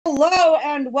Hello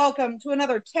and welcome to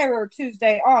another Terror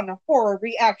Tuesday on Horror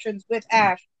Reactions with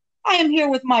Ash. I am here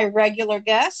with my regular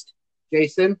guest,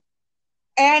 Jason.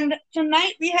 and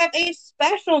tonight we have a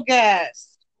special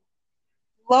guest,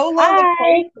 Lola Hi,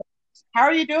 Loquatious. How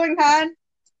are you doing, hon?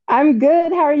 I'm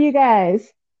good. How are you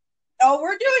guys? Oh,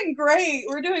 we're doing great.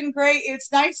 We're doing great.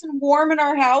 It's nice and warm in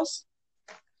our house.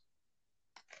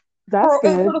 That's For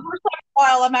good. the first time in a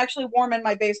while, I'm actually warm in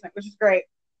my basement, which is great.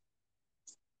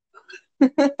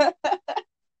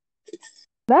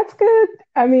 That's good.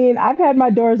 I mean, I've had my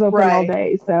doors open all Right.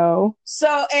 day, so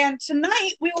And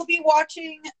tonight we will be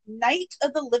watching Night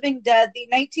of the Living Dead, the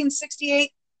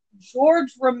 1968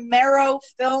 George Romero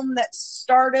film that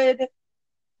started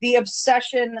the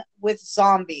obsession with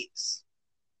zombies.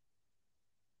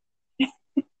 It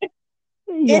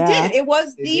did. yeah, It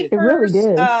was It the did. it really first.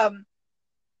 did.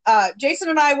 Jason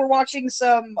and I were watching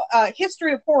some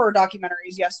history of horror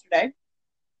documentaries yesterday,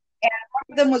 and one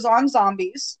of them was on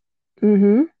zombies.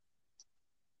 Mm-hmm.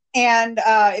 And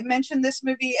it mentioned this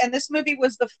movie, and this movie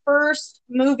was the first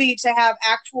movie to have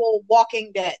actual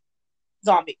Walking Dead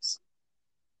zombies.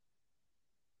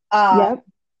 Um, Yep.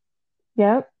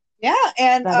 Yep. yeah,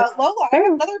 and That is Lola, I have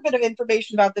true. another bit of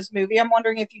information about this movie. I'm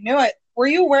wondering if you knew it. Were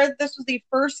you aware that this was the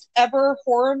first ever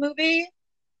horror movie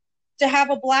to have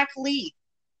a black lead?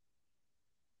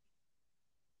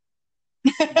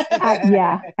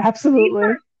 Yeah,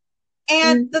 absolutely.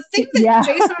 And the thing that Yeah.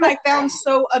 Jason and I found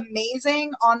so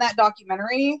amazing on that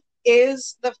documentary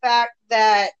is the fact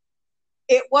that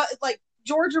it was like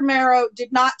George Romero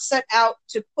did not set out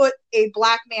to put a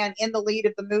black man in the lead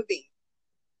of the movie.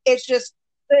 It's just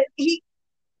that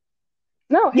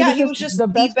No, he yeah, was he just was just the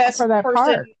the best best for that person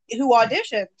part. who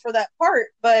auditioned for that part.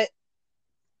 But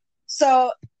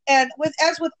so, and with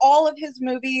as with all of his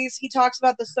movies, he talks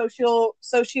about the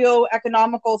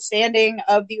socio-economical standing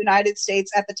of the United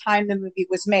States at the time the movie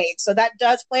was made. So that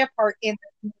does play a part in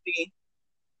this movie.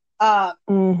 Um,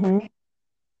 Mm-hmm.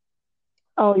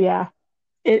 Oh yeah.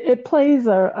 It plays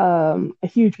a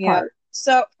huge yeah. part.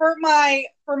 So for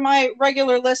my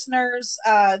regular listeners,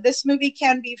 this movie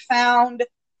can be found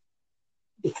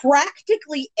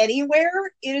practically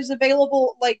anywhere. It is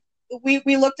available. Like we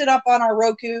looked it up on our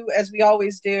Roku as we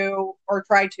always do, or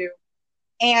try to,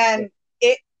 and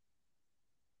it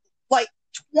like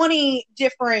 20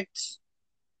 different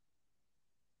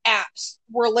apps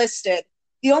were listed.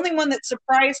 The only one that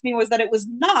surprised me was that it was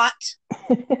not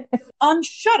on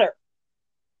Shutter.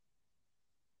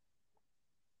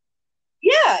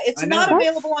 Yeah, it's I not know.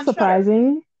 available That's on Shutter,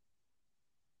 surprising.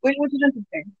 which is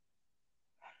interesting.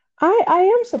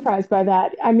 I am surprised by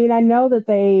that. I mean, I know that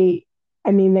they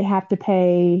have to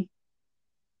pay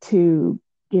to,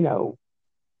 you know,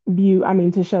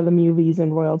 to show the movies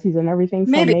and royalties and everything.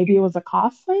 So Maybe. maybe it was a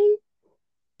cost thing,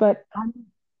 but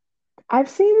I've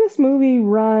seen this movie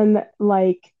run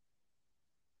like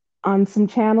on some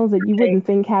channels that you wouldn't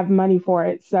think have money for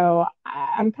it. So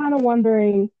I'm kind of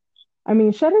wondering. I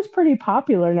mean, Shudder's pretty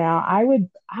popular now.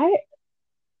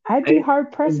 I'd be I,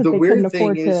 hard pressed if the they couldn't weird thing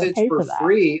afford is, to it's pay for for that.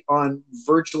 free on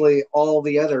virtually all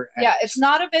the other Yeah, apps. it's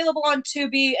not available on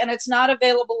Tubi, and it's not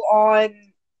available on.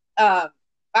 Uh,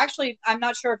 Actually, I'm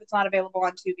not sure if it's not available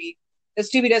on Tubi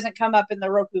because Tubi doesn't come up in the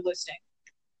Roku listing,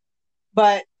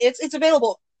 but it's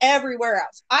available everywhere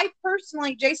else. I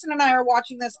personally, Jason and I are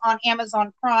watching this on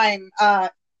Amazon Prime.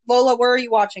 Lola, where are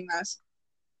you watching this?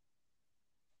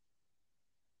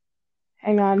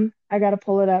 Hang on, I gotta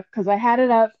pull it up because I had it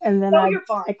up and then Oh, I you're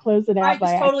fine. I closed it I out by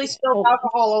just totally accident. spilled Hold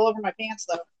alcohol all over my pants,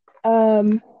 though.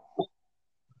 on.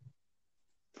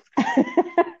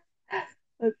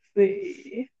 Let's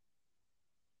see.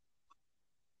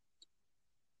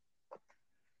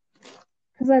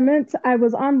 Because I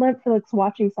was on Netflix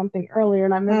watching something earlier,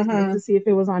 and I meant to look Mm-hmm. to see if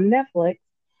it was on Netflix,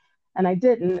 and I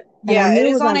didn't. And I Yeah, it knew it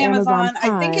is was on on Amazon Amazon.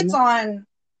 I think it's Prime. on.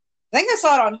 I think I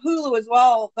saw it on Hulu as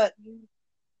well, but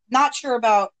not sure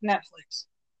about Netflix.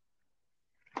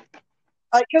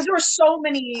 Because there were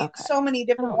Okay. so many I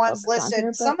different don't ones focus on listed.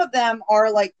 here, but Some of them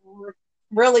are like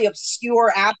really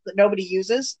obscure apps that nobody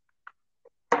uses.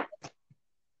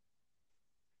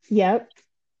 yep.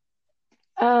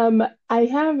 I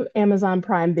have Amazon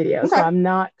Prime Video, so Okay. I'm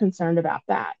not concerned about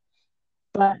that.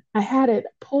 But I had it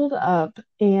pulled up,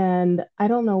 and I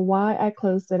don't know why I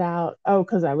closed it out. Oh,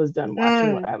 because I was done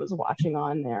watching what Mm. I was watching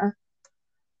on there.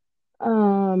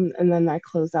 And then I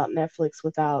closed out Netflix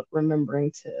without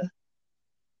remembering to.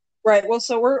 Right. Well,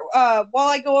 so we're while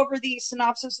I go over the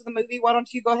synopsis of the movie, why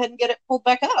don't you go ahead and get it pulled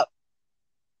back up?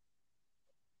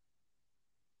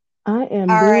 I am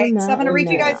All right. doing So I'm that going to read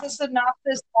you guys now. the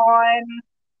synopsis on.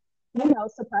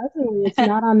 Surprisingly, it's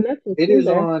not on Netflix It is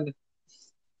either. on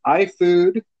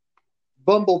iFood,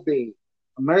 Bumblebee,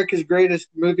 America's Greatest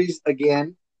Movies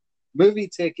Again, Movie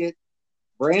Ticket,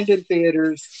 Brandon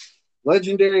Theaters,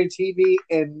 Legendary TV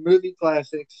and Movie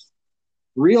Classics,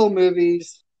 Real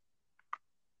Movies,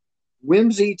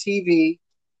 Whimsy TV,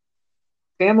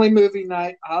 Family Movie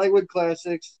Night, Hollywood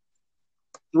Classics,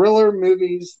 Thriller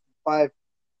Movies by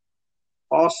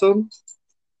Awesome,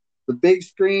 The Big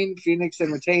Screen, Phoenix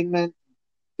Entertainment,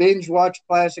 Binge Watch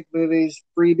Classic Movies,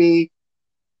 Freebie,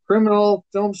 Criminal,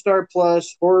 Film Star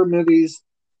Plus, Horror Movies,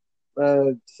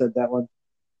 said that one,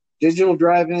 Digital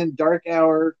Drive-In, Dark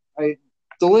Hour.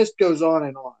 The list goes on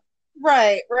and on.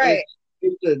 Right.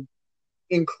 It's an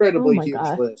incredibly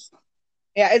huge list.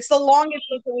 Yeah, it's the longest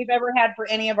list that we've ever had for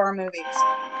any of our movies.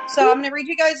 So I'm going to read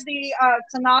you guys the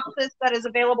synopsis that is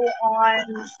available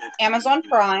on Amazon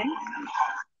Prime.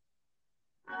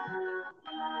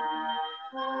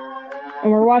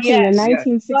 And we're watching the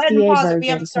 1968 version. We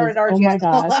haven't started ours yet.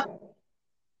 Oh my gosh.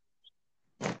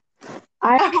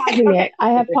 I'm pausing it.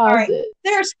 I have paused it.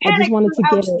 There's panic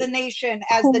throughout the nation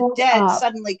as the dead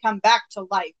suddenly come back to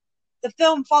life. The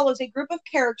film follows a group of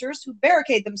characters who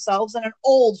barricade themselves in an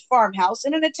old farmhouse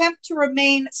in an attempt to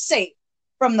remain safe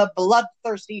from the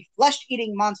bloodthirsty,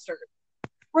 flesh-eating monster.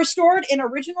 Restored in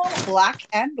original black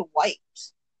and white.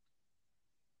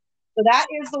 So that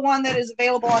is the one that is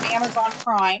available on Amazon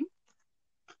Prime.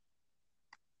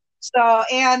 So,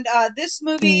 and this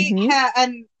movie,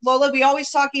 and Lola, we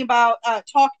always talk about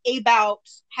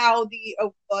how the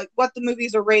what the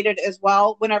movies are rated as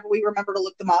well. Whenever we remember to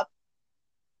look them up.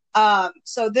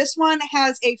 So this one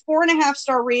has a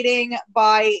 4.5-star rating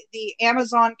by the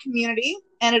Amazon community,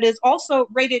 and it is also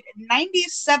rated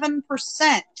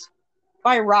 97%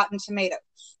 by Rotten Tomatoes.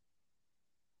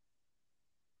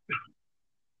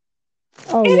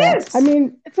 Oh, yeah. I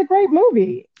mean, it's a great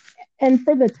movie. And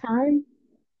for the time,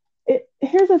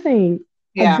 here's the thing.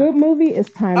 A good movie is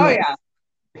timeless. Oh, yeah.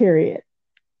 Period.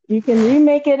 You can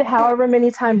remake it however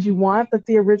many times you want, but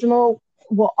the original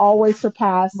will always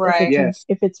surpass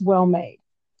if it's well made.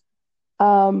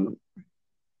 And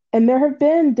there have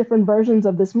been different versions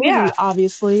of this movie,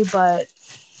 obviously, but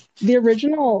the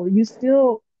original, you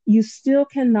still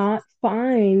cannot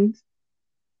find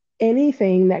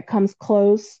anything that comes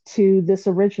close to this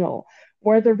original.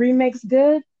 Were the remakes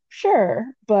good? Sure,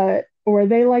 but were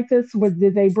they like this?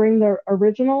 Did they bring the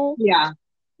original? Yeah.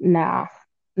 Nah,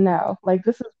 no. Like,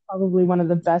 this is probably one of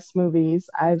the best movies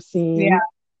I've seen. Yeah.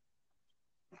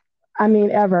 I mean,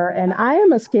 ever. And I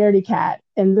am a scaredy cat,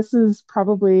 and this is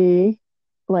probably,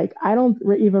 like, I don't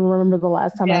even remember the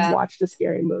last time I've watched a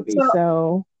scary movie.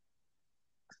 So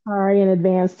sorry in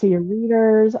advance to your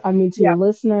readers. I mean, to your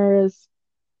listeners.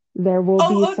 There will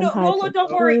be some high Lola,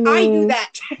 don't worry. I do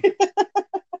that.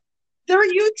 They're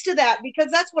used to that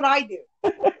because that's what I do.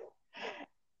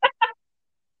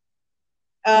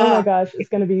 Oh my gosh, it's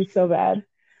going to be so bad.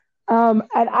 And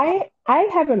I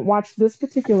haven't watched this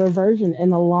particular version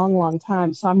in a long, long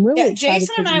time, so I'm really excited.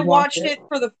 Jason and I watched it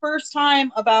for the first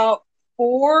time about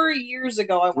 4 years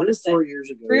ago. I want to say 4 years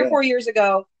ago. 3 or 4 years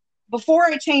ago, before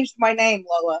I changed my name,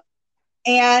 Lola,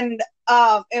 and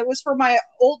it was for my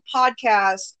old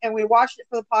podcast, and we watched it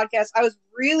for the podcast. I was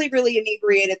really, really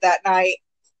inebriated that night,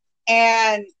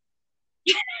 and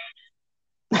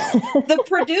the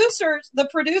producers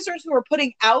who were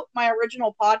putting out my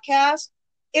original podcast,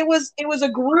 it was a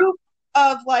group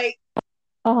of like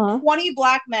 20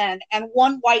 black men and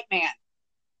one white man,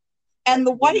 and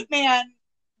the white man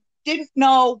didn't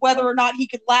know whether or not he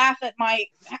could laugh at my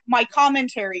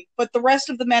commentary, but the rest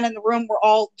of the men in the room were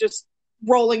all just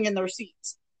rolling in their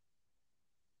seats.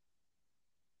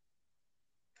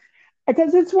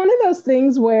 Because it's one of those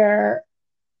things where,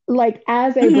 like,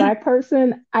 as a black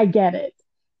person, I get it.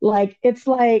 Like, it's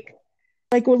like,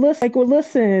 well,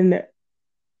 listen,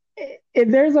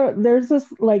 there's this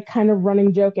like kind of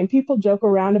running joke, and people joke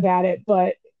around about it,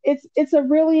 but it's a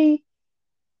really,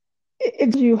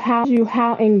 it's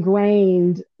how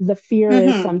ingrained the fear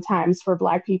is sometimes for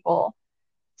black people.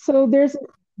 So there's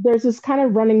this kind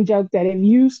of running joke that if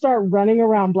you start running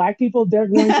around black people, they're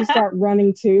going to start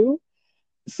running too.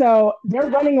 So they're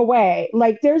running away.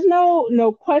 Like, there's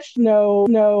no question,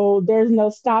 there's no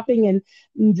stopping, and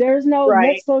there's no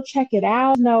let's go check it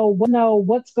out. No,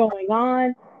 what's going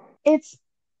on. It's,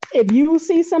 if you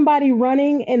see somebody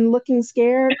running and looking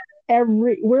scared,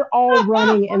 we're all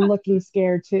running and looking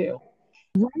scared too.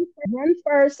 Run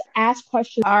first, ask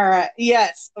questions. All right.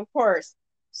 Yes, of course.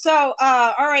 So,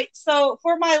 all right. So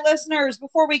for my listeners,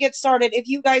 before we get started, if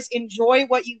you guys enjoy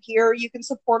what you hear, you can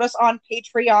support us on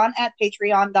Patreon at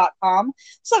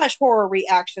patreon.com/horror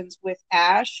reactions with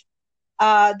Ash.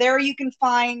 There you can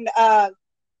find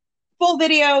full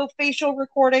video, facial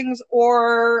recordings,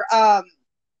 or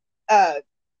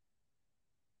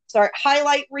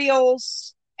highlight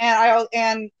reels,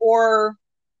 or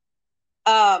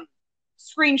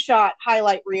screenshot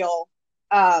highlight reel,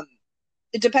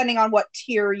 depending on what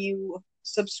tier you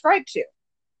subscribe to.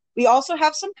 We also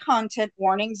have some content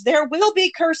warnings. There will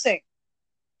be cursing.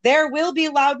 There will be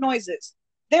loud noises.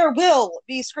 There will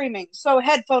be screaming. So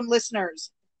headphone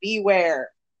listeners, beware.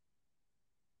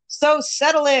 So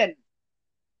settle in.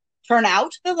 Turn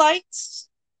out the lights.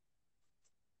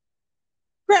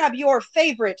 Grab your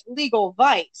favorite legal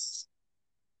vice.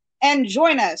 And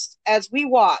join us as we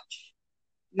watch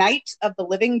Night of the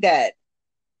Living Dead.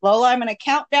 Lola, I'm going to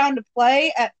count down to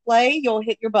play. At play, you'll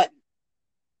hit your button.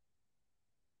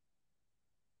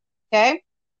 Okay?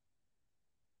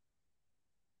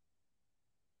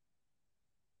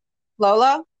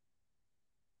 Lola?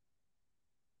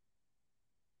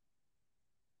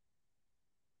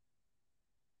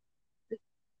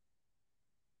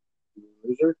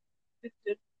 Loser.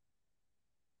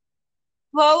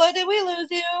 Lola, did we lose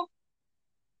you?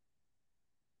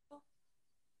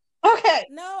 Okay.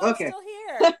 No, I'm Okay. still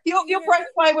here. You'll press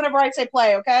play whenever I say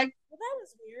play, okay? Well, that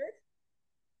was weird.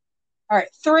 All right.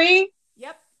 3,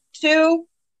 Yep. 2,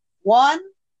 1,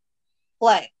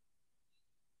 play.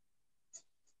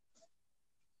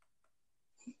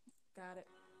 Got it.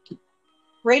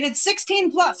 Rated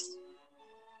 16 plus.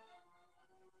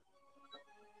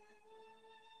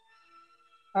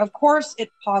 Of course,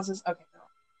 it pauses. Okay.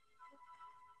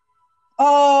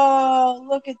 Oh,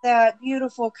 look at that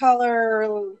beautiful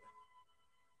color.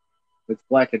 It's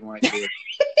black and white here.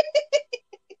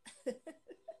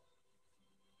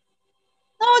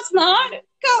 No, it's not. It's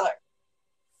color.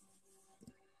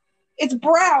 It's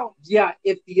brown. Yeah,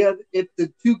 if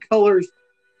the two colors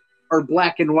are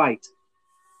black and white,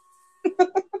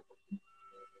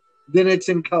 then it's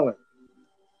in color.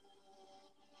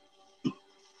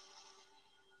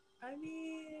 I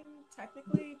mean,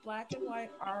 technically, black and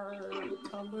white are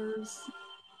colors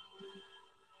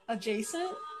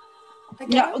adjacent. I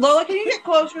guess. Yeah, Lola, can you get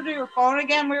closer to your phone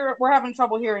again? We're having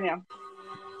trouble hearing you.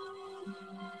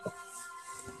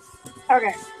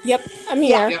 Okay. Yep, I'm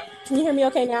here. Yep. Can you hear me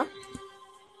okay now?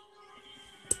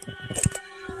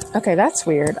 Okay, that's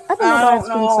weird. I don't know why it's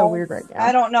being so weird right now.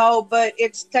 I don't know, but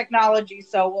it's technology,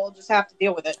 so we'll just have to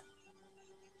deal with it.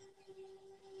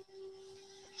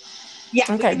 Yeah.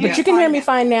 Okay, but you can hear me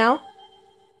fine now.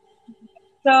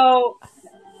 So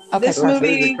Okay, this There's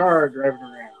movie a car driving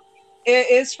around.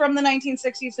 it is from the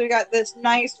 1960s, so we got this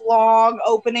nice long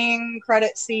opening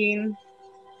credit scene.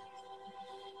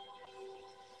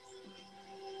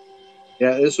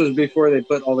 Yeah, this was before they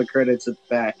put all the credits at the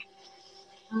back.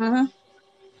 Mm-hmm.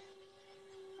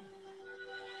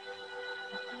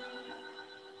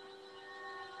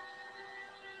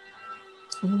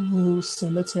 Ooh,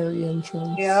 cemetery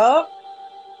entrance. Yep.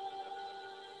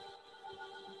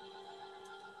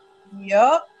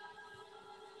 Yep.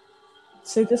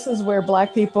 See, this is where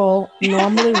black people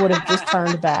normally would have just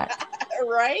turned back.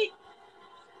 Right?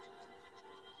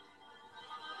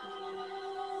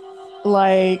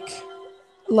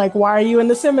 Like, why are you in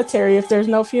the cemetery if there's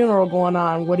no funeral going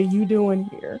on? What are you doing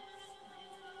here?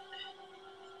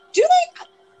 Do they?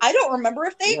 I don't remember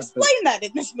if they Yeah, explained that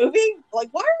in this movie. Like,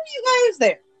 why are you guys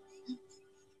there?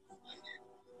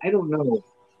 I don't know.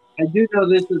 I do know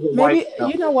this is a Maybe, white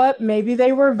couple. you know what? Maybe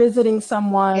they were visiting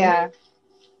someone. Yeah.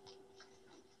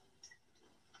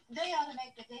 They ought to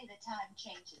make the day the time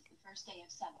changes, the first day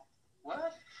of summer. What?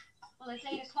 Well, it's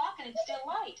 8 o'clock and it's still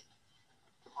light.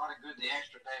 What a good the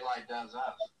extra daylight does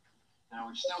us. Now,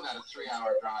 we've still got a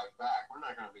 3-hour drive back. We're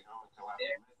not going to be home until after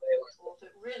midnight. Well, if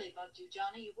it really bugged you,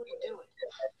 Johnny, you wouldn't do it.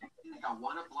 You think I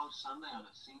want to blow Sunday on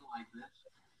a scene like this?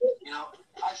 You know,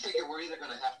 I figure we're either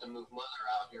going to have to move Mother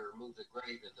out here or move the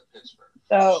grave into Pittsburgh.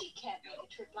 So She can't make a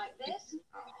trip like this.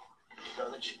 So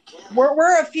that you can.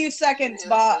 we're a few seconds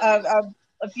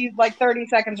a few, like 30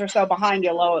 seconds or so behind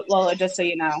you, Lola, just so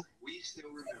you know. We still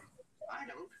remember.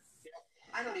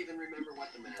 I don't even remember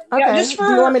what the man. Okay. Yeah, just Do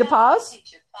you want me to pause?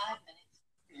 Takes you 5 minutes.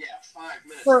 Yeah, 5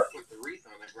 minutes For- to put the wreath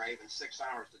on the grave and 6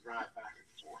 hours to drive back and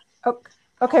forth.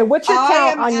 Okay, what's your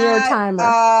count on your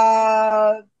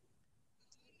timer?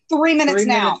 3 minutes 3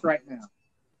 now. minutes right now.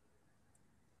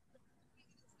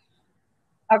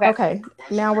 Okay. Okay,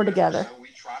 now we're together. So we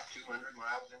trot 200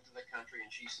 miles into the country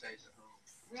and she stays at home.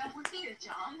 Well, we're here,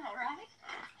 John, all right?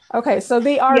 Okay, so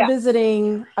they are Yeah.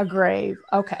 visiting a grave.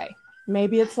 Okay,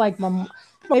 maybe it's like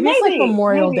maybe it's like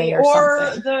Memorial Day or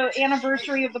something. the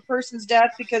anniversary of the person's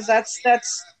death, because that's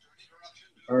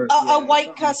Or, a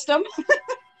white custom.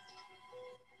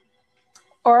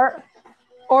 Or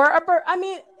Or I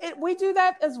mean, we do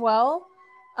that as well.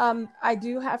 I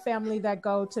do have family that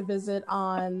go to visit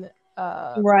on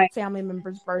Right. family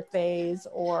members' birthdays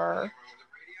or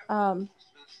um,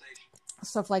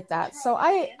 stuff like that. So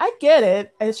I get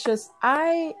it. It's just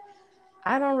I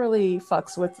don't really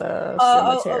fucks with the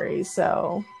cemetery,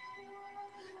 so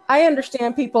I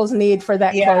understand people's need for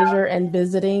that Yeah. closure and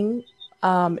visiting.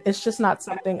 It's just not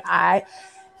something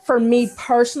for me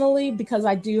personally, because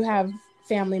I do have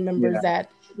family members Yeah.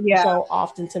 that Yeah. go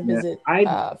often to Yeah. visit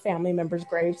family members'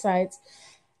 grave sites.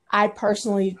 I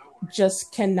personally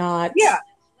just cannot. Yeah.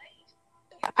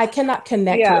 I cannot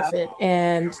connect Yeah. with it,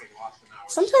 and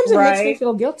sometimes it makes me Right.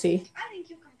 feel guilty. I think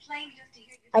you complain just to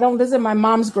hear I don't visit my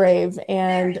mom's grave,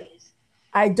 and There it is.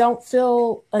 I don't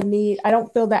feel a need. I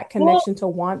don't feel that Well, connection to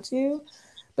want to,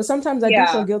 but sometimes I do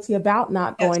feel yeah. guilty about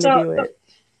not Yeah. going to do it.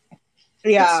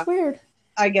 Yeah. It's weird.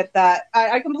 I get that.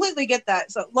 I completely get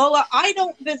that. So, Lola, I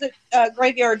don't visit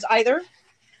graveyards either,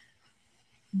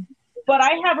 but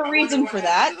I have a reason for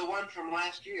that. The one from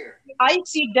last year. I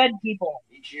see dead people.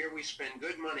 Each year we spend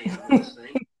good money on this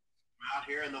thing. Out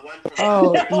here, and the one from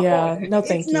Oh last year. yeah, no,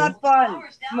 thank It's you. not fun.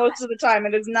 Most of the time,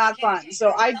 it is not fun.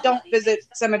 So I don't visit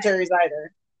cemeteries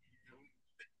either.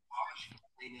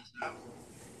 Clean this up.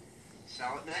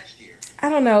 Sell it next year. I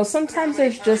don't know. Sometimes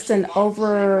there's just an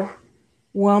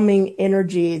overwhelming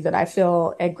energy that I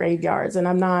feel at graveyards, and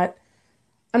I'm not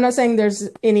saying there's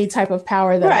any type of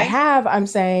power that I Right. have. I'm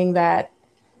saying that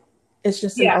it's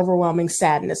just an Yeah. overwhelming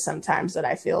sadness sometimes that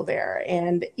I feel there.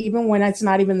 And even when it's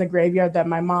not even the graveyard that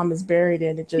my mom is buried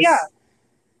in, Yeah.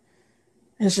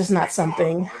 it's just not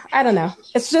something, I don't know.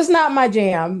 It's just not my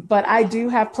jam, but I do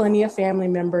have plenty of family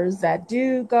members that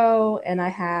do go, and I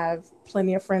have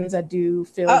plenty of friends that do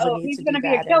feel the Uh-oh, need he's to going do to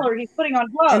be a that. killer. He's putting on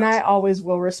gloves. And I always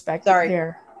will respect Sorry.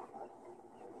 their.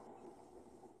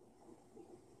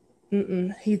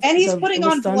 And he's putting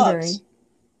on gloves.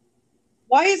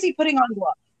 Why is he putting on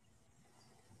gloves?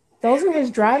 Those are his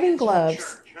driving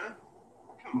gloves. Church,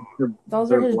 huh?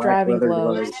 Those are his black driving leather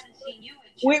gloves. I haven't seen you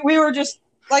in church. We were just,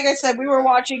 like I said, we were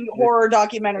watching horror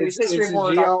documentaries, history It's of a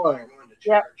horror documentaries. giallo. Going to church.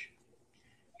 Yep.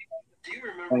 Do you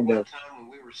remember Kind one of. time when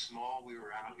we were small, we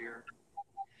were out here?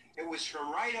 It was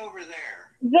from right over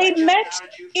there. They I jumped met out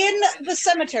at you from in behind the tree.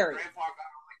 cemetery. Grandpa got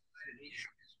all excited and he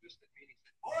shook his fist at me and he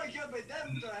said, "Boy, you'll be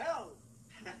damned to hell."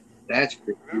 That's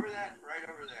creepy. Remember that? Right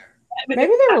over there.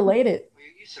 Maybe they're related. We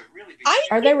used to really be I-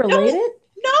 Are they related?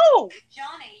 No.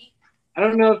 Johnny, I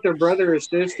don't know if they're brother or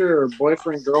sister or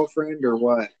boyfriend, girlfriend, or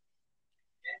what.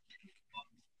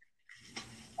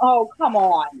 Oh, come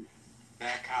on. They're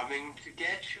coming to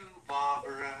get you,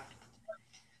 Barbara.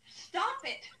 stop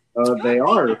it. They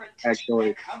are, actually.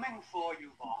 They're coming for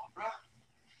you, Barbara.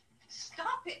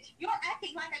 Stop it. You're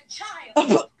acting like a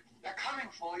child. They're coming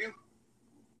for you.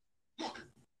 Look.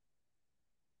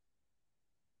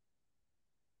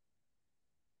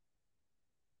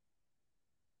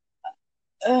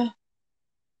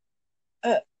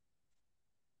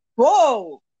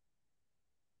 Whoa.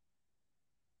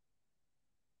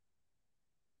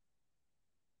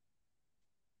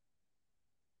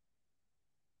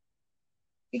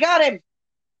 You got him.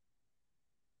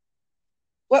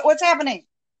 What's happening?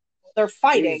 They're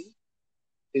fighting.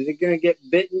 Is it going to get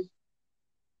bitten?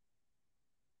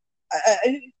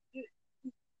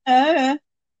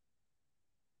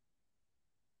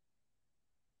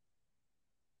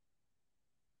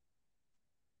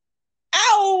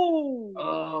 Ow!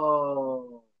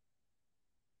 Oh.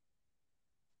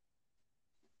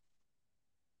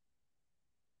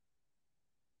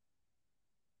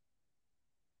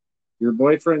 Your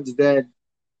boyfriend's dead.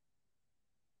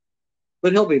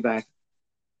 But he'll be back.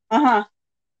 Uh-huh.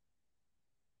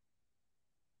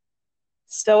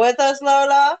 Still with us,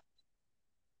 Lola?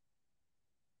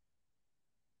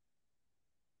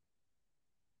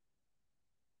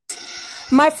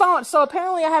 My phone. So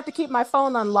apparently I have to keep my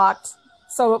phone unlocked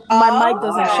so my mic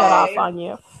doesn't shut off on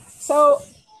you.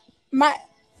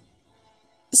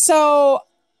 So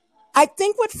I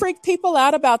think what freaked people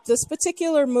out about this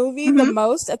particular movie the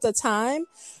most at the time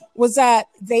was that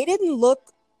they didn't look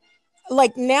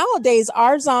like nowadays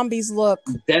our zombies look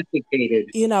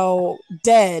Desiccated.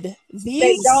 dead.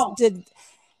 These don't.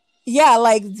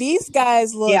 like these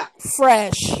guys look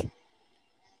fresh.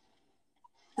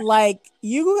 Like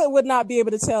you would not be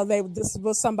able to tell this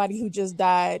was somebody who just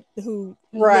died who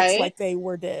looks like they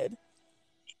were dead.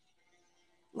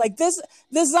 Like this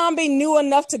zombie knew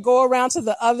enough to go around to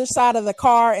the other side of the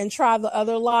car and try the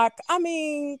other lock. I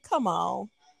mean, come on.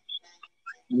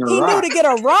 He knew to get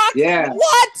a rock? Yeah.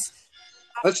 What?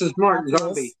 That's a smart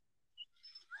zombie.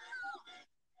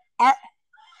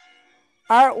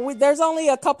 There's only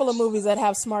a couple of movies that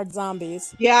have smart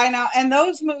zombies. Yeah, I know. And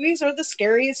those movies are the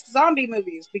scariest zombie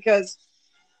movies because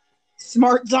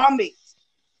smart zombies.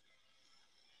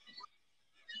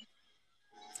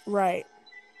 Right.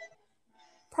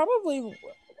 Probably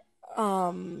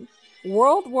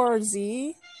World War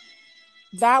Z.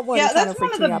 That one Yeah, kind that's of one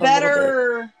freaked of me the out a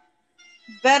little bit.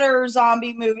 better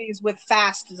zombie movies with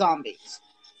fast zombies.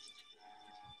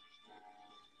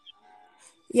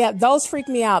 Yeah, those freak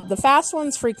me out. The fast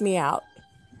ones freak me out.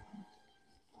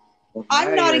 Well,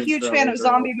 I'm now not a you're in huge fan trouble, of girl.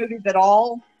 zombie movies at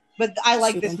all, but I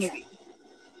like Shoot, this movie.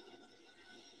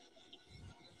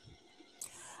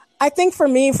 I think for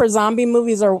me, for zombie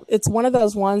movies, it's one of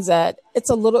those ones that it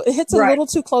hits a Right. little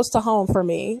too close to home for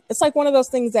me. It's like one of those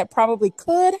things that probably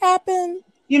could happen.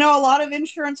 You know, a lot of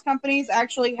insurance companies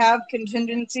actually have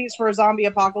contingencies for a zombie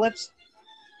apocalypse.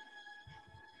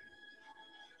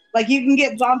 Like you can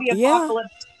get zombie Yeah. apocalypse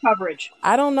coverage.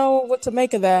 I don't know what to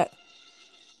make of that.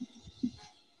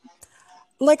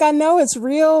 Like I know it's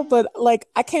real, but like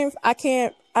I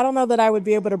don't know that I would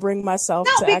be able to bring myself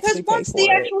No, to because actually pay once the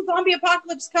for it. actual zombie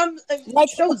apocalypse Like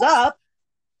shows up,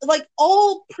 like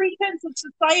all pretense of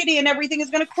society and everything is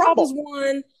going to how does crumble.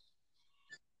 one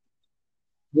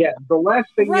Yeah, the last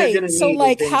thing you're right? going to So need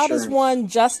like is how does insurance. one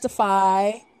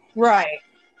justify Right.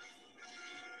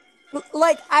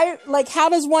 like how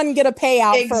does one get a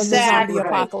payout for the zombie Exactly.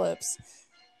 apocalypse?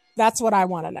 That's what I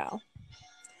want to know.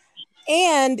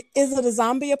 And is it a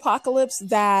zombie apocalypse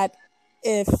that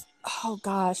if oh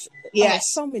gosh,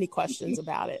 Yes. so many questions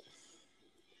about it.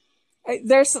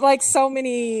 There's like so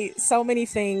many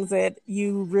things that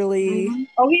you really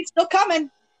Oh, he's still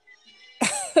coming.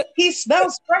 He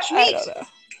smells fresh I meat. don't know.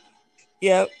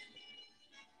 Yep.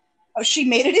 Oh, she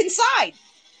made it inside.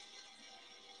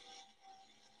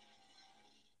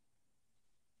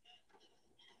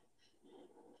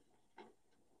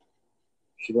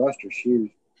 She lost her shoes.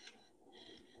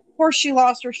 Of course, she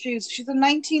lost her shoes. She's a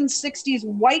 1960s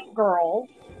white girl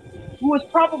who was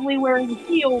probably wearing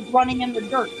heels running in the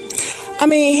dirt. I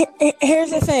mean, here's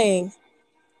the thing.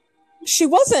 She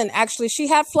wasn't actually. She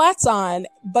had flats on,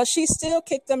 but she still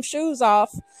kicked them shoes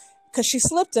off because she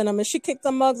slipped in them and she kicked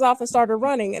them mugs off and started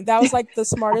running. And that was like the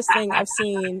smartest thing I've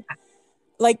seen.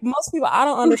 Like most people, I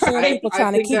don't understand people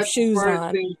trying to keep shoes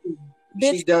on.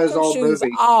 Bitch, She does all shoes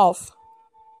movies. off.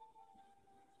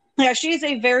 Yeah, she's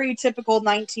a very typical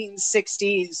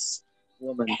 1960s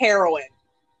Woman. heroine.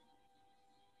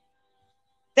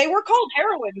 They were called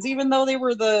heroines, even though they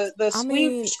were the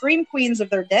scream queens of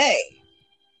their day.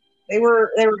 They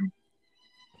were.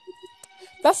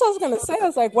 That's what I was gonna say. I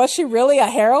was like, was she really a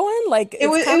heroine? Like it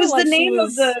was like the name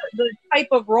of the type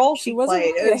of role she wasn't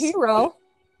played. Really a hero.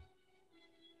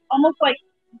 Almost like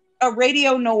a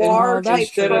radio noir type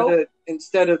trope.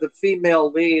 Instead of the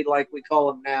female lead, like we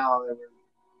call them now,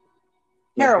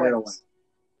 they were heroines.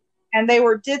 And they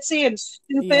were ditzy and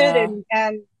stupid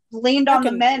and leaned on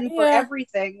the men for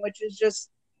everything, which is just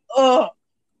ugh.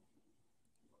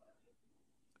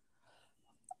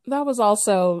 That was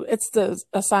also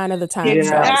a sign of the times.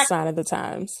 Yeah. Sign of the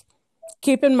times.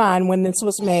 Keep in mind when this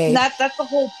was made. That's the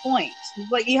whole point.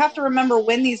 Like you have to remember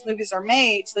when these movies are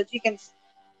made so that you can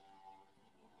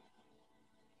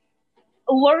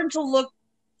learn to look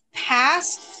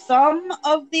past some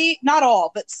of the, not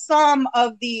all, but some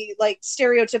of the like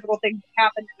stereotypical things that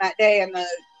happened in that day and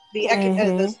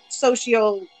the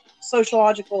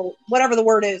sociological, whatever the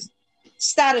word is,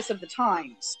 status of the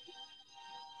times.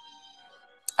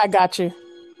 I got you.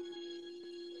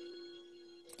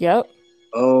 Yep.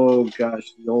 Oh gosh,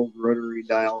 the old rotary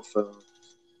dial phone.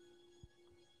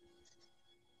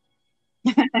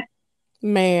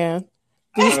 Man,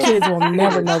 these kids will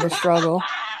never know the struggle.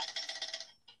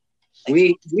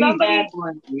 We had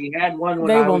one. We had one when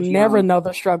they I will was never young. know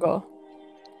the struggle.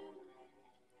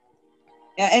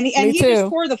 Yeah, and he just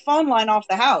tore the phone line off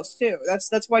the house too.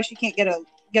 That's why she can't get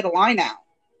a line out.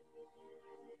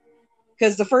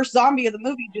 Because the first zombie of the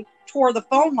movie just tore the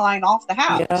phone line off the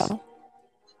house. Yeah.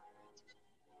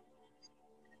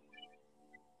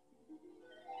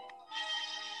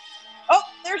 Oh,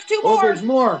 there's two more. Oh, there's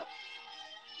more.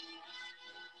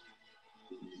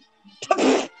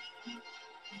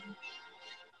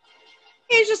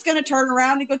 He's just going to turn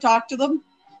around and go talk to them.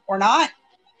 Or not.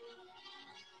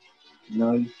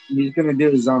 No, he's going to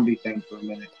do the zombie thing for a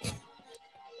minute.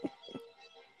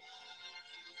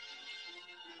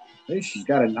 Hey, she's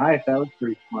got a knife. That was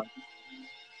pretty smart.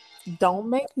 Don't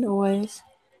make noise.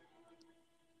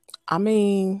 I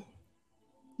mean,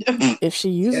 if she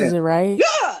uses it right.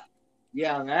 Yeah!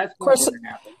 Yeah, that's what's going to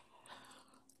happen.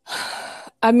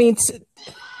 I mean,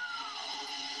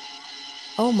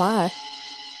 oh my.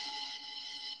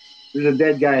 There's a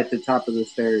dead guy at the top of the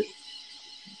stairs.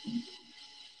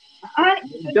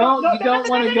 You don't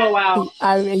want to go out.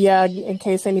 Yeah, in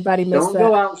case anybody missed Don't that.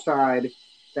 go outside.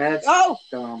 That's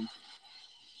dumb.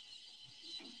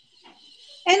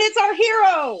 And it's our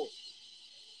hero.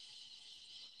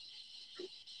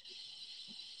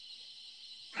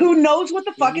 Who knows what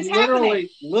the fuck is happening?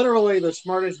 Literally the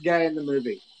smartest guy in the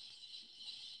movie.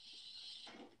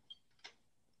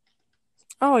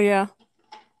 Oh, yeah.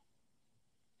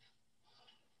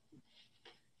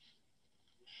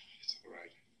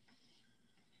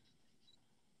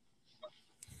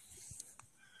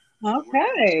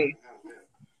 Okay.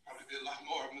 Probably be a lot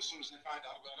more of them as soon as they find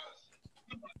out about us.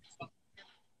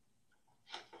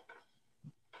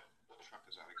 The truck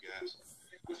is out of gas.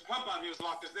 This pump out here is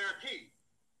locked. Is there a key?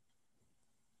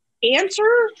 Answer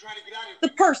the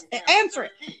person. Answer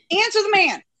it. Answer the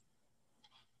man.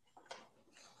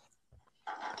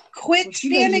 Quit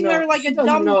standing there like a dumb.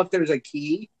 She doesn't know if there's a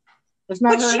key. It's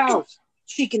not her house.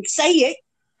 She can say it.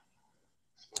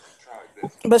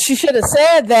 But she should have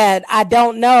said that. I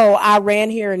don't know. I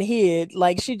ran here and hid.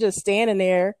 Like, she just standing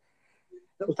there.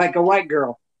 Like a white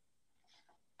girl.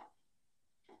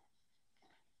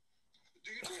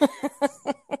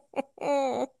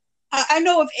 I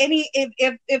know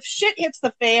if shit hits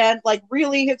the fan, like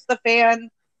really hits the fan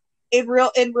in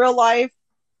real life,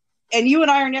 and you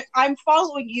and I are, I'm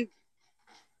following you.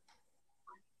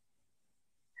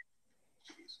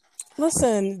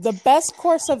 Listen, the best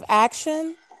course of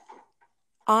action,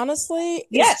 honestly,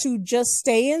 is to just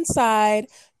stay inside,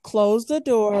 close the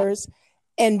doors,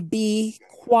 and be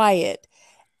quiet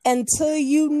until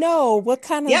you know what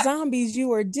kind of zombies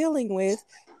you are dealing with.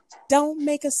 Don't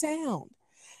make a sound.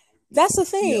 That's the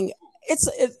thing.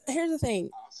 Here's the thing.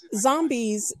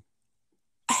 Zombies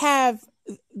have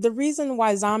the reason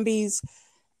why zombies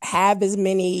have as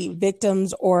many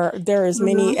victims, or there are as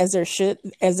many as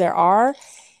there are.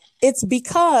 It's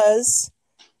because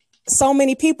so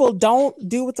many people don't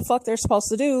do what the fuck they're supposed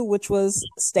to do, which was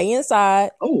stay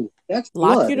inside. Oh, that's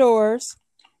lock blood. Your doors.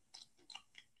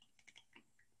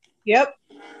 Yep.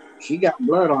 She got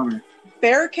blood on her.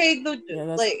 Barricade the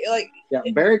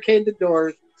barricade the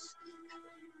doors.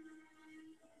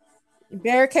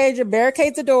 Barricade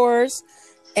the doors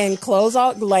and close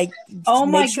out. Like,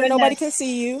 make sure nobody can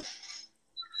see you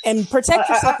and protect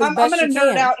yourself as best you can. I'm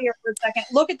gonna nerd out here for a second.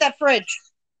 Look at that fridge.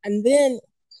 And then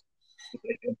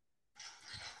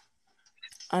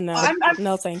I know.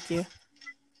 No, thank you.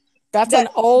 That's an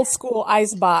old school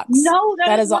ice box. No,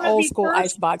 that is an old school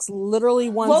ice box. Literally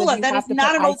one. Lola, that is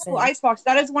not an old school ice box.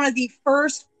 That is one of the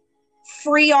first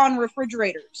Freon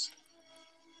refrigerators.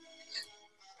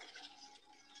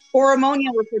 Or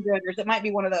ammonia refrigerators. It might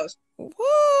be one of those.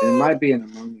 What? It might be an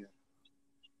ammonia.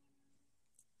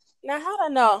 Now, how'd I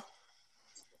know?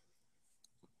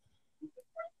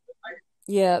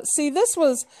 Yeah, see, this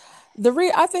was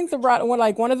I think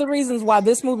one of the reasons why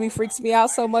this movie freaks me out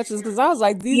so much is because I was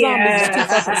like, these zombies are too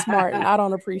fucking smart, and I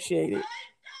don't appreciate it.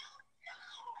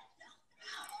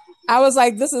 I was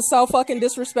like, this is so fucking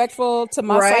disrespectful to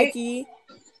my psyche.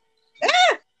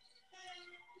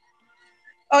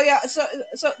 Oh yeah, so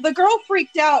the girl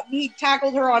freaked out, and he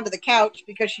tackled her onto the couch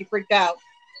because she freaked out.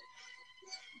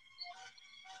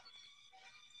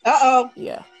 Uh-oh.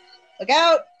 Yeah. Look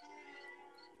out.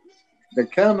 They're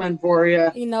coming for you.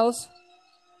 He knows.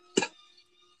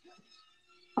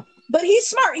 But he's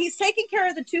smart. He's taking care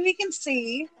of the two he can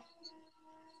see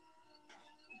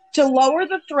to lower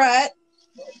the threat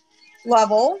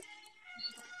level.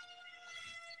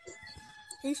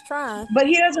 He's trying. But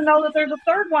he doesn't know that there's a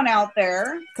third one out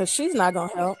there. Because she's not going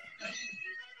to help.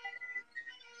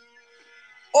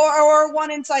 Or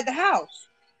one inside the house.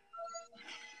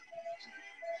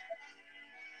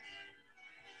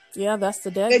 Yeah, that's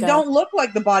the dead guy. It don't look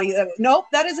like the body. Nope,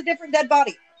 that is a different dead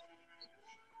body.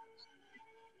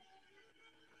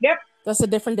 Yep. That's a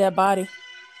different dead body.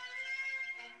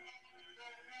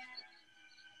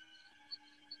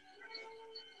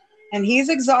 And he's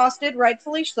exhausted,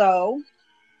 rightfully so.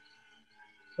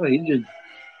 Well, he just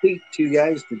beat two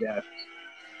guys to death.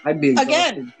 I'd be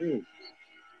exhausted too.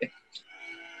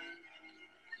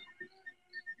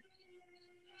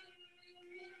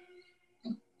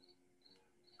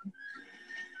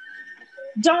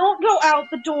 Don't go out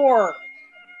the door.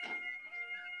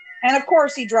 And of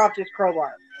course he dropped his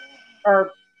crowbar.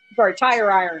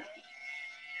 Tire iron.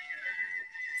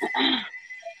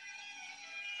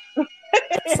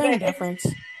 Same difference.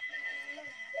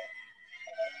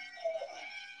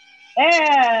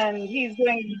 And he's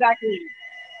doing exactly.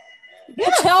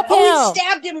 Bitch, help him. Oh, he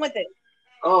stabbed him with it.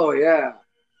 Oh yeah.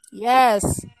 Yes.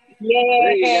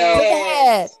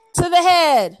 Yeah. To the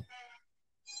head.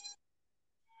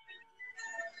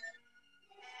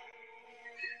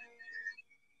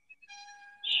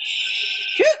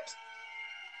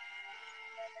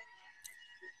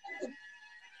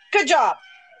 Good job.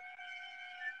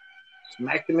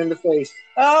 Smacked him in the face.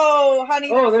 Oh, honey,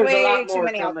 Oh, there's a way lot too more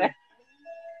many out coming. there.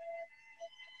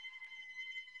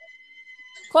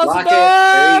 Close Lock the it.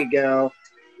 There door. you go.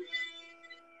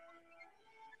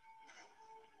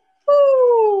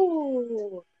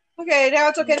 Woo. Okay, now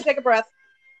it's okay to take a breath.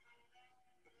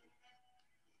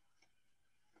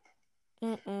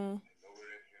 Mm-mm.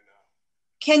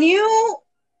 Can you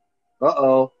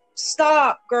Uh-oh.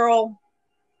 stop, girl?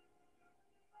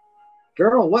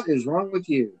 Girl, what is wrong with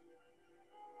you?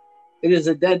 It is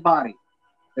a dead body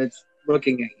that's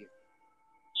looking at you.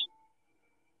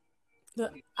 The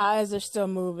eyes are still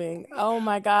moving. Oh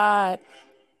my God.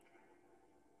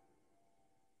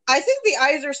 I think the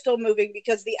eyes are still moving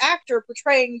because the actor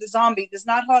portraying the zombie does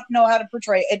not know how to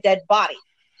portray a dead body.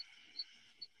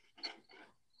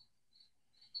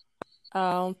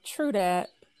 True that.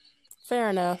 Fair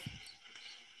enough.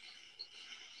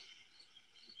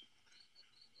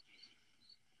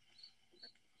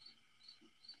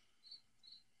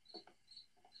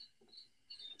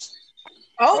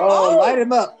 Oh, light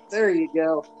him up. There you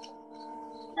go.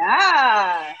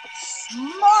 Ah,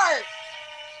 smart.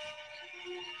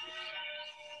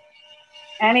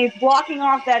 And he's blocking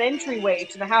off that entryway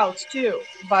to the house too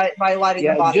by lighting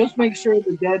the body. Just make sure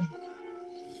the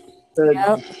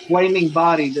flaming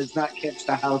body does not catch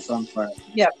the house on fire.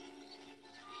 Yep.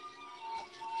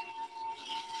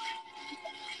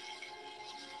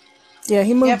 Yeah,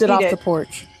 he moved it off the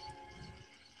porch.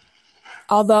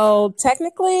 Although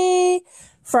technically,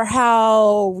 for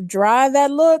how dry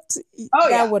that looked,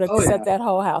 that would have set that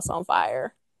whole house on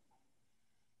fire.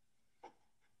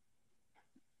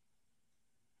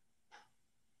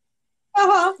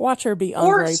 Watch her be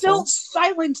ungrateful. Or still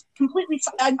silent, completely.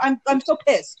 I'm so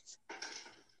pissed.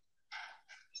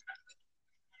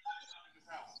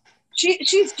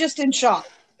 She's just in shock.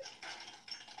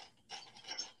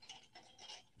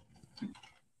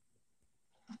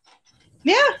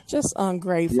 Yeah. Just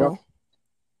ungrateful.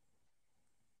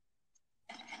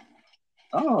 Yep.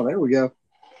 Oh, there we go.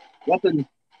 Weapon.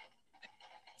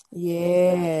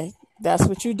 Yeah, that's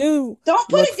what you do. Don't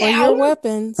put Look it for down. your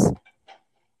weapons.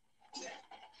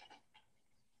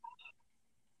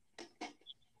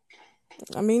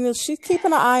 I mean, she's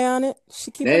keeping an eye on it.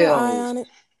 She's keeping an eye on it.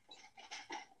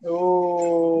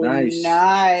 Oh, nice.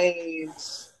 Why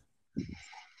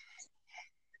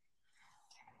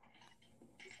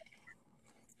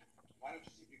don't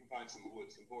you see if you can find some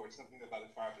wood, some board, something about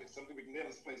the fireplace, something we can nail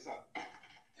this place up.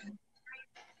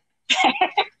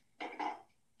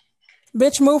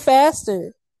 Bitch, move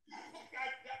faster.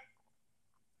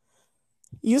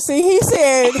 You see, he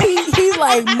said he's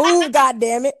like, move,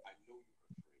 goddammit.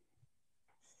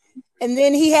 And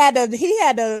then he had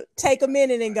to take a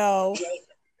minute and go,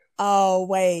 oh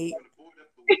wait,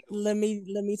 let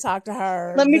me talk to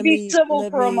her. Let me be civil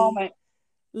for a moment.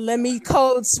 Let me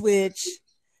code switch.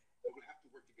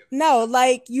 No,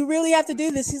 like, you really have to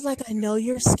do this. He's like, I know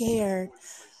you're scared,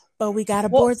 but we gotta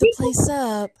board the place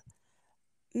up.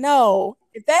 No,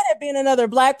 if that had been another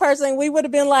black person, we would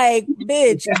have been like,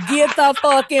 bitch, get the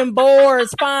fucking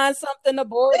boards. Find something to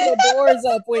board the doors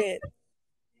up with.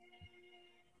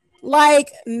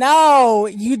 Like, no,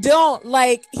 you don't.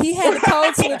 Like, he had the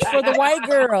code switch for the white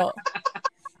girl.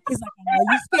 He's like, I know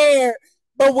you're scared.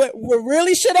 But what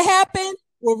really should have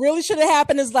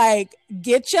happened is like,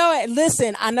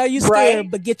 listen, I know you're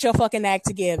scared, but get your fucking act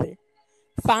together.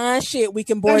 Find shit we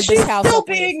can board this house up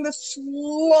with. She's still being the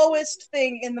slowest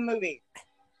thing in the movie.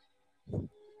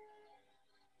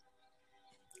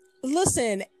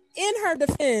 Listen, in her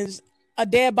defense, a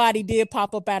dead body did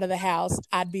pop up out of the house.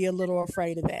 I'd be a little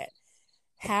afraid of that.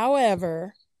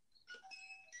 However,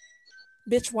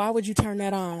 bitch, why would you turn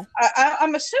that on?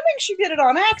 I'm assuming she did it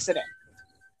on accident.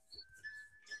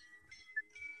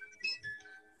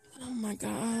 Oh my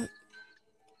God.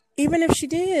 Even if she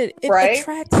did, it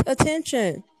attracts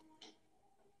attention.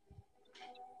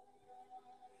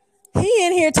 He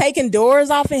in here taking doors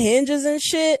off of hinges and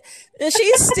shit, and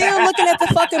she's still looking at the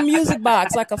fucking music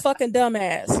box like a fucking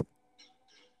dumbass.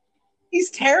 He's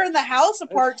tearing the house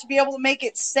apart to be able to make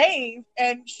it safe,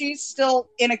 and she's still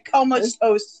in a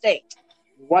comatose state.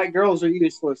 White girls are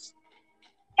useless.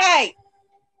 Hey!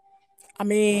 I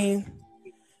mean,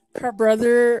 her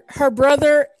brother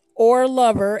or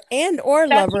lover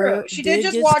She did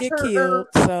just watch get killed.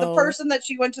 So. The person that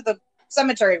she went to the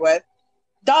cemetery with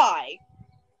die.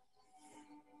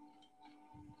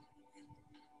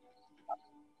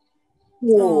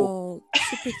 Oh,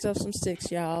 she picked up some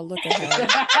sticks, y'all. Look at her.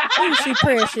 Isn't she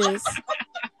precious?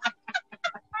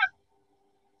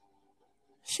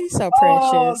 She's so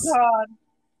precious. Oh, God.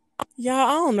 Y'all,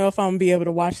 I don't know if I'm going to be able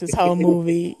to watch this whole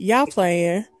movie. Y'all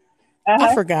playing. I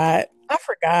Uh-huh. forgot.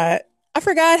 I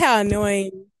forgot how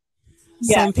annoying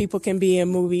Yeah. some people can be in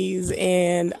movies,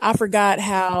 and I forgot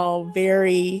how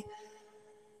very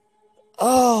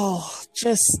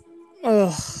just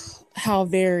how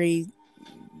very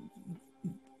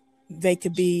they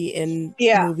could be in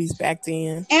Yeah. movies back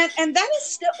then. And that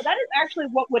is actually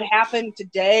what would happen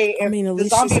today I if mean, at the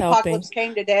least she's zombie helping. apocalypse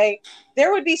came today.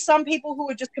 There would be some people who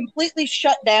would just completely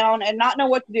shut down and not know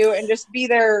what to do and just be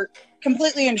there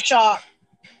completely in shock,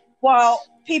 while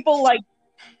people like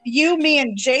you, me,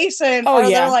 and Jason Oh are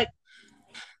there yeah. like,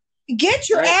 get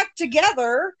your Right. act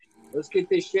together. Let's get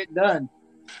this shit done.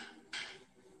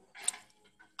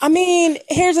 I mean,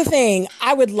 here's the thing.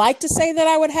 I would like to say that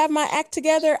I would have my act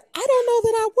together. I don't know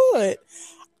that I would.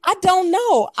 I don't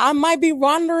know. I might be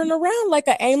wandering around like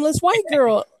an aimless white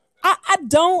girl. I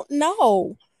don't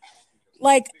know.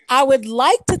 Like, I would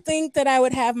like to think that I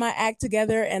would have my act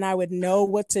together and I would know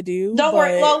what to do, Don't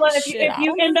worry, but Lola. shit, If I you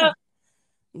don't end know. up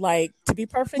Like, to be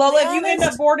perfectly Lola, if you end up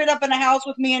honest, boarded up in a house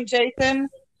with me and Jason,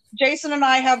 Jason and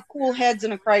I have cool heads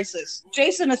in a crisis.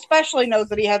 Jason especially knows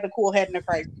that he has a cool head in a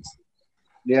crisis.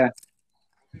 Yeah.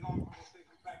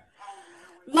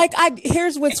 like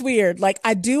here's what's weird. Like,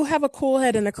 I do have a cool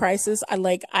head in a crisis.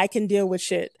 I can deal with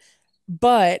shit.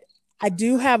 But I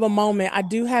do have a moment. I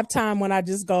do have time when I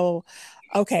just go,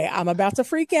 okay, I'm about to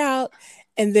freak out.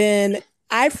 And then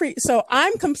so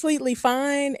I'm completely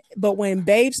fine. But when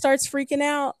Babe starts freaking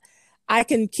out, I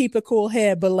can keep a cool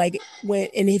head. But like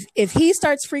if he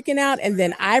starts freaking out and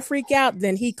then I freak out,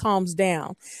 then he calms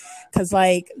down. Cause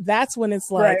like that's when it's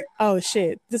like, Right. oh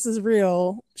shit, this is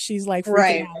real. She's like freaking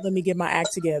Right. out. Let me get my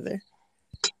act together.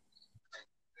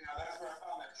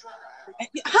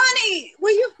 Honey,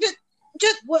 will you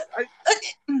just what?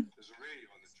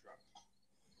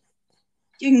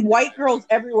 White girls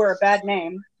everywhere, a bad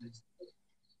name.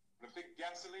 A big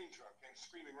gasoline truck came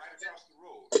screaming right across the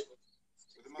road. But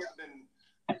there must have been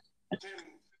 10,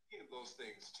 15 of those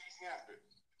things chasing after it,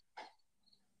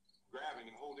 grabbing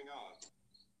and holding on.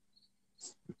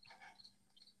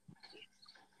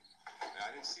 Now,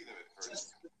 I didn't see them at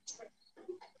first.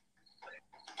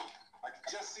 I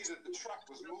could just see that the truck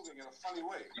was moving in a funny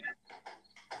way.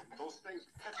 Those things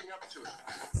catching up to it.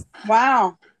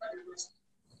 Wow.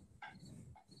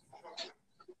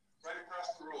 Right across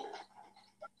the road.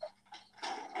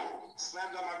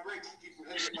 Slammed on my brakes to keep from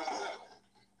hitting it myself.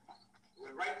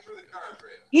 Went right through the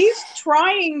guardrail. He's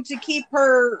trying to keep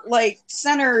her like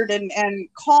centered and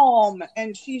calm,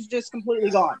 and she's just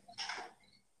completely gone.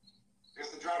 I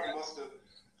guess the driver must have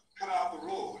cut off the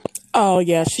road. Oh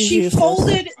yeah, She useless.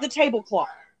 folded the tablecloth.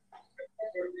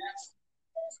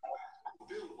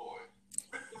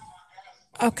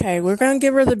 Okay, we're gonna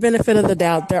give her the benefit of the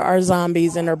doubt. There are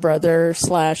zombies, and her brother /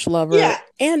 lover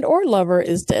or lover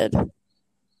is dead.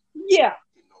 Yeah.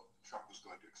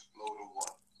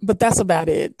 But that's about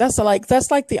it. That's like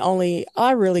the only.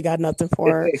 I really got nothing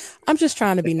for her. I'm just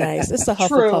trying to be nice. It's the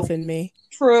Hufflepuff in me.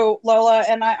 True, Lola,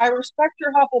 and I respect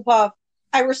your Hufflepuff.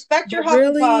 I respect your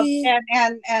Really? Hufflepuff,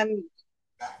 and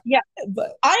yeah,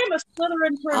 But I am a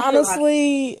Slytherin for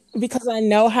honestly, because I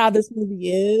know how this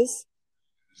movie is.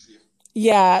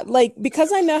 Yeah, like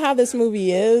because I know how this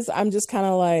movie is, I'm just kind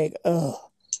of like, ugh,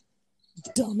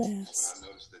 dumbass.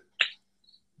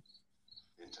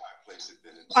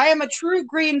 I am a true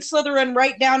green Slytherin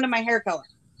right down to my hair color.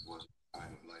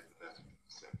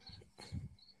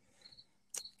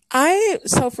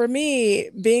 So for me,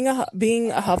 being a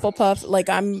Hufflepuff, like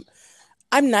I'm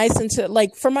nice into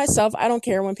like for myself. I don't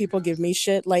care when people give me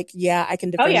shit. Like, yeah, I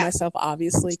can defend myself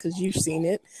obviously because you've seen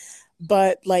it.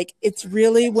 But like, it's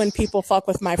really when people fuck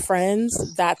with my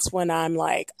friends. That's when I'm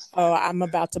like, oh, I'm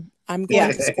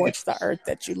going to scorch the earth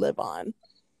that you live on.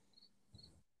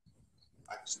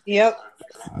 Yep.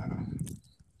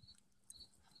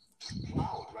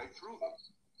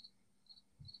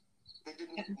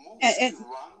 And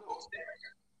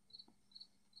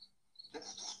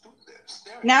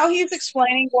now he's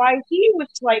explaining why he was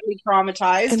slightly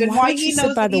traumatized and why he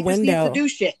knows that he just needs to do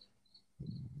shit.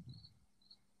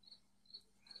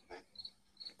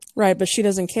 Right, but she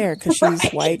doesn't care because she's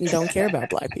white and don't care about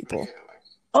black people.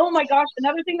 Oh my gosh!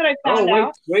 Another thing that I found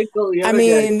out. Wait till the other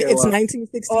it's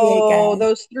 1968. Oh,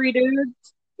 those three dudes.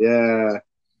 Yeah.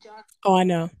 Oh, I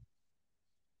know.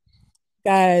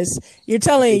 Guys, you're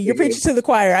preaching to the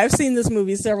choir. I've seen this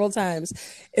movie several times.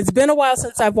 It's been a while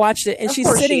since I've watched it, and she's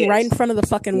sitting right in front of the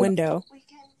fucking window.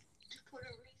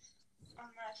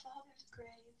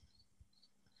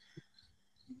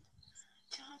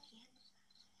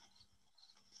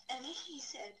 And he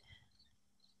said,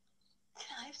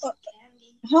 "Can I have some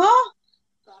candy?" Huh?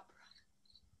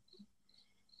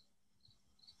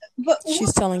 But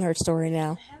she's telling her story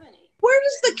now. Where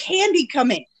does the candy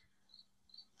come in?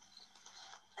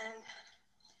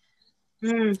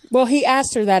 Well, he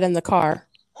asked her that in the car.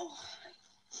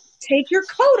 Take your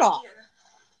coat off.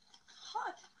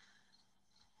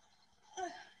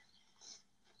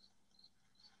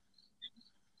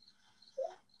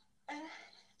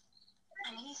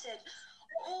 And he said,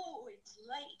 "Oh, it's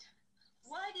late.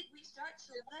 Why did we start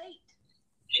so late?"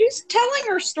 She's telling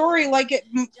her story like it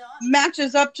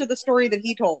matches up to the story that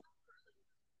he told.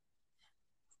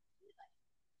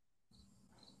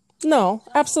 No,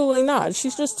 absolutely not.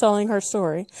 She's just telling her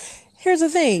story. Here's the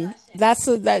thing.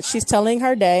 That she's telling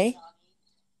her day.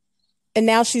 And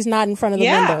now she's not in front of the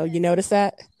window. You notice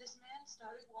that?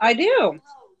 I do.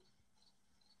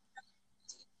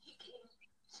 He came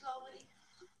slowly,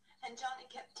 and Johnny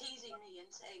kept teasing me and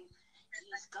saying,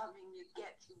 "He's coming to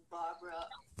get you, Barbara."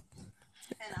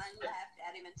 And I laughed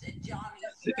at him and said, "Johnny,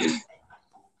 stop it."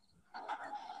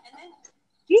 And then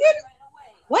he didn't. Right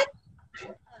away. What?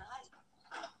 And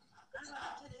I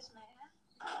went to this man,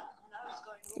 and I was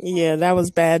going to Yeah, that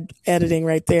was bad editing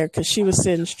right there because she was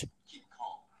sitting.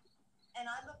 And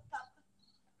I looked up,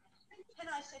 and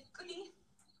I said, "Goody."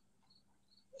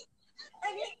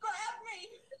 And he grabbed me.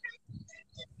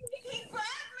 He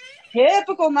grabbed me.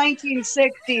 Typical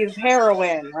 1960s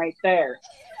heroin right there.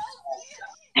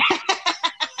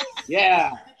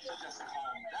 Yeah.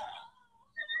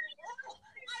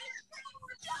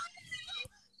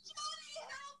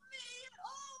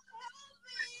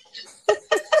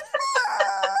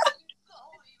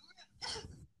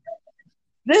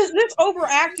 This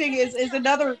overacting is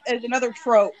another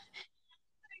trope.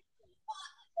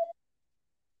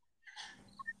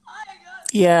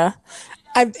 Yeah,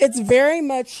 it's very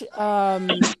much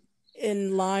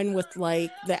in line with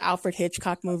like the Alfred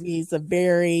Hitchcock movies, the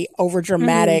very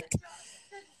overdramatic.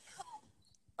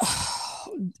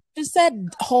 Just that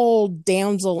whole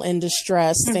damsel in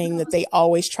distress thing that they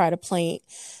always try to paint.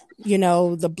 You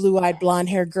know, the blue-eyed,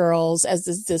 blonde-haired girls as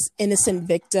this innocent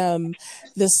victim.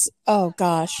 This, oh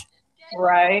gosh,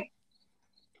 right?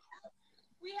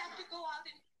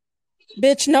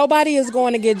 Bitch, nobody is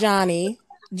going to get Johnny.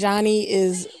 Johnny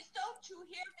is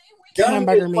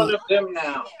hamburger meat. One of them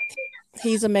now.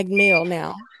 He's a McMill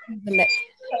now.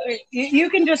 You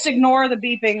can just ignore the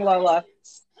beeping, Lola.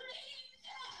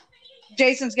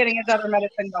 Jason's getting his other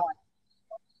medicine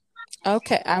going.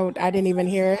 Okay, I didn't even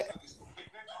hear it.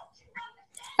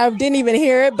 I didn't even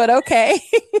hear it, but okay.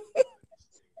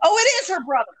 Oh, it is her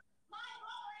brother.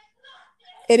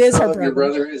 It is her brother. Your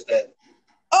brother is dead.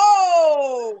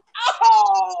 Oh!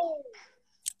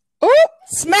 Ooh,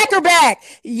 smack her back.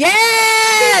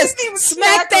 Yes!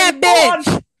 Smack that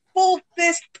bitch. Full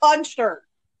fist punched her.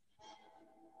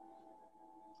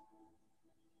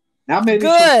 Now maybe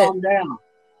she'll calm down.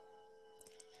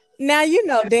 Now you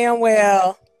know damn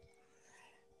well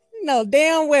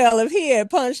if he had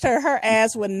punched her, her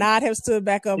ass would not have stood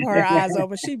back up, her eyes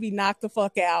open. She'd be knocked the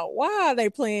fuck out. Why are they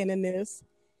playing in this?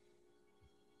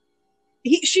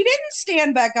 She didn't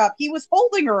stand back up. He was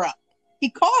holding her up. He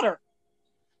caught her.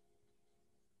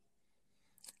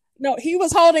 No, he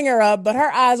was holding her up, but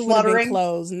her eyes would have been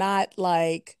closed, not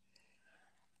like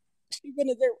she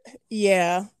wouldn't have.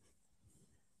 Yeah,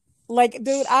 like,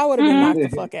 dude, I would have been knocked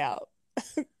the fuck out.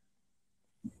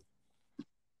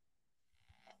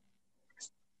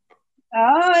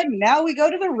 Now we go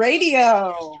to the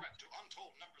radio.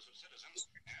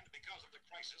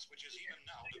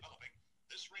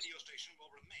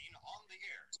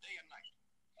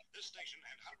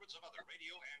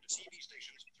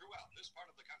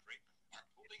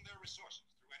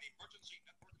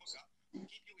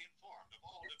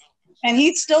 And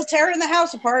he's still tearing the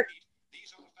house apart,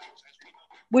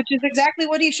 which is exactly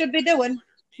what he should be doing.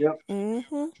 Yep.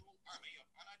 Mm-hmm.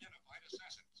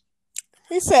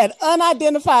 He said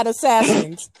unidentified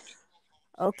assassins.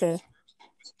 Okay.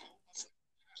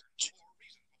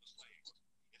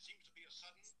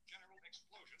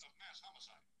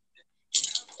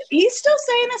 He's still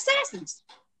saying assassins.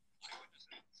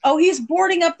 Oh, he's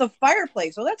boarding up the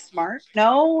fireplace. Oh, that's smart.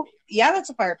 No. Yeah, that's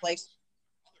a fireplace.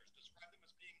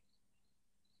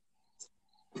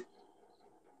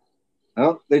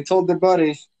 Oh, they told their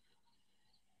buddies.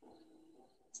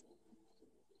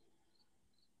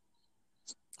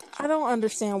 I don't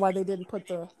understand why they didn't put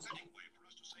the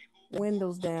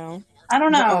windows down. I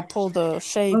don't know. Pull the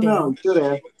shade down. Should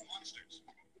have.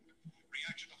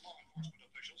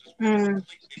 Yeah.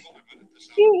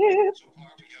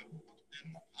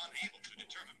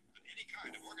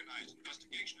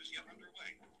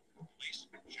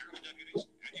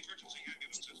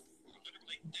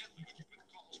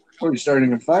 Or you're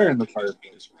starting a fire in the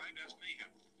fireplace.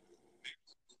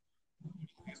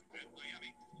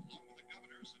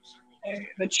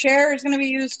 The chair is going to be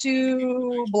used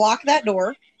to block that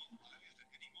door.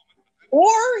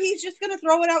 Or he's just going to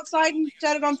throw it outside and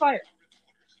set it on fire.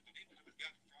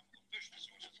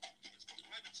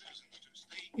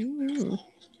 Mm.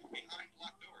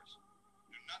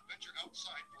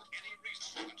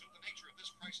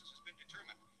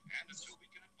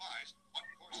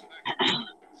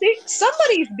 See,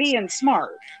 somebody's being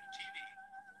smart.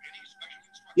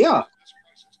 Yeah.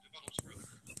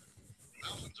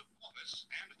 Thousands of office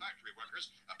and factory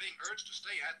workers are being urged to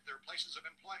stay at their places of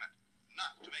employment,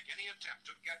 not to make any attempt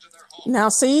to get to their homes. Now,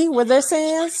 see what they're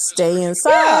saying? Stay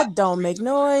inside. Don't make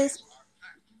noise.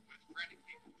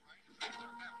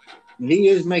 He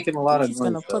is making a lot of He's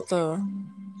noise. gonna put the.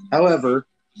 However,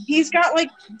 he's got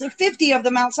like 50 of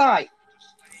them outside.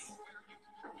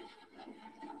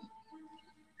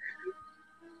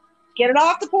 Get it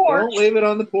off the porch. Don't leave it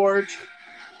on the porch.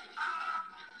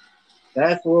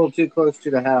 That's a little too close to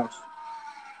the house.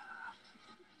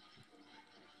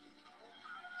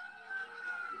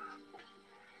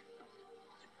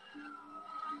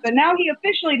 But now he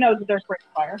officially knows that there's break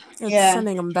fire. It's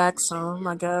sending him back some,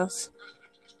 I guess.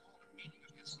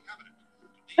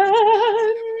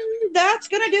 That's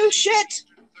gonna do shit.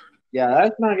 Yeah,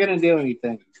 that's not gonna do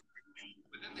anything.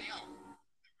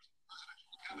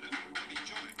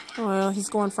 Well, he's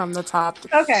going from the top.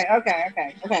 Okay.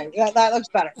 That looks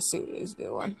better. Let's see what he's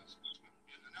doing.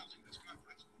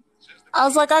 I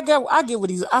was like, I get what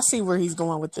I see where he's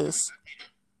going with this.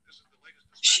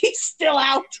 She's still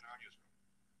out.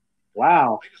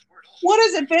 Wow. What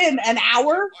has it been? An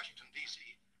hour?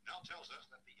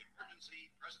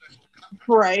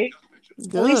 Right.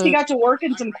 Good. At least he got to work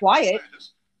in some quiet.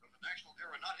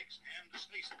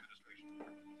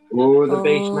 Oh, the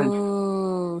basement.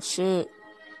 Oh, shit.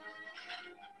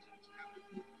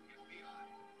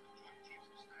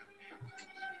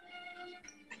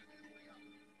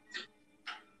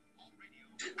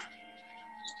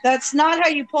 That's not how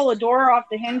you pull a door off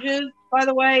the hinges, by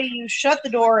the way. You shut the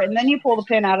door and then you pull the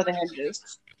pin out of the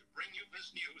hinges.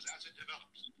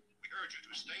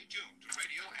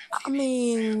 I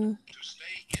mean,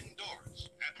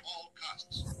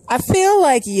 I feel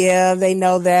like, yeah, they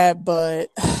know that,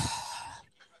 but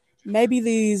maybe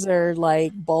these are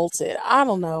like bolted. I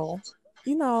don't know.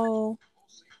 You know,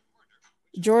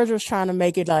 George was trying to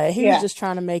make it like he was just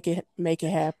trying to make it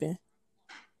happen.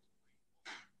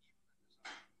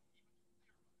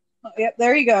 Yep,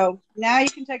 there you go. Now you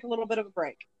can take a little bit of a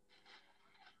break.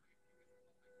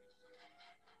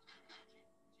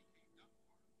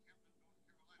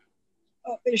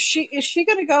 Oh, is she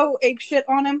gonna go ape shit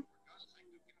on him?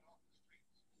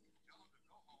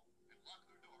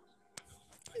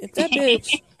 If that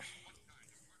bitch.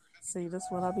 See, that's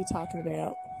what I'll be talking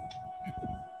about.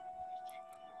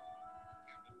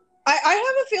 I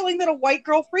have a feeling that a white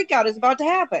girl freakout is about to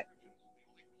happen.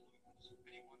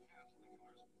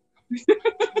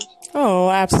 Oh,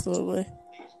 absolutely.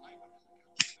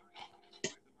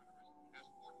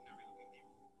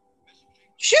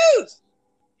 Shoes!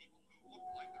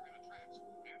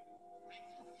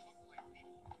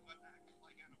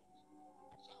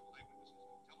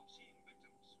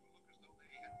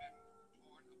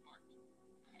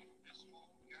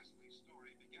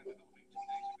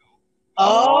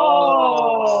 Oh!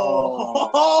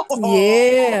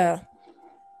 Yeah.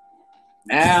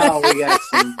 Now we got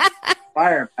some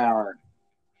firepower.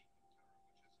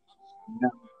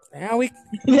 Now we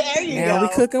there you now go. we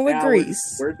cooking with now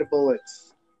grease. Where's the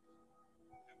bullets?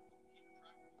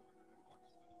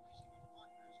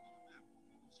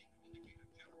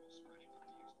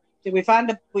 Did we found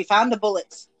the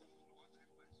bullets?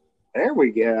 There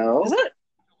we go. Is it a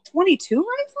 22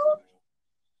 rifle?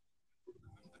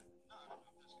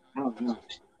 I don't know.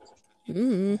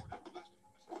 Mm-hmm.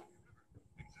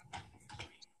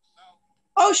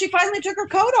 Oh, she finally took her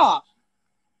coat off.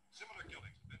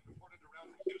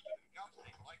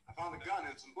 I found a gun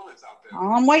and some bullets out there.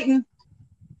 Oh, I'm waiting.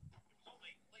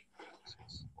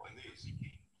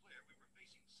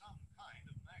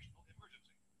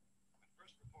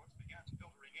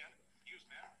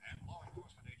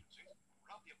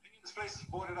 This place is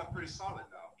boarded up pretty solid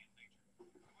now.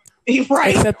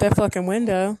 Right. Except that fucking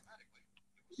window.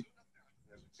 There's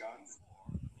a gun,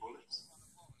 bullets,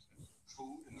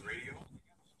 food, and the radio.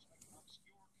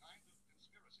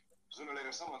 Sooner or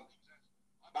later, someone's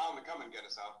bound to come and get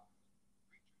us out.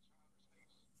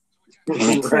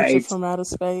 Creature from outer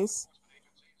space.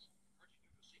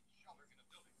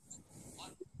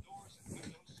 Yeah,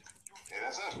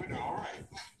 that's us. We're doing all right.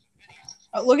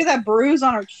 Oh, look at that bruise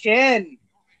on her chin.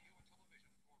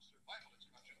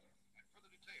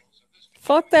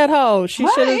 Fuck that hoe. She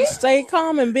should have stayed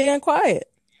calm and been quiet.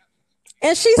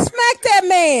 And she smacked that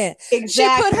man.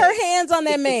 Exactly. She put her hands on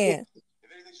that man.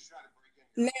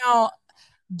 Now,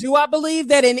 do I believe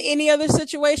that in any other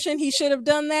situation he should have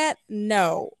done that?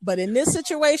 No. But in this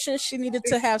situation, she needed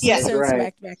to have some sense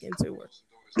smacked back into her.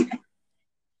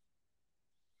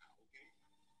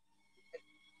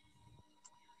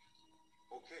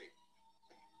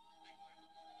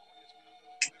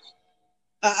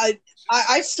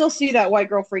 I still see that white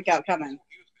girl freak out coming.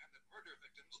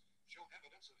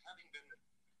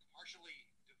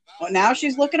 Well, now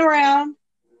she's looking around.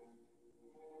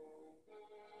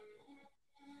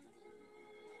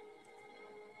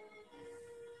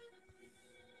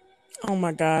 Oh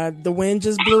my God. The wind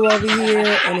just blew over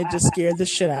here and it just scared the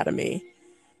shit out of me.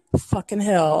 Fucking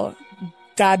hell.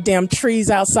 Goddamn trees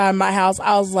outside my house.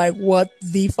 I was like, what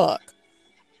the fuck?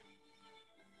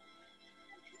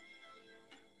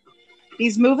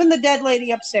 He's moving the dead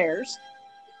lady upstairs.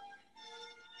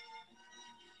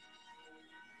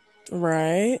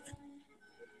 Right.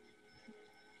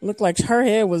 Looked like her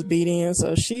head was beating,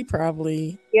 so she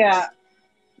probably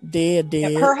dead.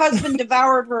 Yeah, her husband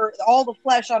devoured all the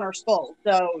flesh on her skull,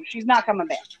 so she's not coming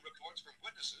back. Reports from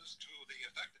witnesses to the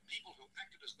effect that people who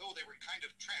acted as though they were kind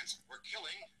of tranced were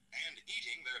killing and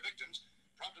eating their victims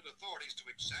prompted authorities to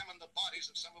examine the bodies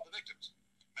of some of the victims.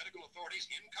 Medical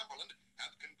authorities in Cumberland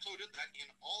have concluded that in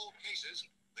all cases,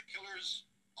 the killers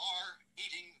are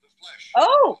eating the flesh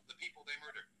of the people they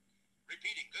murdered.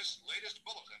 Repeating this latest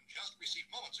bulletin just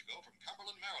received moments ago from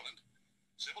Cumberland, Maryland,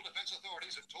 civil defense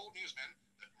authorities have told newsmen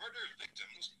that murder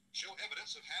victims show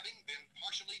evidence of having been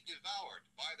partially devoured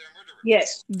by their murderers.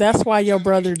 Yes. That's why your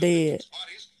brother dead.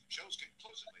 Bodies shows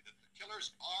conclusively that the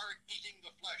killers are eating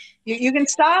the flesh. You can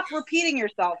stop repeating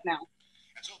yourself now.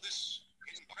 And so this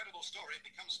incredible story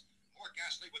becomes more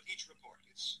ghastly with each report.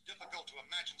 It's difficult to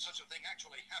imagine such a thing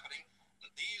actually happening,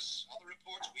 but these are the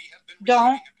reports we have been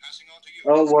receiving and passing on to you.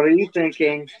 Oh, what are you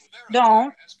thinking?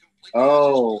 Don't.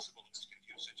 Oh.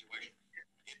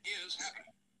 It is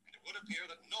happening, and it would appear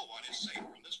that no one is safe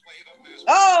from this wave of mass.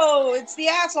 Oh, it's the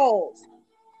assholes.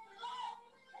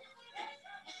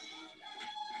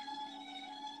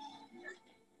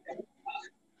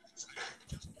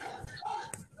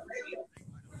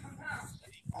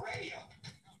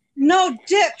 No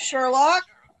dip, Sherlock.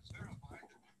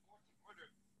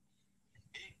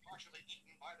 Being partially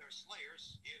eaten by their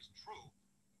slayers is true.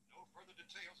 No further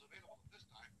details available at this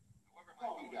time.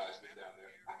 However, you guys been down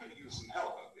there. I could use some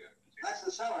help up there. That's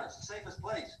the cellar. It's the safest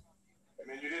place. I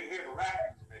mean, you didn't hear the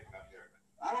racket making up here.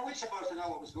 How are we supposed to know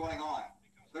what was going on?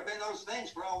 There have been those things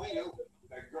for all we knew.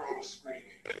 That girl was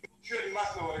screaming. Sure, you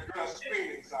must know what a girl's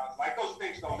screaming sounds like. Those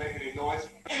things don't make any noise.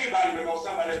 Anybody would know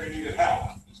somebody ever needed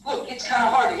help. Look, it's kind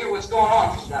of hard to hear what's going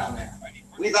on from down there.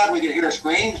 We thought we could hear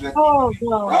screams, but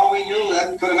for all we knew,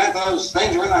 that could have meant those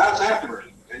things were in the house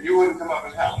afterward. And you wouldn't come up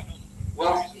and help.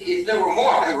 Well, if there were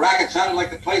more, the racket sounded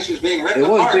like the place was being ripped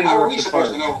apart. How were we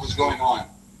supposed to know what was going on?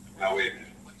 Now, wait a minute.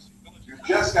 You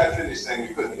just got finished saying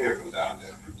you couldn't hear from down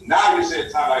there. Now you say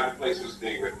it sounded like the place was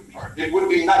being ripped apart. It would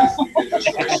be nice if you did your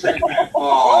story straight, man.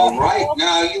 All right,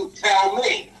 now you tell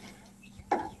me.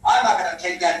 I'm not going to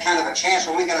take that kind of a chance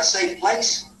when we got a safe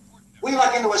place. We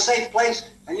luck into a safe place,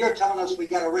 and you're telling us we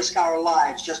got to risk our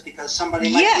lives just because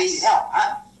somebody might need help,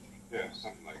 huh? Yeah,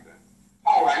 something like that.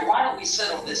 All right, why don't we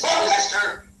settle this? Look,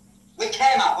 mister, we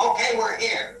came up. Okay, we're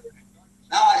here.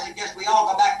 Now I suggest we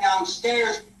all go back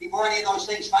downstairs before any of those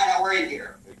things find out we're in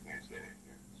here. They can't get in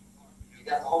here. You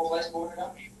got the whole place boarded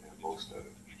up? Yeah, most of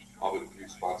it. All but a few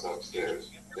spots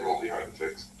upstairs. They won't be hard to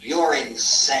fix. You're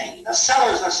insane. The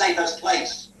cellar's the safest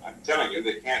place. I'm telling you,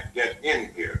 they can't get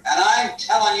in here. And I'm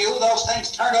telling you, those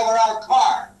things turned over our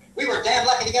car. We were damn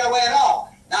lucky to get away at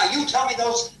all. Now you tell me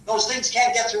those things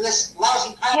can't get through this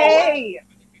lousy pile of wood. Hey,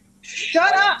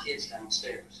 shut up. Kids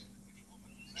downstairs.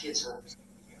 Kids are...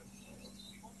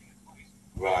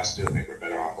 Well, I still think we're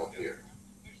better off up here.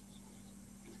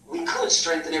 We could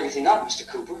strengthen everything up, Mr.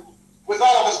 Cooper. With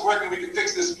all of us working, we can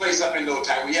fix this place up in no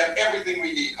time. We have everything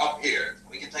we need up here.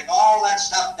 We can take all that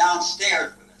stuff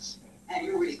downstairs with us. Man,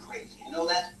 you're really crazy. You know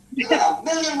that? You got a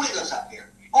million windows up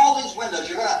here. All these windows,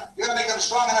 you're gonna make them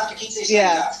strong enough to keep these things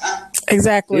out, huh?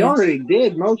 Exactly. He already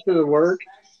did most of the work.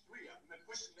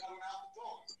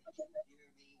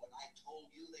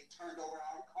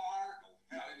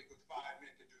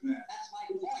 That's my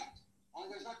point. Only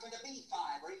there's not going to be 5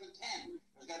 or even 10.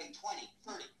 There's going to be 20,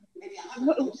 30, maybe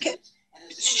 100.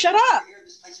 Shut up.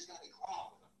 This place is going to be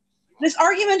crawling with them. This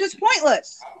argument is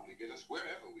pointless. Probably get us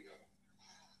wherever we go.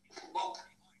 Look,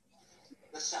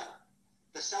 the cellar.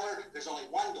 The cellar, there's only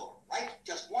one door, right?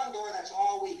 Just one door, that's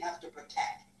all we have to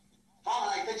protect. Tom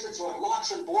and I fixed it so it locks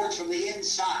rocks and boards from the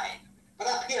inside. But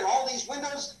up here, all these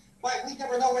windows, why, we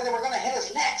never know where they were going to hit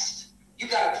us next. You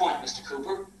got a point, Mr.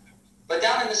 Cooper. But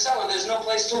down in the cellar, there's no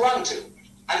place to run to.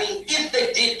 I mean, if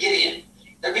they did get in,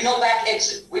 there'd be no back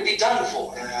exit. We'd be done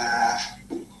for.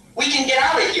 We can get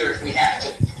out of here if we have to.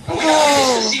 And we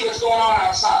got to see what's going on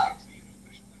outside.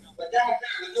 But down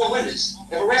there, with no windows,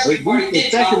 if a rescue party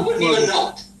did come, we wouldn't even know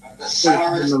it. The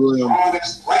cellar is the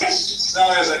strongest place. The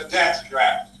cellar is a death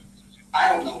trap. I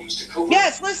don't know, Mr. Cooper.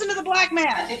 Yes, listen to the black man.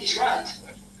 I think he's right.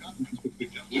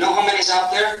 You know how many's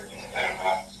out there?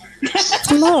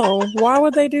 No, why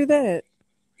would they do that?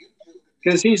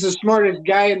 Because he's the smartest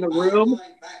guy in the room.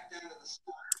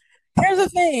 Here's the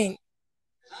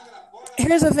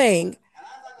thing.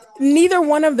 Neither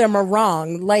one of them are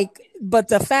wrong. But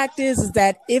the fact is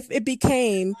that if it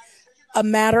became a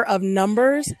matter of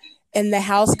numbers and the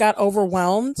house got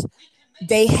overwhelmed,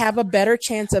 they have a better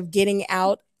chance of getting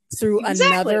out through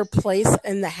another place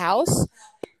in the house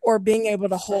or being able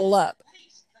to hole up.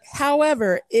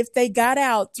 However, if they got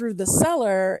out through the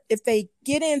cellar, if they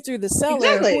get in through the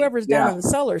cellar, whoever's down in the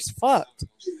cellar is fucked.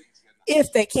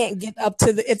 If they can't get up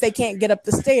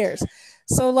the stairs.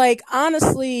 So,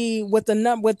 honestly, with the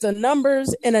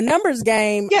numbers in a numbers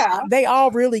game, they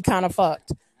all really kind of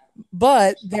fucked.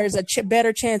 But there's a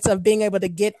better chance of being able to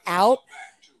get out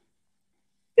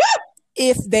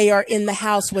if they are in the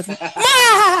house with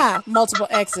multiple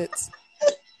exits.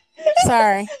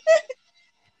 Sorry.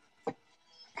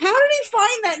 How did he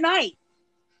find that night?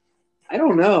 I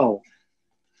don't know.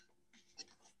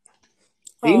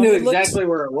 He knew exactly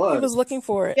where it was. He was looking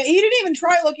for it. Yeah, he didn't even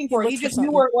try looking for it. He just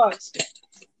knew where it was.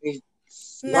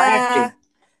 Nah.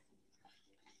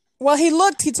 Well, he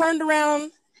looked. He turned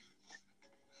around.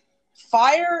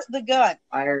 Fire the gun.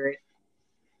 Fire it.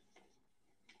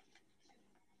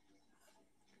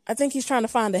 I think he's trying to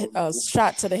find a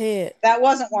shot to the head. That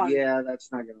wasn't one. Yeah,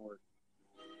 that's not going to work.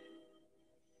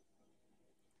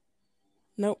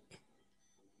 Nope.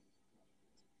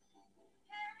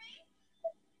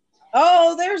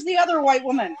 Oh, there's the other white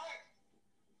woman.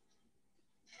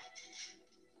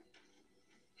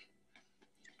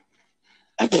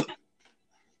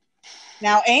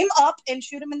 Now aim up and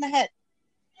shoot him in the head.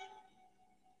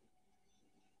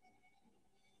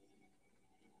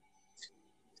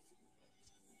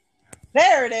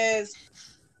 There it is.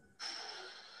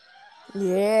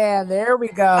 Yeah, there we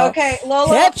go. Okay,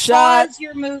 Lola, Headshot. pause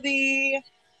your movie.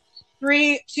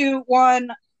 3, 2,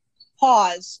 1,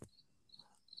 pause.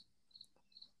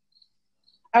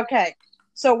 Okay,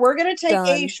 so we're going to take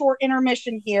a short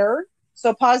intermission here.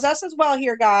 So pause us as well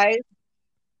here, guys.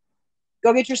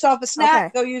 Go get yourself a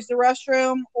snack, go use the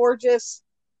restroom, or just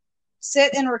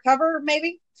sit and recover,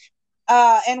 maybe.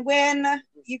 And when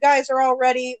you guys are all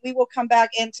ready, we will come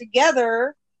back, and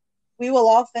together we will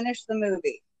all finish the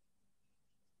movie.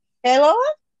 Okay,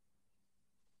 Lola?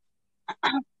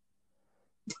 All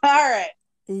right.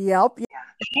 Yep.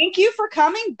 Thank you for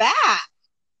coming back.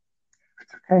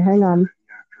 Okay, hang on.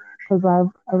 Because I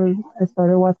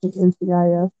started watching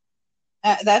NCIS.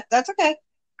 That's okay.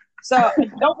 So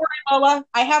don't worry, Lola.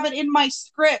 I have it in my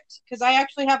script because I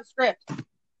actually have a script.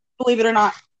 Believe it or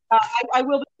not, I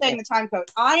will be saying the time code.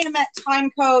 I am at time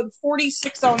code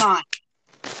 4609.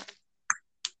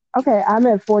 Okay, I'm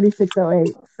at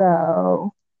 4608.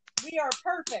 So we are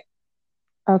perfect.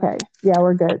 Okay, yeah,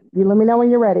 we're good. You let me know when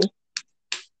you're ready.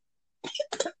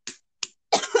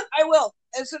 I will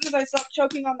as soon as I stop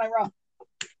choking on my rum.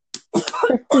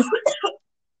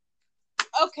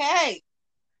 Okay.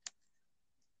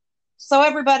 So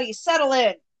everybody settle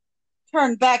in.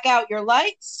 Turn back out your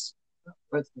lights.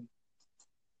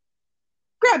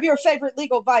 Grab your favorite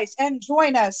legal vice and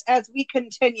join us as we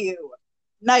continue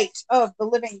Night of the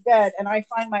Living Dead. And I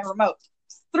find my remote.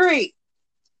 3,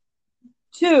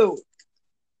 2,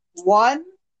 1,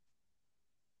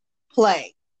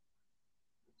 play.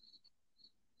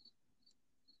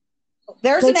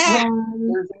 There's an ad.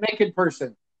 There's a naked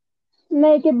person.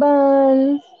 Naked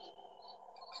buns.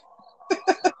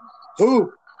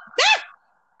 Ooh.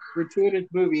 Gratuitous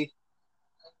movie.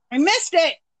 I missed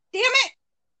it. Damn it.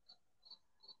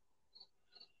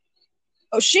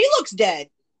 Oh, she looks dead.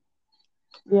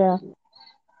 Yeah.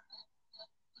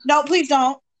 No, please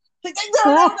don't. Please,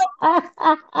 no.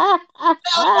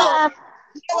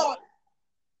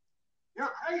 You're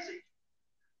crazy.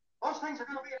 Those things are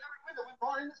going to be in every window we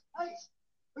brought in this place.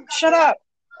 Shut up.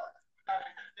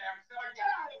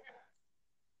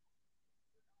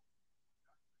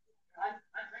 And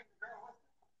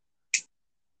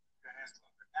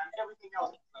everything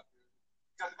else is up there.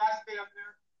 Because if I stay up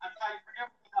there, I'm fighting for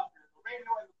everything up there. The radio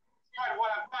and the what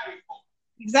I'm fighting for.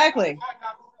 Exactly.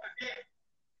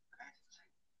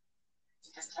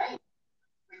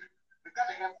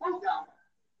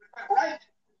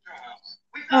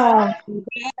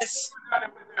 Yes.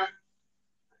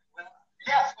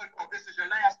 Yes, Football, this is your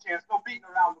last chance. No beating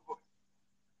around the bush.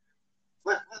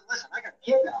 Listen, I got a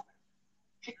kid down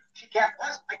there. She can't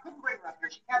possibly, I couldn't bring her up here.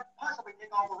 She can't possibly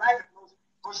take all the racket and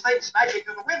those things smashing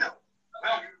through the window.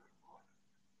 Well,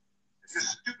 you're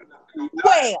stupid enough to go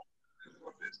die.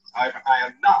 I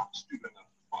am not stupid enough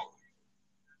to follow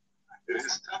you. It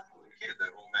is tough for the kid.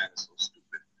 That old man is so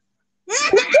stupid.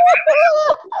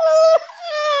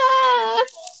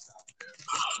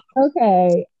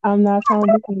 Okay, I'm not trying to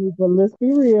be funny, but let's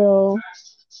be real.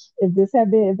 If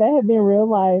that had been real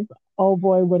life, old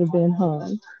boy would have been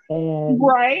hung, and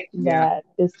Right. that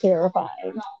is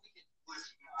terrifying.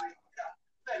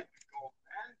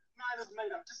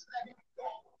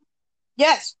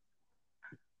 Yes.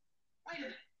 Wait a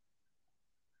minute.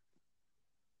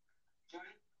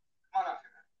 Judy, come on up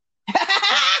here.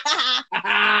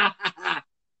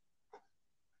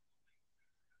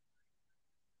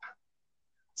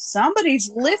 Somebody's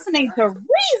listening to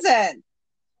reason.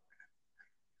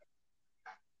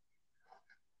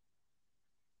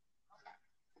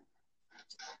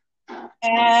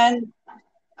 And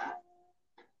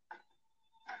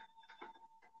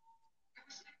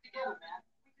Together, man.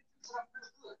 We can fix it up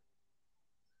real good.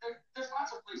 There's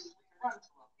lots of places we can run to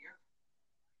up here.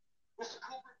 Mr.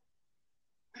 Cooper,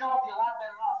 we'd all be a lot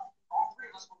better off if all three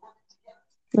of us were working together.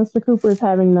 Mr. Cooper is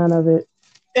having none of it.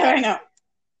 I know.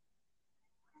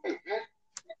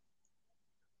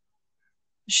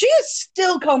 She is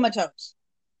still comatose.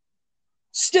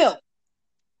 Still.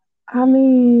 I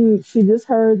mean, she just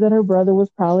heard that her brother was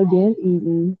probably being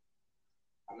eaten.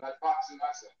 I'm not boxing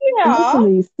myself. Yeah.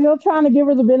 Literally, still trying to give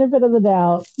her the benefit of the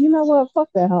doubt. You know what? Fuck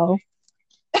that hoe.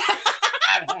 Well,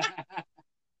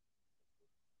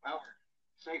 we're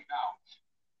safe now.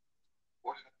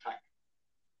 What is the time?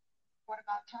 What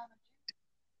about Tom and Jim?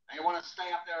 They want to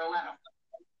stay up there and let them.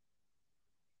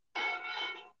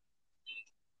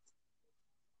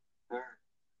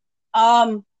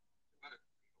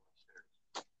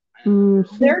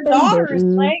 Their daughter is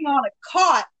laying on a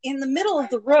cot in the middle of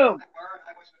the room.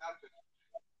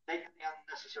 Taking the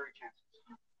unnecessary chances.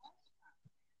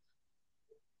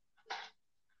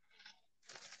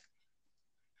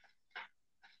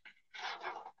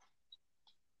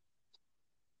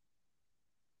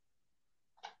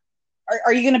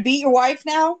 Are you going to beat your wife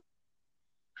now?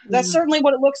 That's certainly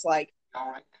what it looks like. All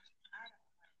right.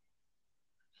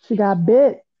 She got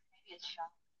bit.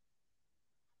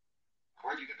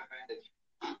 Where'd you get the bandage?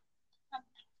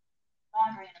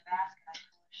 Laundry in a basket.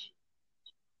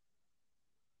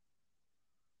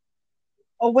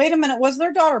 Oh, wait a minute. Was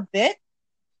their daughter bit?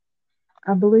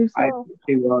 I believe so. I think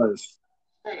she was.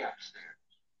 Stay upstairs.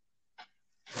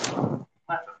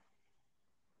 Let them.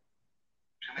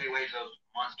 Too many ways those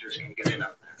monsters can get in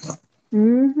up there.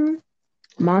 Mm-hmm.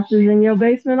 Monsters in your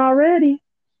basement already.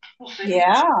 We'll see.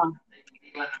 Yeah. They can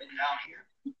be letting them down here.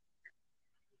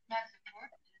 That's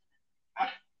important. What?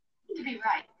 To be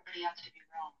right, everybody else to be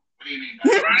wrong. What do you mean by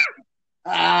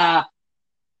that?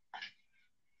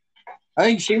 I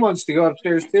think she wants to go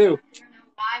upstairs too.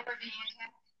 Why we're being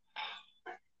attacked?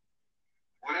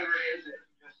 Whatever it is, it's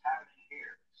just happening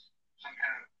here. Some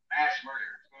kind of mass murder.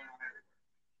 It's going on everywhere.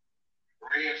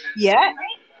 The radio said. Yeah.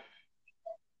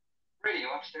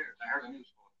 Radio upstairs. I heard the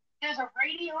news. There's a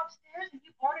radio upstairs and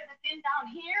you ordered the thing down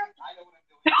here? I know what I'm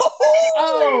doing.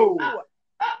 Oh!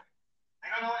 They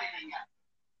don't know anything yet.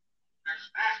 There's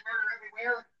mass murder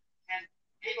everywhere, and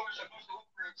people are supposed to look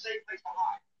for a safe place to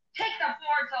hide. Take the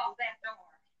boards off that door.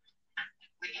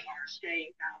 We are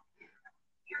staying down here.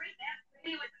 Harry, that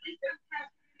radio is at least some kind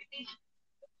of communication.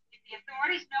 If the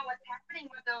authorities know what's happening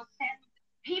with those 10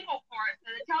 people for us,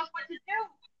 then tell us what to do.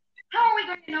 How are we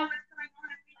going to know what's going on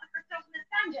if we look ourselves in the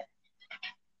dungeon?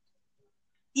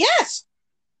 Yes.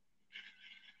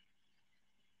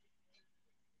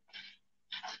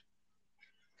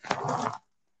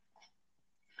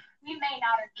 We may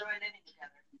not enjoy living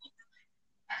together,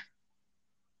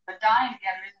 but dying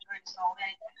together isn't going to solve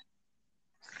anything.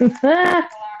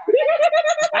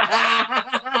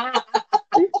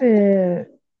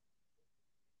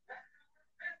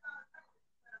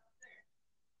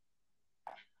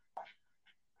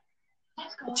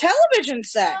 Television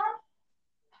set.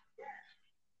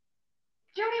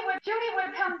 Judy would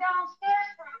come downstairs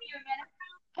for a few minutes.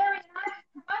 Harry and I could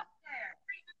come upstairs.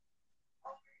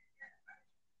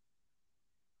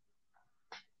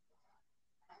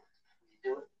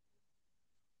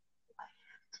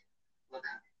 Look,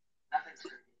 nothing's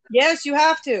going to be. Yes, you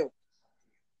have to.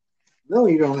 No,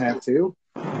 you don't have to.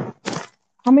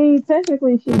 I mean,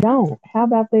 technically, she don't. How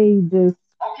about they just?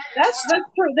 That's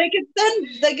true. They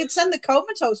could send the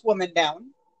comatose woman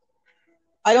down.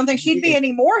 I don't think she'd be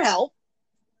any more help.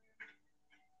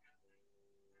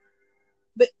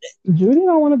 But Judy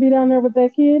don't want to be down there with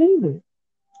that kid either.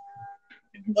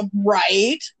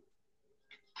 Right.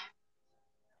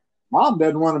 Mom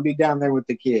doesn't want to be down there with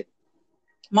the kid.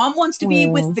 Mom wants to be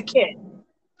with the kid.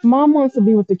 Mom wants to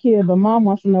be with the kid, but mom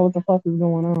wants to know what the fuck is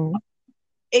going on.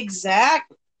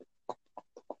 Exactly.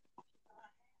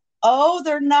 Oh,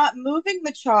 they're not moving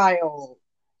the child.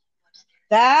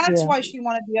 That's why she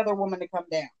wanted the other woman to come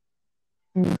down.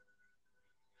 Mm.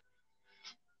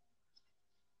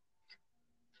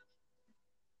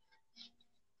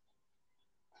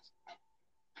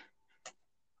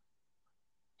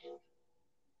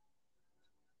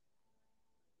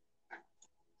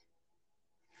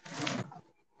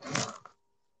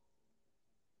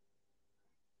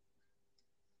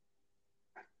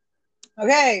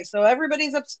 Okay, so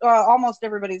everybody's up, almost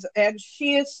everybody's, and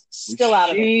she is still out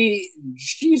of it.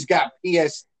 She's got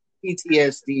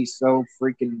PTSD so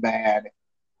freaking bad.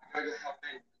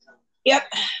 Yep.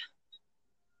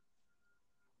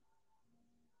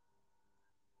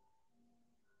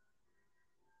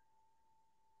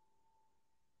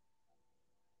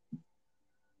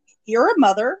 You're a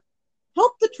mother.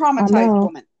 Help the traumatized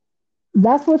woman.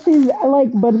 That's what she's like,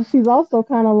 but she's also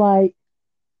kind of like,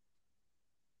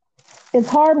 it's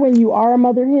hard when you are a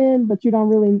mother hen, but you don't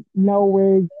really know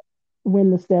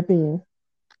when to step in.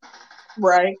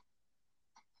 Right.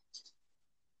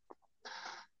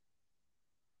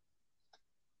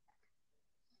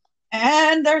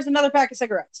 And there's another pack of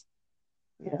cigarettes.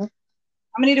 Yeah.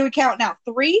 How many do we count now?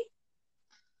 3?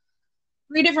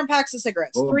 3 different packs of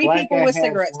cigarettes. Well, 3 people with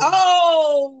cigarettes. One.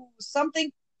 Oh,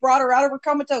 something brought her out of her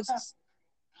comatosis.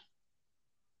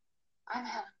 I'm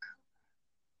Helen Cooper,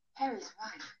 Harry's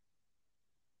wife.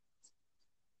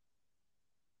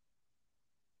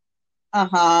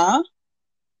 Uh-huh.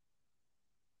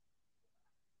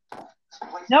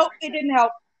 Nope, it didn't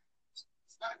help.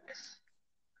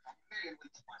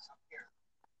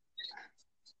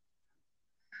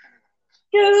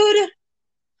 Dude.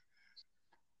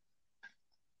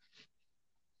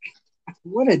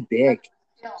 What a dick.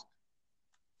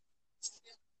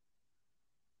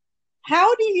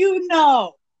 How do you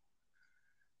know?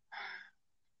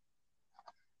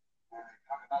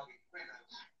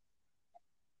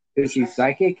 Is she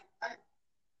psychic?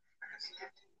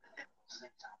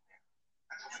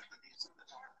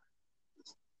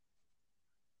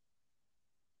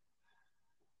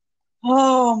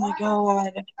 Oh my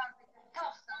God.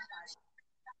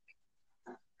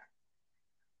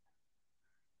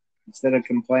 Instead of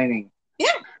complaining. Yeah.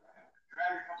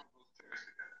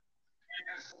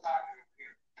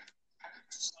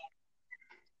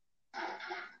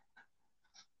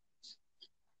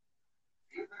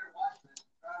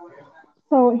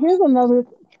 So here's another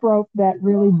trope that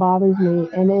really bothers me,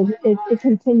 and it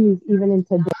continues even in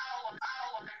today's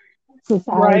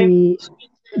society,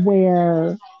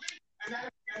 where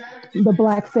the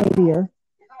black savior,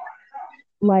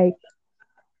 like,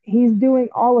 he's doing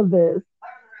all of this,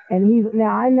 and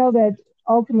now I know that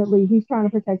ultimately he's trying to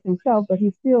protect himself, but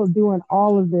he's still doing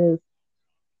all of this,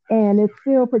 and it's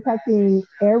still protecting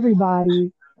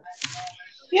everybody.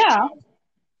 Yeah.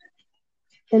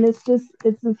 And it's just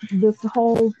this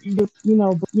whole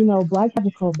black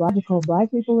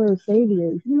people are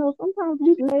saviors. Sometimes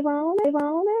we can save our own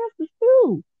asses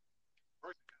too.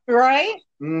 Right?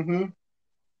 Mm-hmm.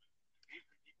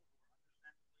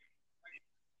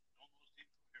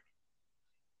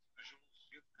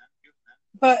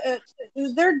 But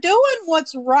they're doing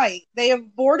what's right. They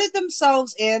have boarded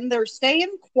themselves in. They're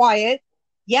staying quiet.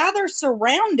 Yeah, they're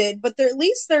surrounded, but at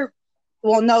least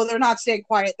well, no, they're not staying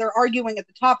quiet. They're arguing at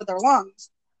the top of their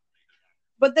lungs.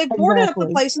 But they've boarded up the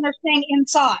place and they're staying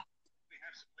inside.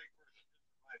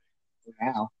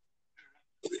 Wow.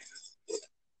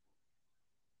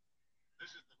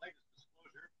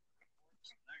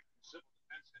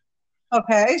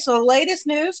 Okay, so latest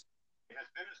news.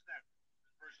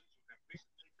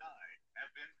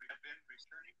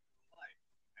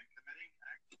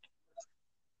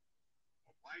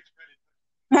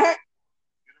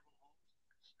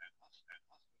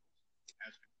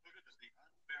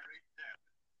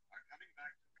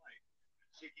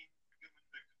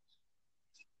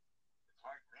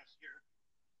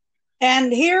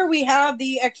 And here we have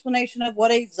the explanation of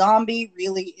what a zombie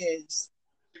really is.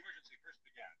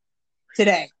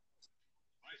 Today.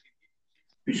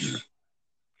 That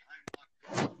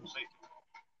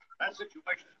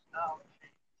situation is now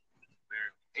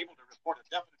they're able to report a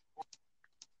definite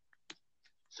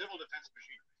civil defense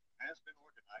machinery has been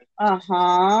organized.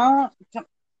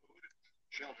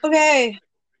 Okay.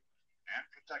 And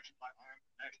protection by armed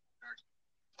National Guardsmen.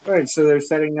 All right, so they're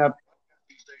setting up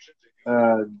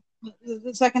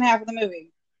the second half of the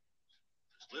movie.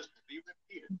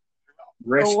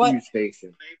 Rescue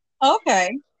station. Okay.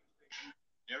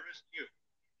 Nearest you.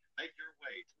 Make your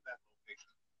way to that location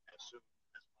as soon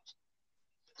as possible.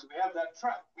 So we have that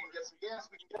truck. We can get some gas.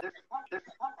 We can get different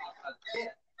pump outside the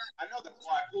bed. I know that's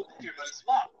why I pulled in here, but it's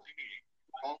locked. Meeting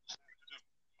called this afternoon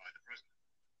by the president.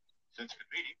 Since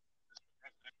convening, the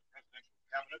presidential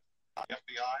cabinet, the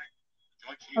FBI, the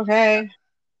Joint Chiefs,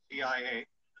 CIA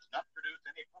does not produce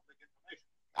any public information.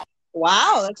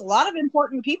 Wow, that's a lot of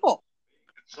important people.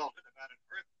 Consulted about an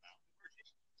earthbound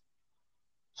emergency.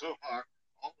 So far,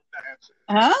 all of that answer.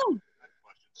 Oh.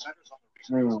 Centers on the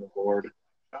recent Lord.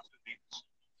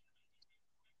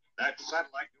 That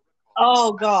satellite you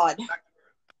recall. Oh God.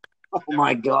 Oh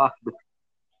my God.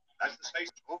 As the space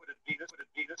orbited Venus and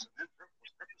then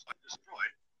was purposely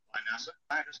destroyed by NASA,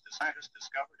 scientists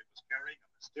discovered it was carrying a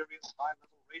mysterious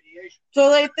high-level radiation. So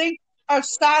they think a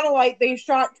satellite they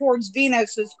shot towards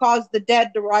Venus has caused the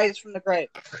dead to rise from the grave.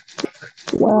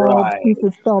 Well,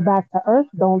 pieces fell back to Earth,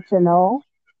 don't you know?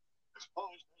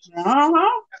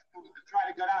 Uh-huh. Try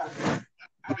to get out of here.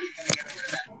 How are you going to get rid of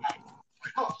that?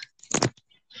 Look,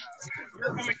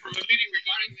 we're coming from a meeting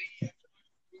regarding the...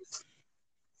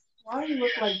 Why do you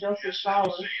look like Joseph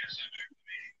Stalin?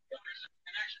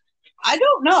 I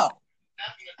don't know.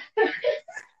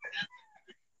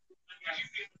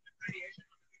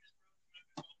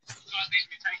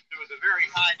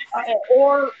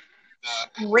 Or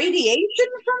radiation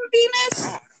from Venus?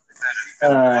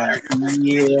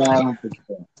 Yeah, I don't think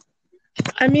so.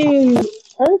 I mean, I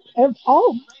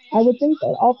would think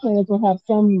that all planets will have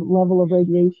some level of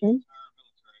radiation.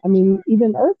 I mean,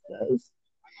 even Earth does.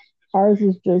 Ours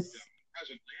is just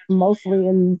mostly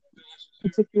in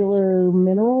particular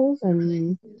minerals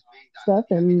and stuff,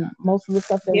 and most of the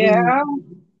stuff that we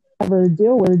ever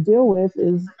deal with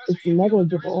is it's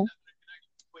negligible.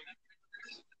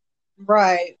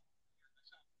 Right.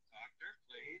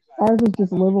 Ours is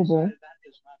just livable.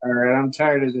 All right, I'm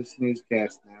tired of this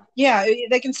newscast now. Yeah,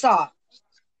 they can stop.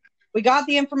 We got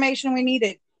the information we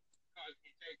needed.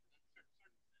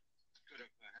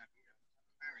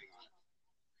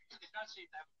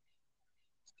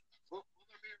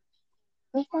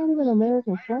 That's not even an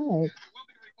American flag.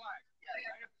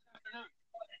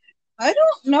 I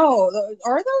don't know.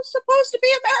 Are those supposed to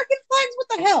be American flags? What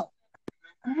the hell?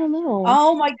 I don't know.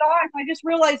 Oh my gosh, I just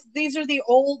realized these are the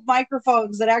old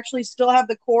microphones that actually still have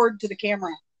the cord to the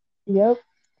camera. Yep.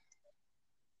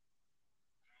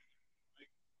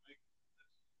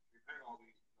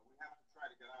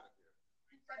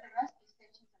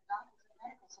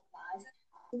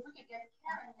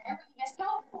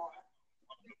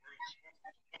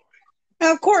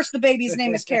 Of course, the baby's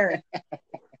name is Karen.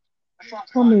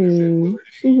 I mean,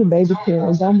 she's a baby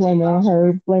Karen. Don't blame it on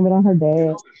her. Blame it on her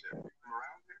dad.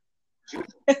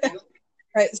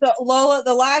 Right. So Lola,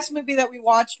 the last movie that we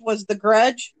watched was The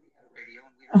Grudge.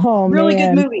 Oh really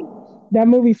man, good movie. That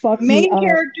movie fucked me up. Main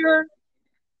character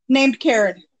named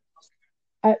Karen.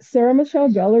 Sarah Michelle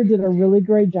Gellar did a really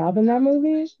great job in that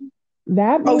movie.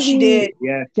 That movie she did.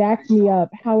 Jacked me up.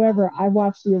 However, I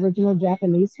watched the original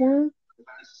Japanese one.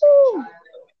 Woo.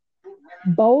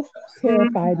 Both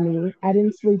terrified me. I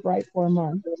didn't sleep right for a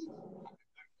month.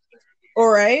 All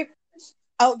right.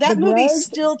 Oh, that movie Grudge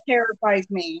still terrifies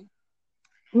me.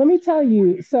 Let me tell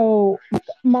you. So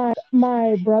my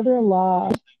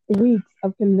brother-in-law weeks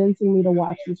of convincing me to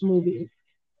watch this movie.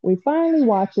 We finally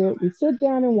watch it. We sit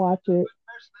down and watch it,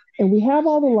 and we have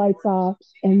all the lights off.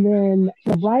 And then,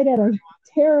 right at a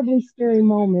terribly scary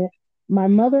moment, my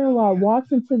mother-in-law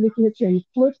walks into the kitchen,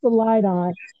 flips the light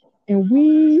on, and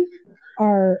we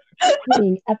are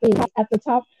screaming at the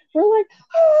top. We're like,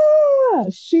 ah!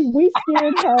 We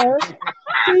scared her.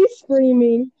 She's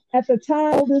screaming. At the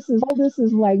time, this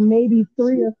is like maybe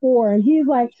 3 or 4, and he's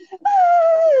like,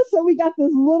 ah! So we got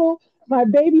this my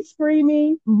baby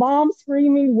screaming, mom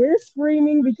screaming, we're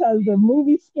screaming because the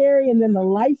movie's scary, and then the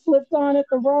light flipped on at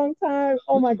the wrong time.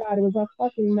 Oh my God, it was a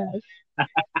fucking mess.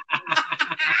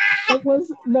 It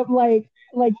was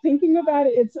like thinking about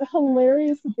it, it's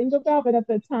hilarious to think about, but at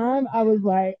the time I was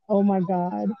like, oh my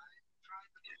God.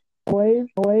 Boys.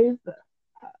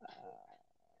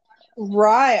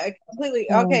 Right, I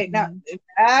completely. Okay, now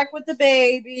back with the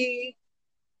baby.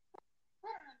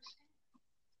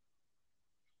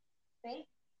 Baby,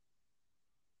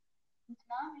 it's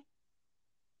mommy.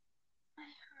 I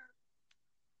heard.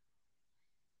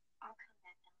 I'll come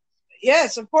back downstairs.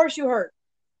 Yes, of course you heard.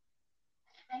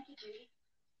 Thank you, Judy.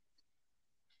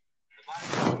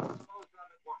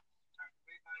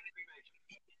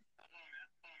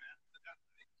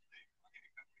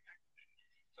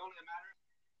 only a matter of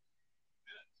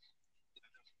minutes. That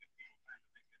doesn't give people time to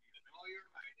make it either. No, you're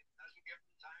right. It doesn't give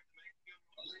them time to make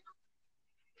funerals.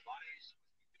 The bodies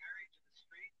would be carried to the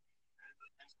street and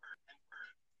burned.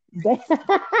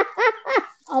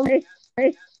 Oh,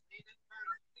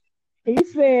 he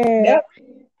said, Yep.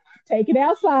 take it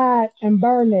outside and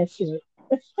burn that shit.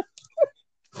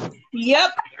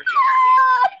 Yep.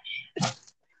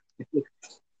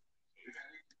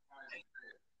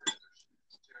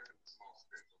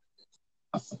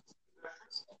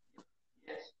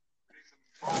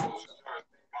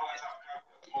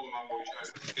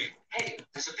 Hey,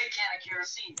 there's a big can of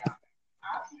kerosene down there.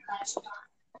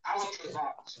 I'll look for the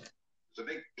bottles. There's a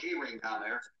big key ring down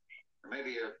there. Or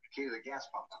maybe a key to the gas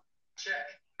pump. Check.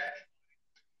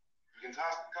 You can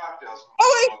toss the cocktails.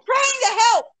 Oh, he's trying to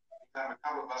help. Time a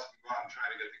couple of us can go out and try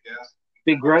to get the gas.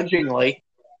 Begrudgingly.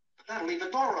 But that'll leave the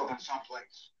door open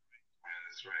someplace. Yeah,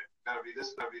 that's right. Gotta be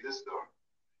this door.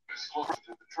 It's closer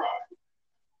to the truck.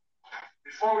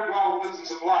 Before we go out, we'll put some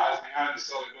supplies behind the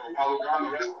cellar door. While we're on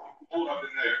the rest, hold up in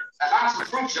there. There's lots of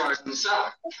fruit jars in the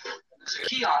cellar. There's a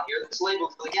key on here that's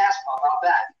labeled for the gas pump out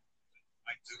back.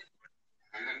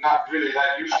 And not really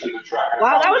that used to the truck.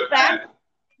 Wow, that was bad.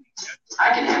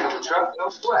 I can handle the truck, no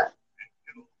sweat.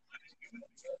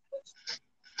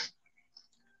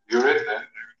 You're it then.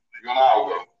 You and I'll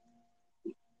go.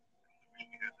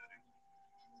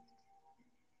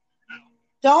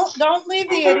 Don't leave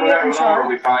the We'll take idiot whatever in lumber charge.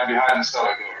 we find behind the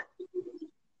cellar door.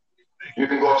 You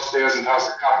can go upstairs and toss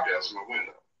the cocktails from a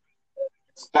window.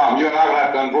 Tom, you and I will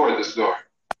have to unboard this door.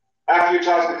 After you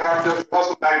toss the cocktails, toss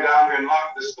them back down here and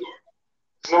lock this door.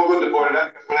 It's no good to board it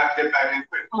up because we'll have to get back in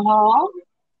quick. Uh-huh.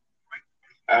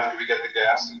 After we get the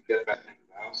gas and get back into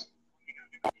the house.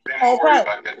 Then we'll worry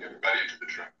about getting everybody into the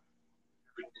truck.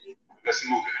 Let's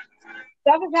move it.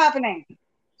 Stuff is happening.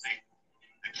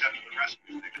 Except for the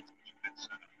rescue station.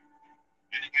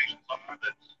 Indications are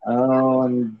that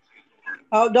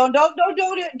Oh, don't do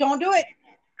it. Don't do it.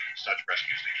 such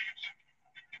rescue stations.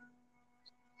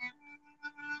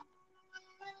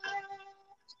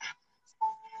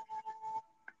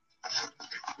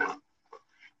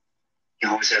 You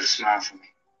always have a smile for me.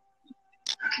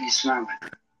 How can you smile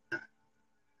like that?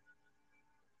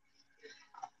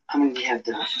 How many we have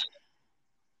done?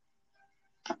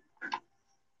 Come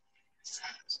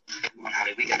on,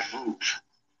 honey, we gotta move.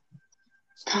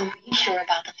 Tom, are you sure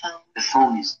about the phone? The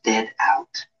phone is dead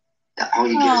out. All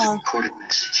you get is a recorded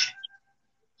message.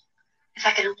 If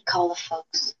I could only call the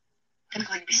folks. They're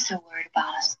going to be so worried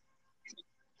about us.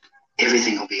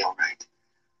 Everything will be all right.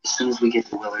 As soon as we get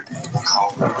to Willard, we'll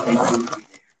call them. We'll be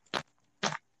there.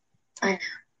 I know.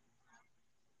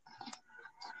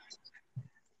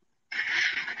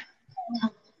 Tom,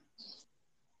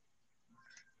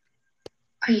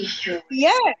 are you sure?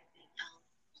 Yeah.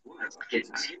 Well, the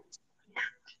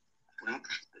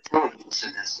television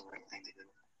said that's the right thing to do.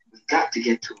 We've got to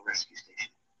get to a rescue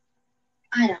station.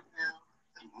 I don't know.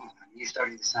 Come on, you're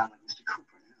starting to sound like Mr. Cooper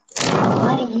now.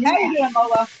 Why do you How you doing,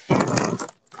 Lola?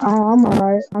 Oh, I'm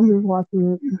alright. I'm just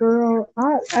watching it. Girl,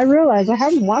 I realize I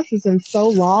haven't watched this in so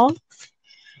long.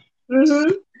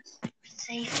 Mm-hmm.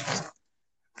 Safe.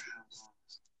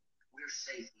 We're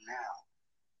safe now.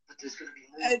 But there's going to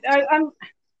be more.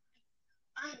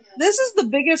 This is the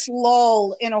biggest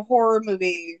lull in a horror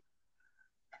movie.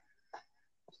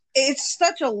 It's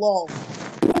such a lull.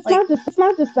 It's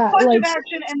not just that. Bunch Like, of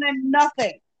action and then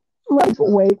nothing. like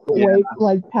wait,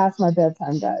 like past my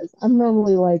bedtime, guys. I'm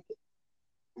normally like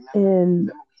in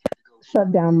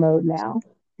shutdown mode now,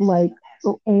 like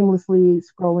aimlessly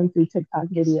scrolling through TikTok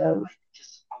videos,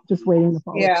 just waiting to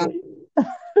fall asleep.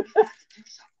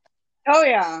 Oh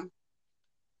yeah.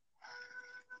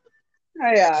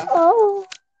 Oh yeah.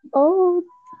 Oh,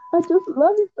 I just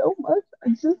love you so much. I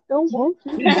just don't want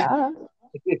you to die.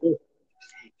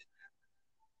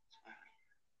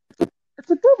 It's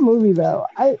a good movie though.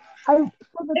 I for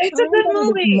the It's time a good that it was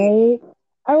movie. made,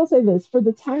 I will say this, for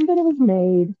the time that it was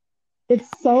made, it's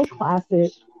so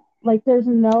classic. Like there's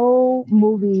no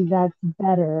movie that's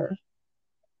better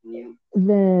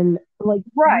than like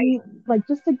like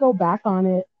just to go back on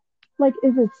it. Like,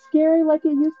 is it scary like it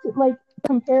used to? Like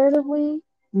comparatively,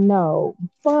 no,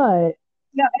 but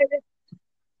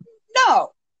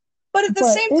no. But at the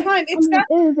same time, it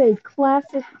is a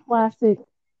classic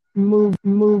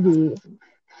movie.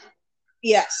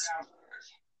 Yes.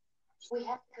 We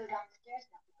have to go downstairs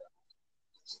now.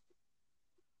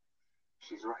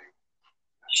 She's right.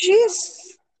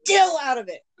 She's still out of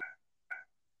it.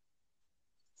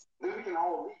 Maybe we can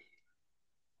all leave.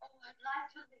 Oh, I'd like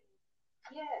to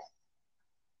leave. Yes.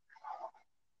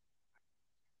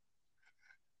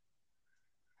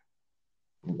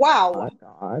 Wow. Oh my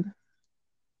God.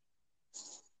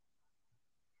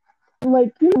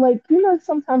 Like,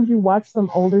 sometimes you watch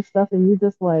some older stuff and you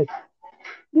just like,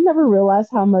 you never realize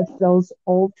how much those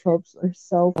old tropes are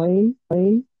so plain.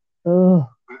 Ugh.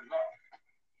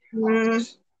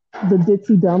 Mm. The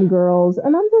ditzy dumb girls.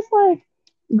 And I'm just like,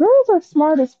 girls are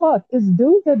smart as fuck. It's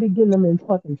dudes that be getting them in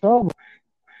fucking trouble.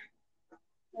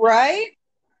 Right?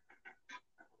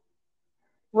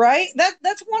 Right?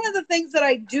 That's one of the things that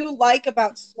I do like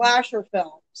about slasher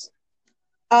films.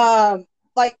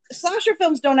 Like slasher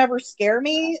films don't ever scare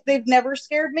me. They've never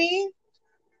scared me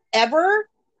ever.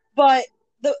 But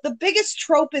the biggest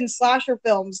trope in slasher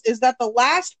films is that the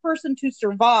last person to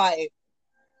survive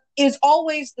is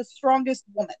always the strongest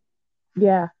woman.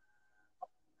 Yeah.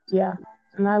 Yeah.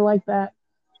 And I like that.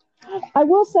 I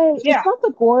will say it's not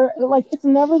the gore, like it's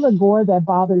never the gore that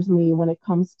bothers me when it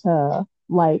comes to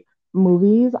like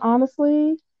movies,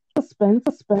 honestly. Suspense.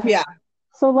 Yeah.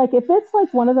 So like if it's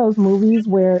like one of those movies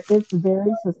where it's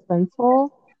very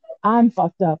suspenseful, I'm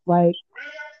fucked up. Like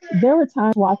there were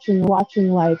times watching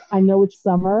like I Know It's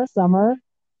Summer,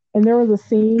 and there was a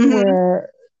scene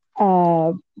where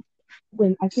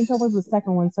when I think that was the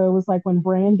second one, so it was like when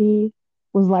Brandy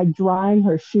was like drying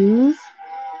her shoes,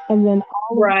 and then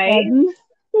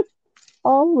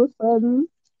all of a sudden,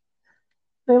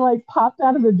 they like popped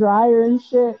out of the dryer and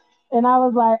shit. And I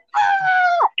was like,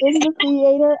 ah! In the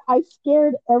theater. I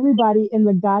scared everybody in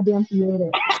the goddamn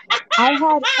theater. I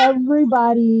had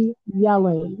everybody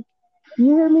yelling. You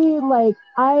hear me? Like,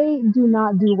 I do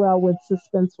not do well with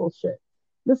suspenseful shit.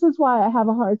 This is why I have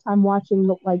a hard time watching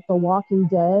like The Walking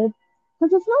Dead.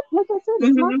 Because it's not, like I said,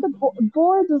 it's not the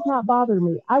gore does not bother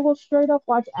me. I will straight up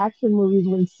watch action movies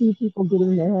and see people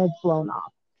getting their heads blown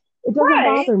off. It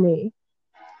doesn't bother me.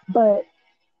 But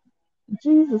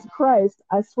Jesus Christ,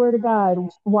 I swear to God,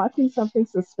 watching something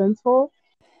suspenseful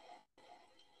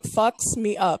fucks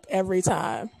me up every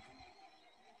time.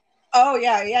 Oh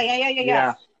yeah.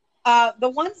 The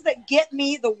ones that get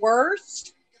me the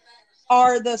worst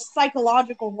are the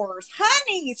psychological horrors.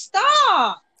 Honey,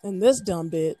 stop! And this dumb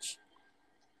bitch.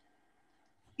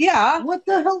 Yeah. What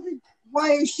the hell?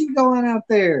 Why is she going out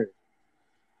there?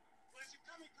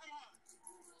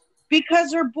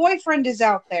 Because her boyfriend is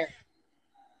out there.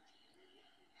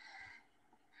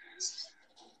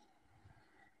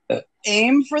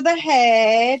 Aim for the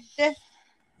head.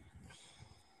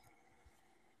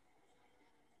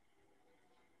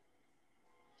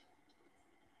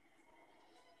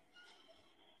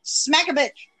 Smack a bitch.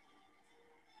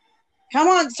 Come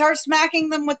on, start smacking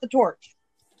them with the torch.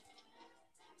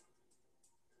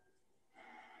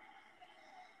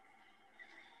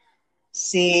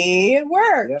 See, it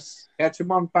works. Yes. Catch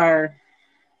him on fire.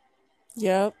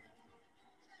 Yep.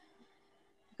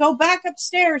 Go back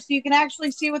upstairs so you can actually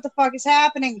see what the fuck is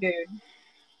happening, dude.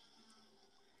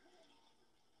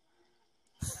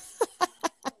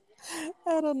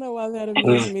 I don't know why that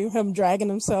amused me, him dragging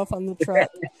himself on the truck.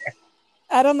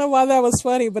 I don't know why that was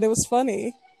funny, but it was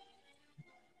funny.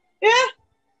 Yeah.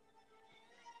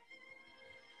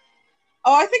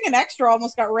 Oh, I think an extra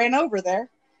almost got ran over there.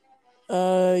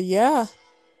 Yeah.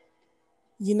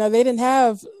 You know, they didn't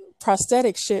have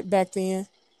prosthetic shit back then.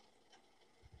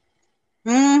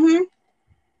 Mm-hmm.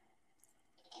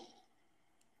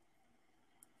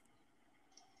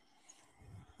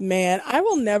 Man, I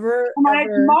will never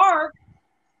ever... Mark.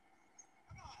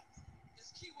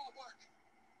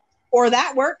 Or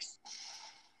that works.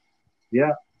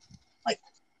 Yeah. Like,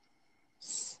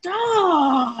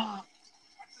 stop.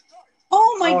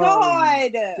 Oh my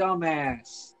God.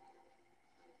 Dumbass.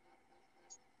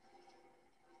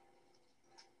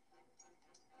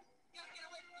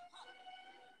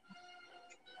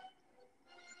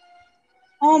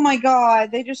 Oh my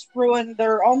God. They just ruined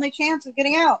their only chance of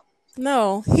getting out.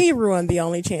 No, he ruined the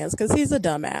only chance because he's a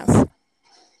dumbass.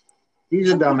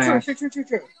 He's a dumbass.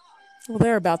 True. Well,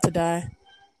 they're about to die.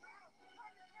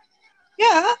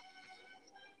 Yeah.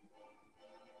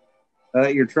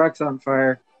 Your truck's on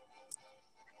fire.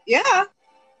 Yeah.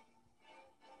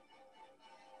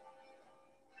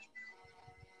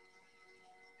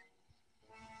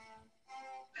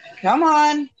 Come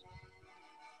on.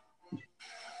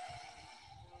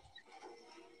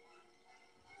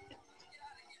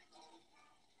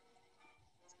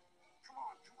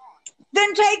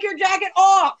 Then take your jacket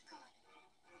off.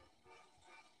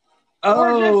 Oh.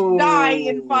 Or just die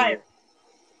in fire.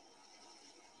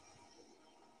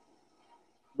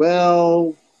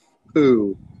 Well,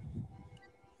 who?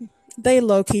 They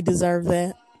low-key deserve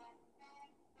that.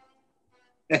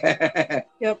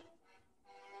 Yep.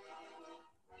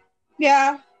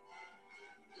 Yeah.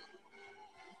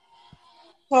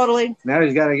 Totally. Now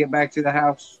he's got to get back to the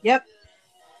house. Yep.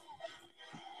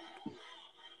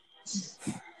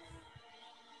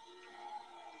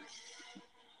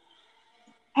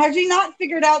 Has he not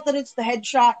figured out that it's the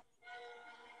headshot?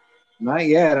 Not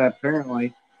yet,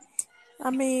 apparently. I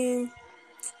mean,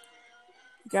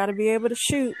 you got to be able to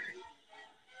shoot.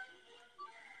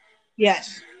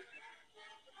 Yes.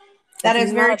 That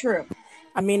is very true.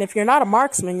 I mean, if you're not a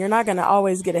marksman, you're not going to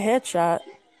always get a headshot.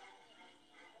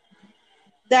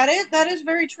 That is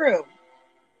very true.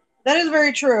 That is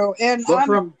very true. And but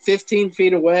from 15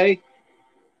 feet away,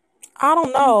 I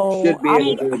don't know. Should be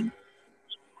able to.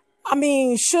 I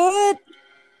mean, should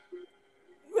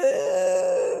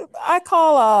I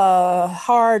call a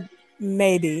hard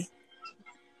maybe?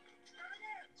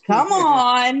 Come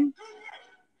on.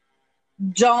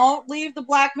 Don't leave the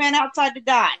black man outside to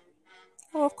die.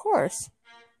 Oh, of course.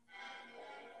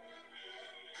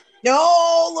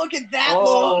 No, look at that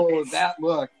look. Oh, that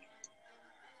look.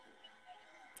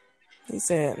 He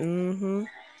said, mm-hmm.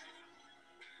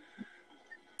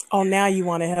 Oh, now you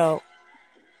want to help.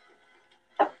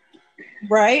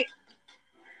 Right?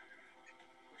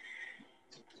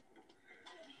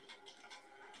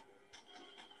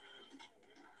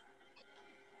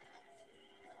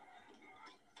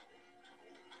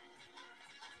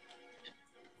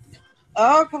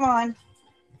 Oh, come on.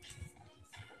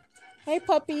 Hey,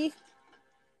 puppy.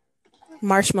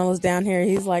 Marshmallow's down here.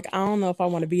 He's like, I don't know if I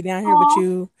want to be down here with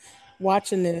you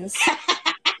watching this.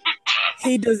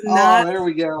 He does not. Oh, there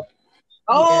we go.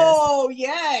 Oh,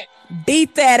 yes.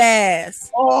 Beat that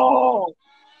ass. Oh.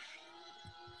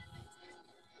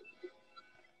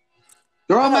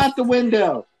 Throw him out the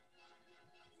window.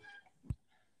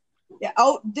 Yeah.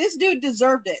 Oh, this dude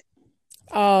deserved it.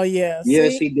 Oh, yeah.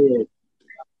 Yes, he did.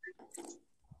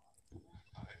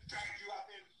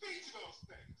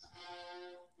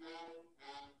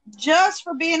 Just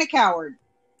for being a coward.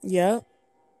 Yep.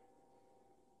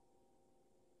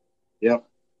 Yep.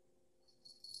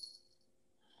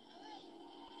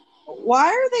 Why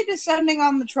are they descending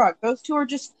on the truck? Those two are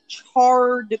just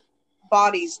charred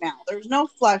bodies now. There's no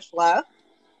flesh left.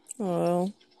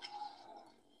 Oh.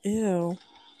 Ew.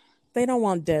 They don't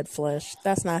want dead flesh.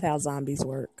 That's not how zombies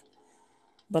work.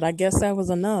 But I guess that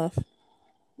was enough.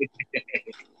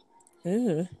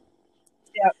 Ew.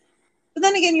 Yep. But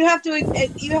then again, you have to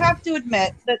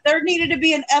admit that there needed to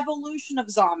be an evolution of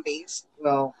zombies.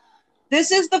 Well,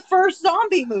 this is the first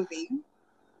zombie movie.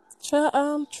 True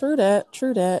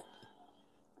that.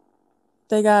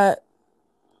 They got.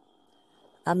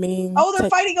 I mean. Oh, they're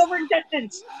fighting over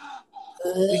intestines.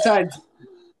 Besides,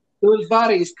 those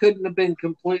bodies couldn't have been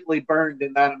completely burned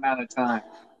in that amount of time.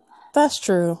 That's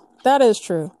true. That is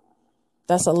true.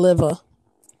 That's a liver.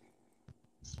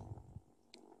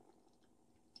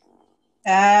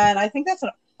 And I think that's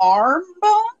an arm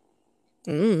bone.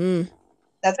 Mm-hmm.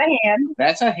 That's a hand.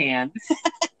 That's a hand.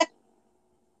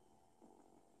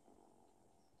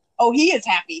 Oh, he is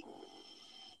happy.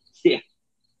 Yeah.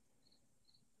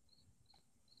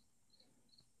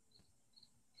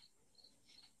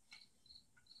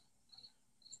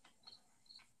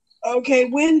 Okay,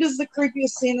 when does the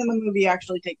creepiest scene in the movie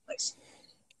actually take place?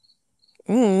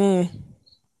 Mm-hmm.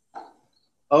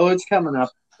 Oh, it's coming up.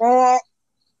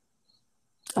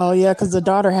 Oh, yeah, because the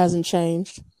daughter hasn't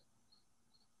changed.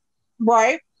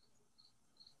 Right.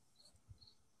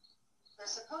 There's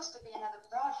supposed to be another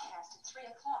broadcast at 3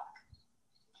 o'clock.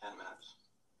 10 minutes.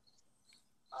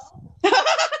 Oh,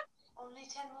 only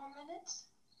 10 more minutes?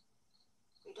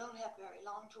 We don't have very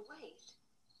long to wait.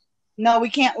 No, we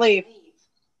can't leave.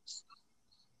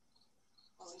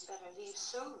 Well, we better leave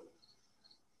soon.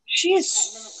 She is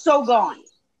so gone.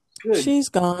 Good. She's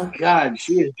gone. God,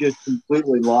 she has just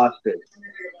completely lost it.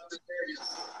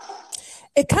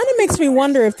 It kind of makes me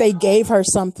wonder if they gave her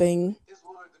something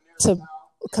to,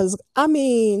 because I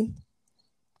mean,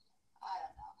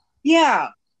 yeah,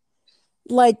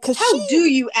 like, cause how do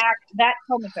you act that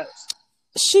comatose?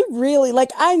 She really,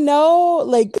 like, I know,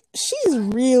 like, she's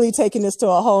really taking this to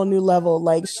a whole new level.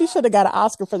 Like, she should have got an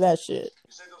Oscar for that shit.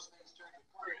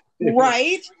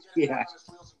 Right? Yeah.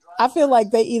 I feel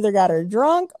like they either got her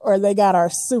drunk or they got her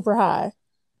super high.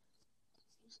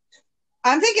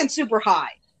 I'm thinking super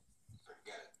high.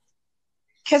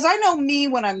 Because I know me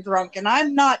when I'm drunk, and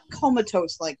I'm not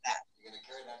comatose like that. You're going to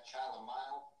carry that child a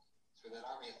mile through that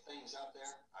army of things out there?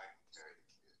 I can carry the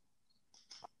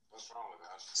kid. What's wrong with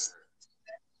that?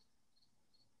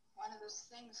 One of those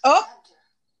things. Oh!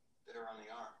 Bit her on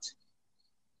the arm.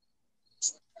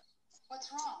 What's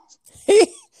wrong?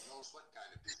 Knows what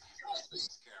kind of disease those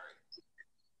things carry.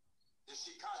 Is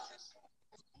she conscious?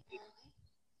 She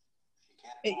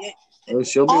can't walk. Well,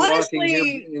 she'll be Honestly,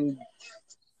 walking in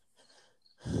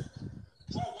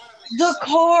The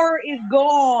car is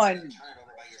gone.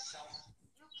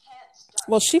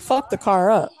 Well, she fucked the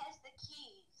car up.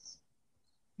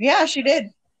 Yeah, she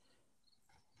did.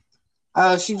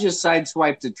 She just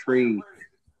sideswiped a tree.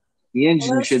 The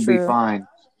engine should be fine.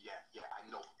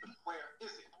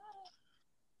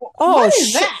 Oh,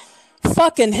 shit.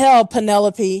 Fucking hell,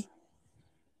 Penelope.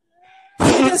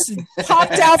 She just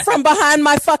popped out from behind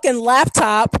my fucking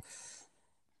laptop.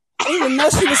 I didn't even know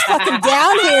she was fucking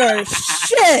down here.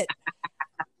 Shit.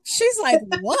 She's like,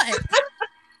 what?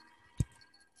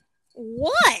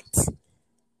 What?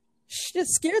 She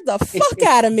just scared the fuck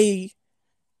out of me.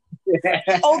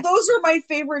 Oh, those are my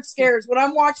favorite scares when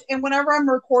I'm watching and whenever I'm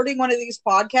recording one of these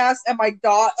podcasts and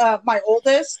my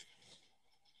oldest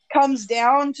comes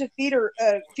down to feed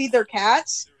their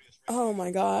cats. Oh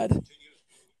my god.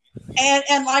 And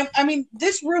I mean,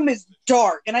 this room is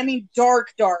dark, and I mean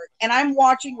dark, and I'm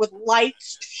watching with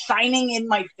lights shining in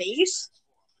my face.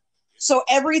 So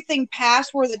everything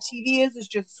past where the TV is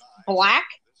just black.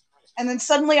 And then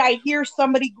suddenly I hear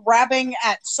somebody grabbing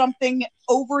at something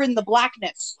over in the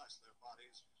blackness.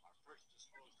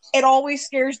 It always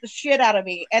scares the shit out of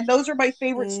me. And those are my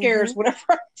favorite scares whenever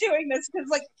I'm doing this. Because,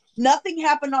 like, nothing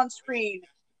happened on screen.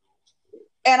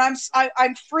 And I'm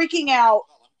freaking out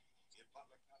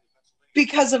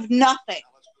because of nothing.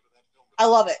 I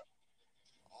love it.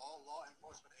 All law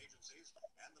enforcement agencies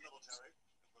and the military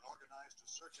have been organized to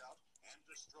search out and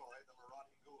destroy the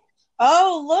marauding ghouls.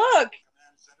 Oh, look.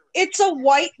 It's a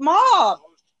white mob.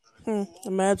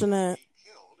 Imagine that.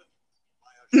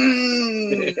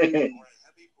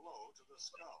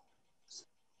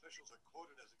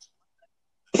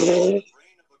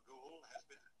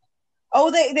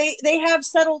 Oh, they have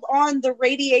settled on the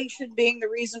radiation being the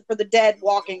reason for the dead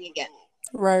walking again.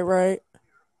 Right.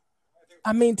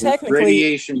 I mean, technically,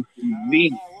 radiation.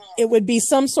 It would be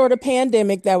some sort of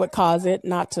pandemic that would cause it.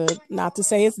 Not to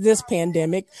say it's this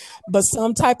pandemic, but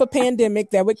some type of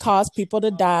pandemic that would cause people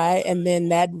to die, and then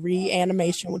that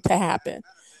reanimation would to happen.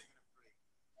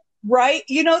 Right?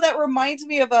 You know, that reminds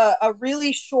me of a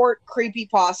really short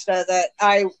creepypasta that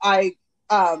I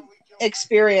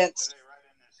experienced.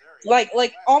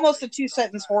 Like almost a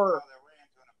 2-sentence horror.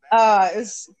 I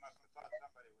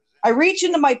reach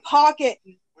into my pocket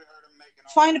and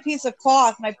find a piece of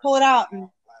cloth, and I pull it out and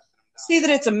see that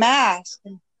it's a mask.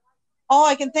 And all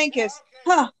I can think is,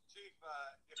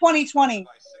 2020.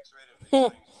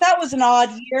 That was an odd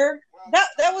year.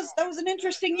 That was an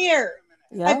interesting year.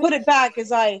 Yeah. I put it back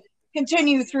as I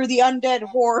continue through the undead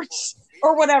hordes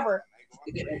or whatever.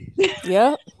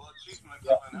 Yeah.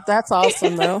 That's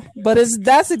awesome though. But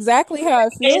that's exactly how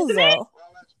it feels though.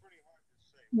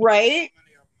 Right?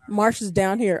 Marsh is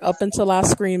down here up until I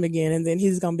scream again, and then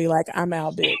he's gonna be like, I'm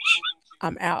out, bitch.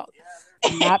 I'm out.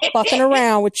 I'm not fucking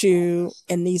around with you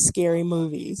in these scary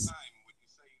movies.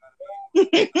 Well,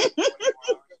 we don't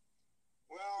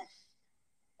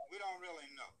really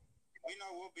know. We know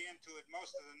we'll be into it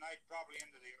most of the night, probably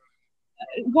into the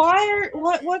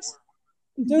what's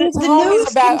Dude's homies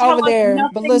are back over there.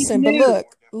 But listen,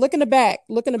 look in the back.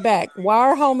 Look in the back. Why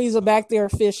our homies are back there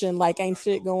fishing like ain't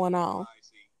shit going on?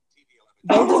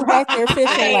 They just back there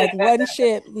fishing like wasn't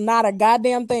shit, not a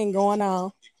goddamn thing going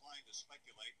on.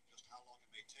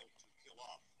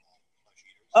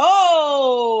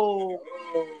 Oh,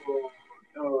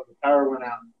 the power went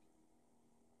out.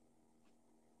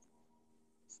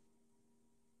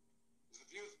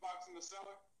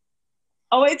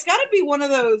 Oh, it's got to be one of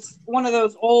those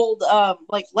old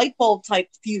like light bulb type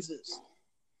fuse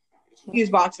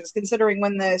boxes. Considering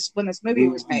when this movie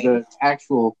was made, the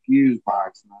actual fuse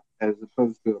box, as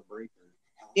opposed to a breaker.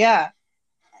 Yeah.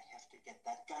 I have to get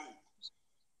that gun.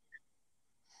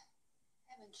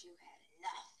 Haven't you had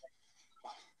enough?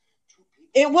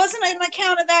 It wasn't an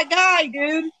account of that guy,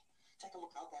 dude. Take a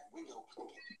look out that window.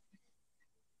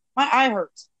 My eye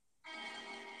hurts.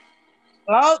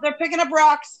 Oh, they're picking up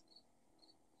rocks.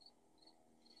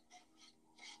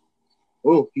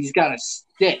 Oh, he's got a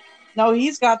stick. No,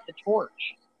 he's got the torch.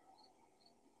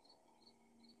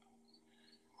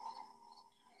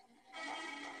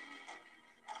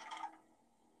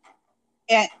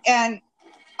 And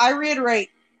I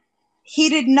reiterate, he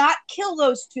did not kill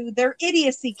those two. Their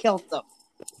idiocy killed them.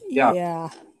 Yeah.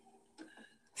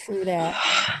 True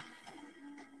that.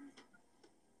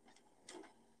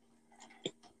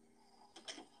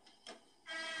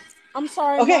 I'm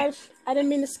sorry, okay. Marsh. I didn't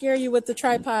mean to scare you with the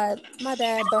tripod. My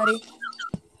bad, buddy.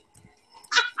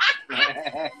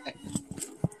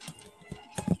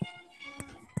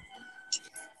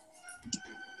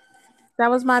 That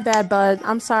was my bad, bud.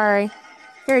 I'm sorry.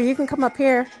 Here, you can come up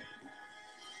here.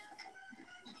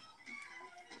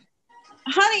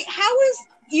 Honey, how is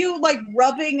you like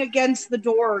rubbing against the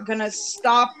door gonna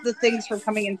stop the things from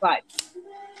coming inside?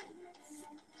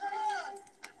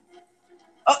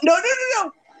 Oh no no no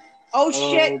no! Oh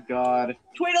shit! Oh God!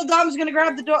 Tweedledum's gonna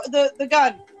grab the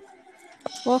gun.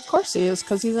 Well, of course he is,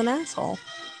 because he's an asshole.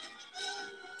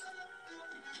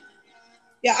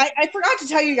 Yeah, I forgot to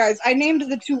tell you guys. I named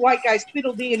the two white guys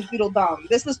Tweedledee and Tweedledum.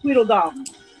 This is Tweedledum.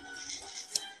 Go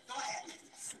ahead.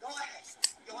 Go ahead.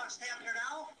 You want to stay up here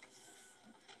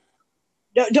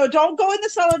now? Don't go in the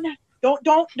cellar. Don't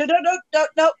no.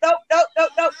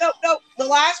 The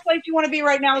last place you want to be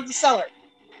right now is the cellar.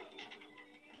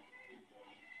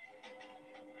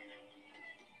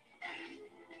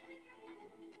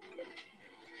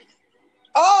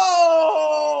 Oh!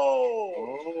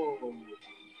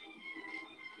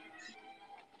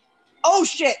 Oh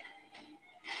shit!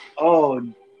 Oh,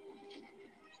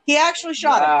 He actually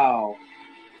shot him. wow!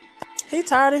 He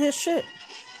tired of his shit.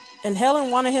 And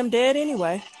Helen wanted him dead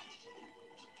anyway.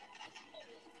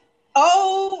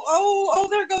 Oh,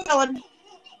 there goes Helen.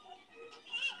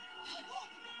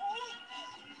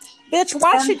 Bitch,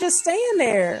 why she just staying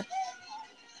there?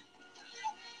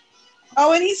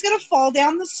 Oh, and he's gonna fall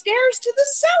down the stairs to the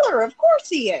cellar. Of course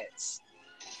he is.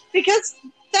 Because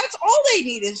that's all they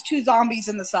need is two zombies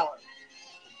in the cellar.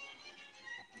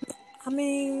 I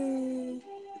mean...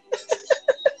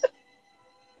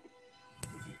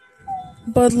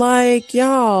 But like,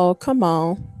 y'all, come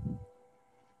on.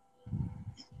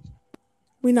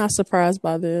 We not surprised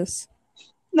by this.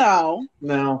 No,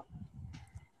 No.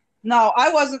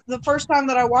 I wasn't. The first time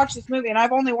that I watched this movie, and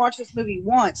I've only watched this movie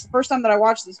once. The first time that I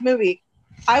watched this movie,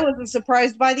 I wasn't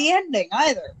surprised by the ending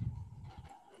either.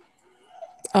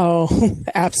 Oh,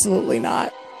 absolutely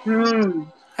not.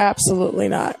 Mm. Absolutely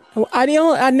not. I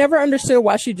never understood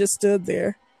why she just stood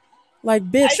there. Like,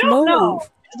 bitch, I don't move. know.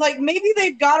 Like, maybe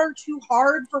they've got her too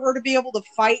hard for her to be able to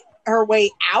fight her way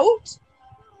out.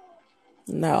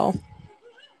 No.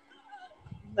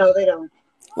 No, they don't.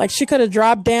 Like, she could have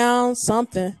dropped down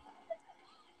something.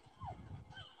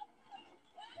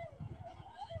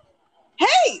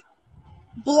 Hey!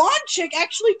 Blonde chick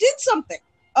actually did something.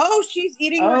 Oh, she's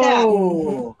eating her dad.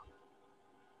 Oh.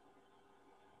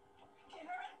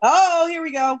 Oh, here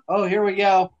we go. Oh, here we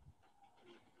go.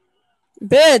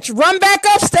 Bitch, run back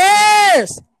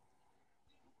upstairs!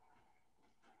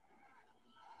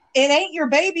 It ain't your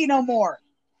baby no more.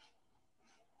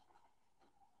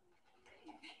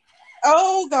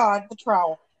 Oh God, the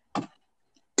trowel.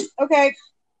 Okay,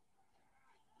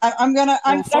 I'm gonna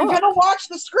watch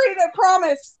the screen. I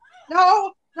promise.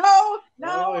 No. Oh,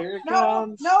 here it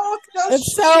comes. No.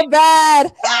 It's so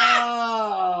bad.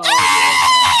 Oh.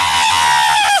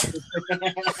 It's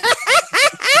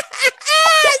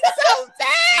so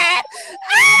bad.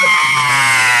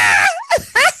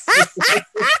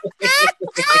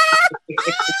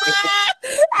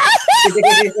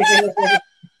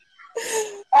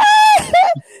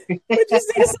 We just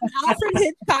need some Alfred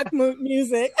Hitchcock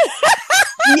music.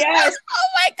 Yes. Oh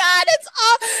my God, it's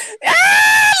all.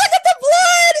 Look at the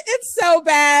blood. It's so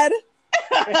bad.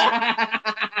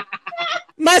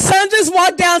 My son just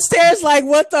walked downstairs like,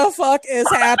 what the fuck is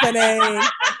happening?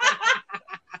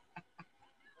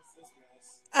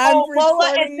 I'm Lola,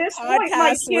 at recording this point,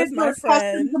 my kids are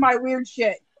accustomed to my weird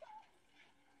shit.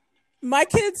 My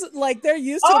kids, like, they're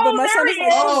used to it, but my son is like,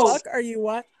 what the fuck are you,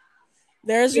 what?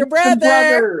 There's your It's the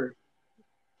brother.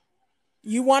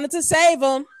 You wanted to save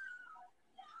him.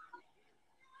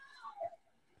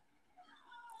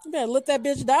 You better let that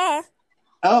bitch die.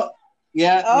 Oh,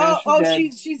 yeah.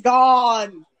 She's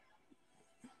gone.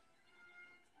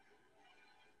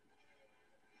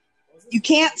 You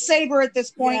can't save her at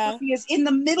this point. Yeah. She is in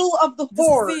the middle of the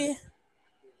horde.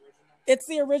 It's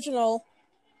the original.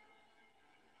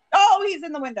 Oh, he's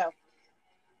in the window.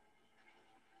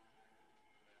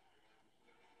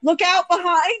 Look out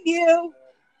behind you.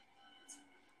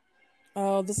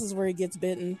 Oh, this is where he gets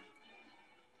bitten.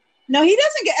 No, he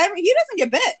doesn't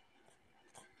get bit.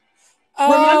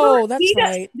 Oh, remember, that's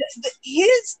right.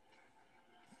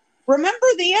 Remember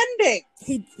the ending.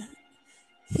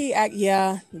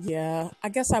 Yeah. I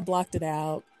guess I blocked it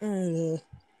out. Ugh. Of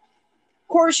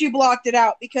course you blocked it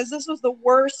out because this was the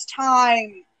worst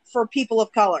time for people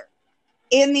of color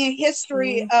in the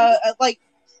history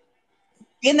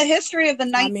in the history of the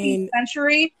 19th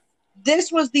century.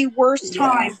 This was the worst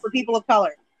time for people of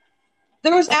color.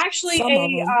 There was actually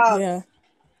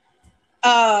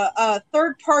a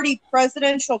third-party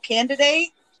presidential candidate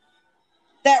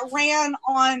that ran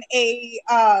on a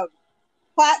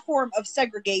platform of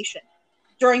segregation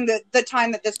during the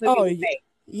time that this movie was made.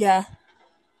 Yeah.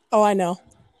 Oh, I know.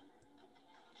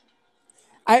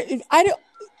 I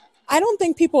I don't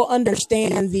think people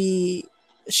understand the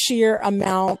sheer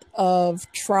amount of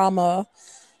trauma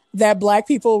that Black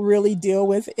people really deal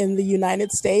with in the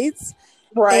United States.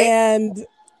 Right. And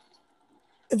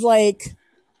like,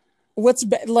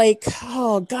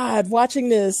 oh God, watching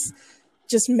this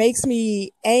just makes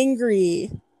me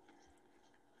angry.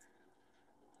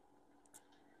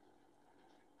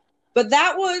 But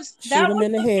that was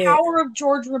the power of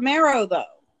George Romero, though.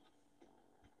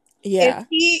 Yeah.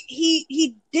 If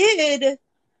he did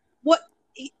what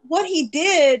he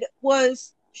did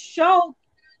was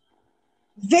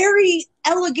very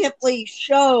elegantly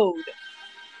showed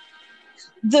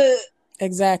the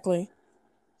exactly.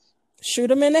 Shoot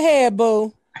him in the head,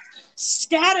 boo.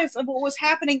 Status of what was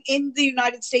happening in the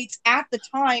United States at the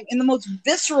time in the most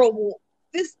visceral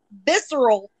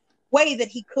way that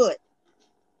he could.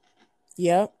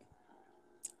 Yep.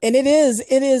 And it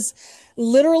is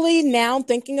literally, now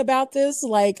thinking about this,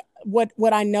 like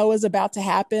what I know is about to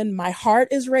happen, my heart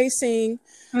is racing.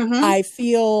 Mm-hmm. I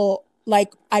feel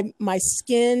like my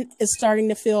skin is starting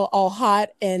to feel all hot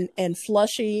and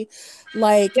flushy.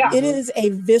 Like it is a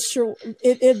visceral,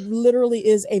 it literally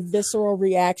is a visceral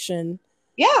reaction.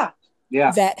 Yeah.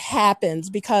 That happens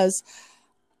because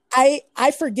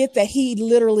I forget that he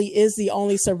literally is the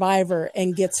only survivor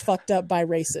and gets fucked up by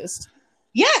racists.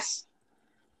 Yes.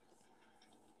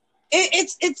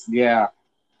 It's yeah.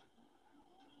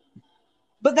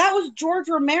 But that was George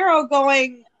Romero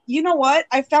going, you know what?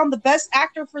 I found the best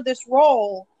actor for this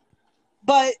role,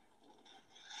 but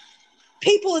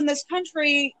people in this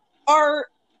country are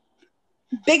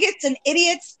bigots and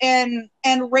idiots and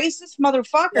racist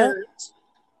motherfuckers.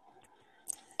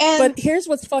 Yep. But here's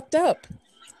what's fucked up.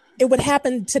 It would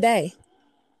happen today.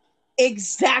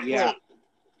 Exactly. Yeah.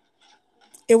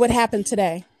 It would happen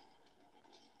today.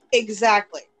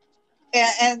 Exactly.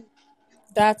 And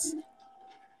that's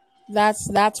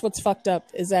what's fucked up,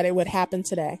 is that it would happen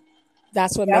today.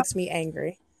 That's what makes me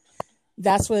angry.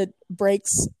 That's what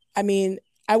breaks, I mean,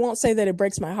 I won't say that it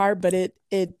breaks my heart, but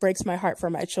it breaks my heart for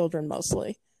my children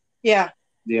mostly. Yeah.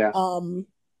 Yeah.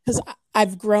 Because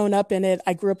I've grown up in it.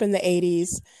 I grew up in the 80s.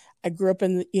 I grew up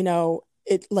in,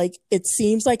 it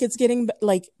seems like it's getting,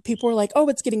 like, people are like, oh,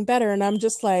 it's getting better. And I'm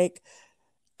just like,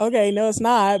 okay, no, it's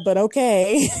not, but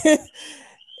okay.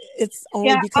 It's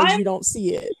only because you don't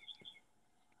see it.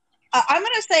 I'm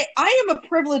going to say I am a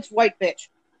privileged white bitch.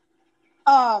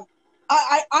 I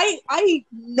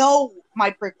know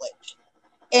my privilege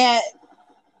and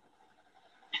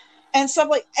stuff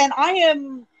like, and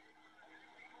I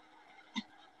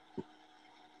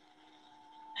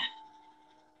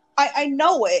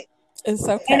know it. It's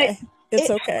okay. It's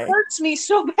okay. It hurts me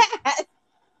so bad.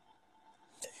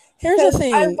 Here's the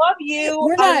thing. I love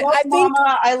you. I love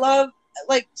Mama. I love,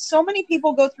 like, so many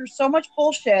people go through so much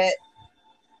bullshit.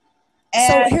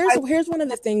 And so here's one of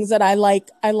the things that I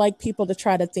like people to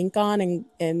try to think on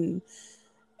and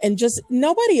just,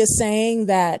 nobody is saying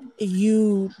that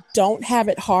you don't have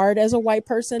it hard as a white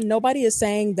person. Nobody is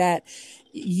saying that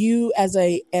you as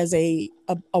a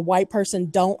white person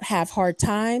don't have hard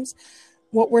times.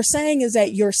 What we're saying is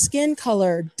that your skin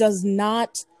color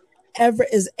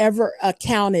is ever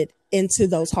accounted into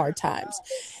those hard times.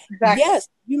 Exactly. Yes,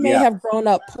 you may have grown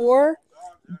up poor,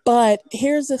 but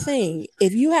here's the thing.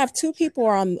 If you have two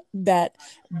people that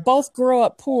both grow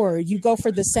up poor, you go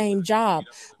for the same job,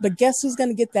 but guess who's going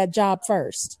to get that job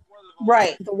first?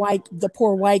 Right. The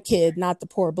poor white kid, not the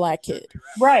poor black kid.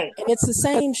 Right. And it's the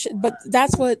same shit, but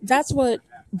that's what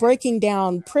breaking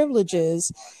down privilege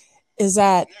is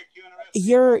that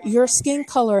your skin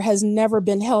color has never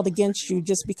been held against you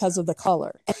just because of the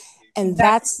color. And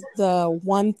that's the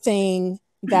one thing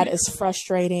that is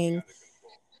frustrating,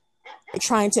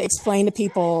 trying to explain to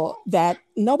people that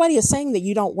nobody is saying that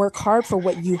you don't work hard for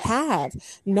what you have.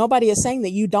 Nobody is saying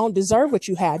that you don't deserve what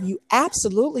you have. You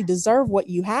absolutely deserve what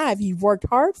you have. You've worked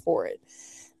hard for it.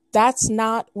 That's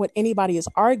not what anybody is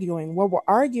arguing. What we're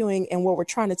arguing and what we're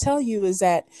trying to tell you is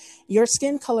that your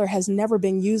skin color has never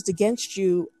been used against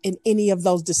you in any of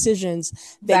those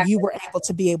decisions that you were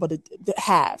able to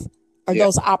have, or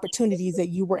those opportunities that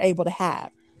you were able to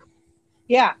have.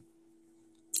 Yeah.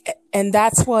 And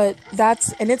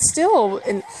and it's still,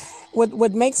 and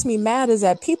what makes me mad is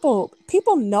that people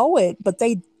know it, but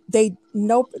they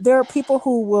know, there are people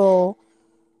who will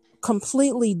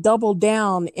completely double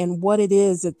down in what it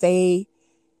is that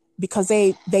because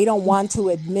they don't want to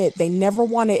admit, they never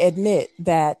want to admit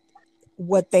that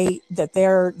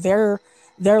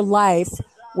their life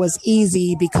was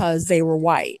easy because they were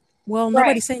white. Well,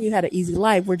 nobody's saying you had an easy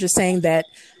life. We're just saying that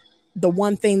the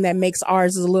one thing that makes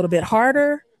ours is a little bit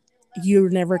harder, you're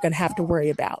never going to have to worry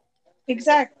about.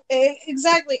 Exactly.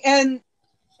 And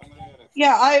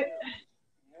Yeah,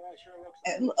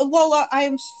 Lola, I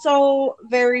am so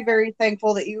very, very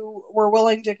thankful that you were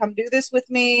willing to come do this with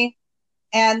me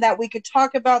and that we could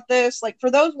talk about this. Like, for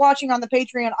those watching on the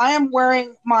Patreon, I am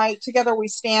wearing my Together We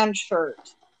Stand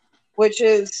shirt, which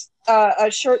is a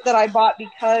shirt that I bought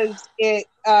because it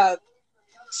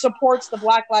supports the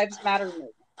Black Lives Matter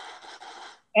movement.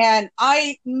 And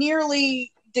I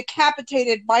nearly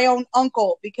decapitated my own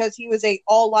uncle because he was a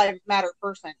all lives matter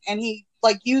person, and he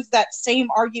like used that same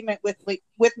argument with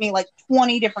me like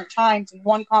 20 different times in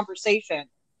one conversation.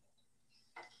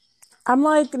 I'm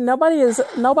like, nobody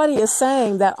is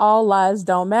saying that all lives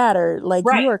don't matter. Like,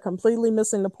 Right. You are completely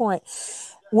missing the point.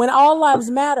 When all lives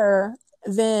matter,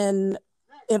 then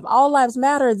if all lives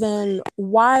matter, then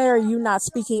why are you not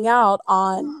speaking out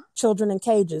on children in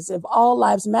cages? If all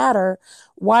lives matter,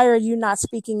 why are you not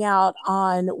speaking out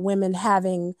on women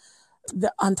having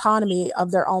the autonomy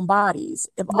of their own bodies?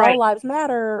 If all lives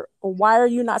matter, why are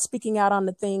you not speaking out on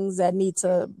the things that need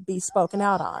to be spoken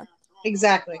out on?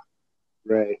 Exactly.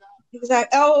 Right.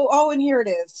 Exactly. Oh, and here it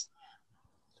is.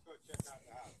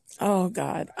 Oh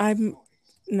God,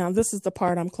 now this is the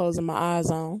part I'm closing my eyes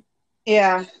on.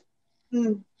 Yeah.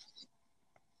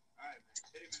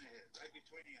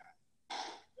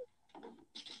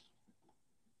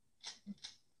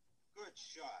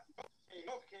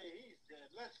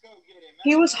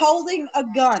 He was holding a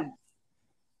gun.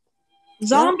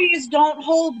 Zombies don't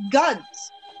hold guns.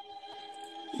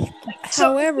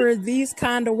 However, these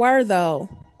kind of were, though.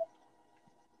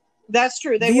 That's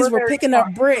true. These were picking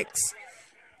up bricks,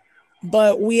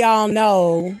 but we all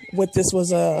know what this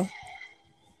was what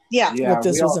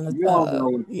this was we all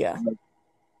know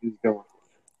he's going.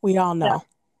 We all know.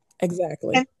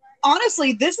 Exactly. And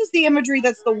honestly, this is the imagery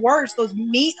that's the worst. Those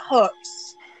meat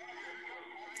hooks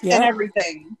and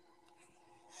everything.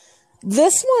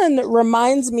 This one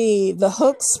reminds me, the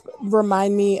hooks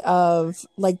remind me of,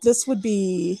 like, this would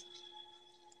be,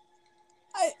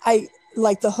 I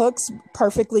like the hooks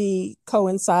perfectly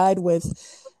coincide with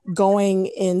going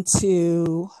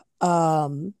into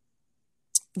the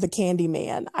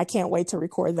Candyman. I can't wait to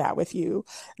record that with you.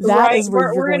 That is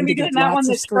where we're going to be doing that one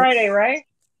this Friday, right?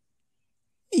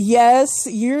 Yes,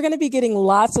 you're going to be getting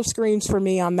lots of screams from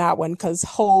me on that one because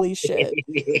holy shit.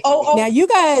 Now you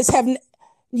guys have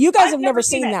never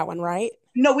seen that one, right?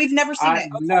 No, we've never seen it.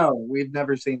 Okay. No, we've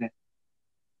never seen it.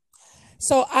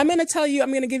 So I'm going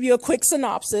to give you a quick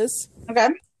synopsis. Okay.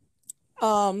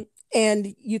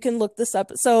 And you can look this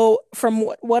up. So from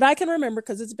what I can remember,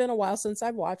 because it's been a while since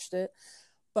I've watched it,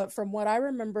 but from what I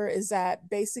remember is that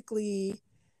basically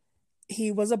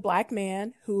he was a black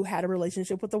man who had a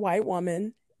relationship with a white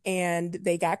woman and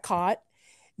they got caught.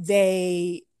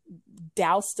 They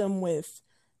doused him with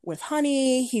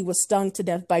honey. He was stung to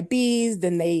death by bees.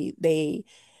 Then they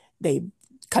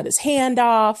cut his hand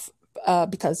off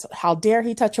because how dare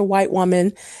he touch a white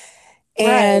woman.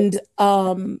 Right.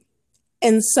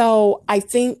 And so I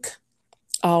think,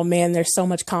 oh man, there's so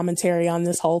much commentary on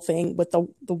this whole thing with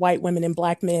the white women and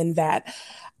black men that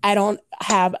I don't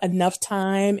have enough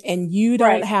time and you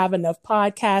don't have enough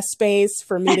podcast space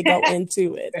for me to go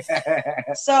into it.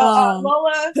 So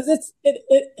Lola, because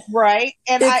right.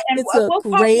 And we'll talk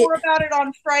more about it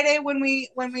on Friday when we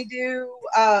do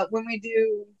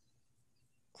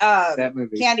that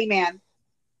movie. Candyman.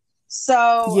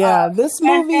 So yeah, this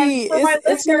movie and for my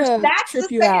listeners, that's trip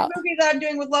the you second out. movie that I'm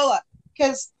doing with Lola,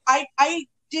 because I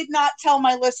did not tell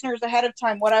my listeners ahead of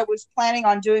time what I was planning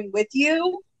on doing with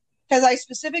you, because I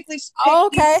specifically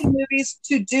picked these movies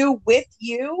to do with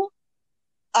you,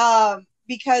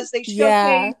 because they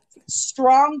showcase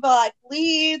strong black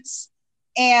leads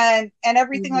and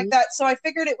everything like that. So I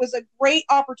figured it was a great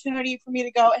opportunity for me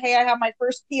to go, hey, I have my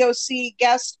first POC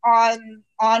guest on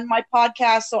my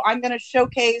podcast, so I'm going to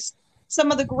showcase some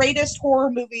of the greatest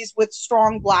horror movies with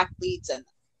strong black leads in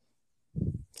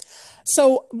them.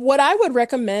 So what I would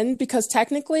recommend, because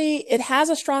technically it has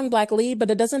a strong black lead,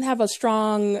 but it doesn't have a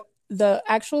strong, the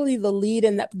lead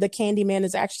in the Candyman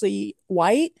is actually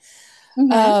white,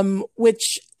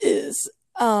 which is,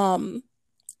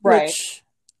 which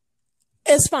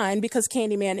is fine because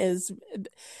Candyman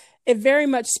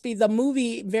the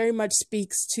movie very much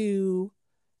speaks to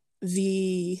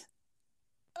the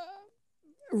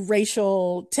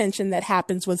racial tension that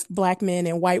happens with black men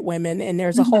and white women, and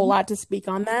there's a whole lot to speak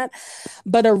on that.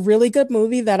 But a really good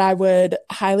movie that I would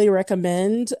highly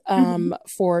recommend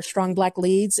for strong black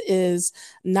leads is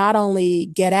not only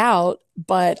Get Out,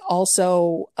 but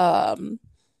also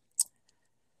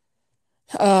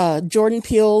Jordan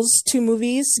Peele's two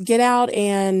movies, Get Out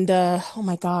and oh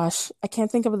my gosh, I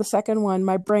can't think of the second one.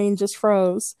 My brain just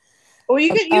froze. Well,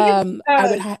 you can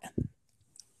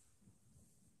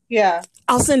Yeah.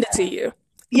 I'll send it to you.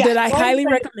 Yeah. That I highly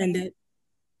recommend it.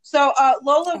 So,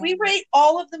 Lola, we rate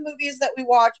all of the movies that we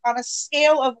watch on a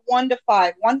scale of 1 to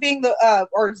 5. 1 being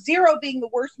or 0 being the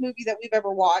worst movie that we've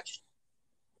ever watched,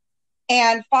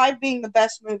 and 5 being the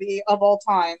best movie of all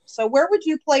time. So, where would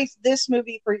you place this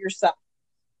movie for yourself?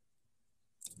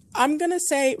 I'm gonna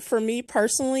say, for me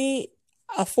personally,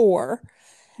 a 4,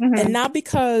 and not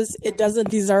because it doesn't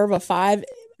deserve a 5.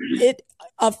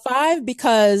 A 5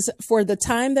 because for the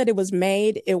time that it was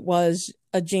made, it was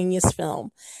a genius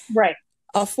film. Right.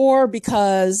 A 4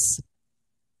 because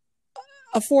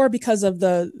of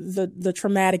the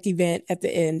traumatic event at the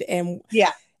end, and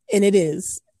it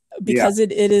is because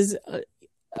it is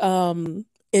I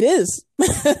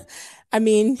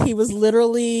mean, he was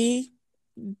literally,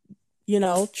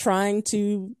 trying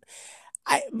to.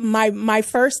 My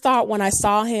first thought when I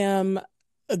saw him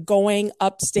going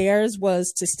upstairs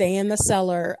was to stay in the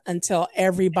cellar until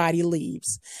everybody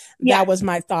leaves. Yeah. That was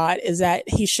my thought, is that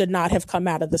he should not have come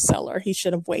out of the cellar. He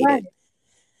should have waited.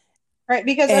 Right.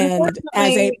 Because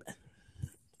unfortunately,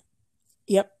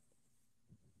 yep.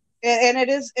 And it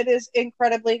is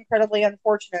incredibly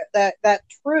unfortunate that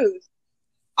truth.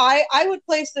 I would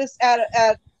place this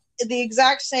at the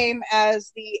exact same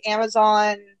as the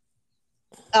Amazon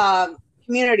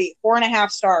Community,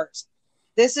 4.5 stars.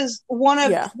 This is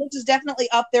this is definitely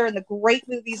up there in the great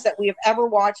movies that we have ever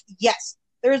watched. Yes,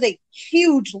 there is a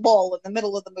huge lull in the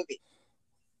middle of the movie.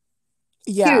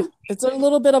 Yeah, it's a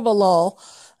little bit of a lull.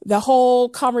 The whole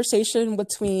conversation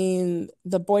between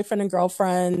the boyfriend and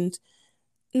girlfriend,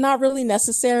 not really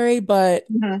necessary, but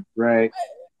right.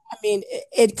 I mean,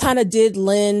 it kind of did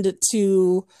lend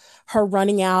to her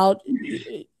running out,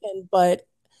 but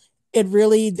it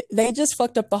really, they just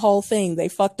fucked up the whole thing. They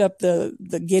fucked up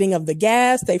the getting of the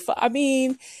gas. And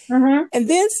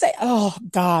then say, oh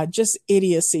God, just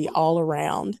idiocy all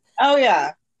around. Oh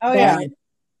yeah.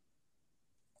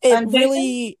 It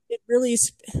really,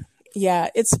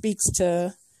 it speaks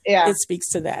to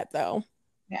that though.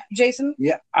 Yeah. Jason?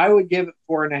 Yeah, I would give it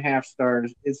 4.5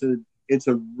 stars. It's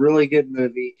a really good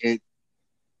movie. It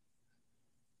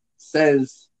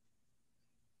says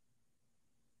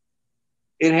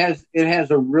it has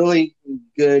a really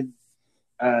good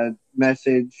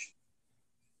message.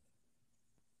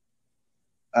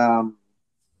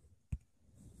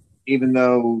 Even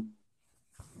though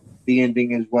the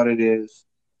ending is what it is,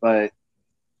 but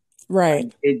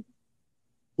it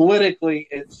politically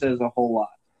it says a whole lot.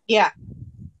 Yeah.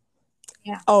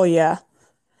 Oh yeah.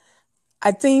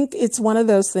 I think it's one of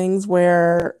those things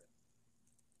where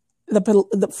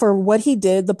for what he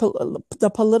did,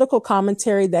 the political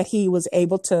commentary that he was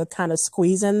able to kind of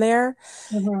squeeze in there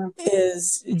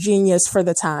is genius for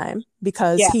the time,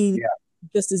 because he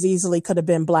just as easily could have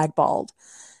been blackballed.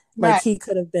 Like he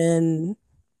could have been,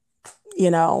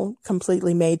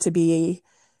 completely made to be,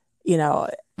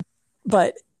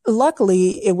 but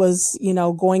luckily it was,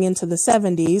 going into the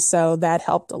 70s. So that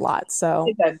helped a lot. So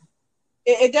it did.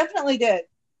 It definitely did.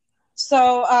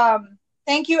 So,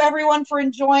 thank you everyone for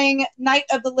enjoying Night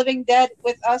of the Living Dead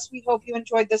with us. We hope you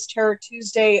enjoyed this Terror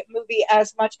Tuesday movie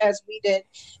as much as we did.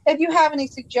 If you have any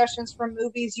suggestions for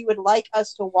movies you would like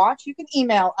us to watch, you can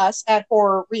email us at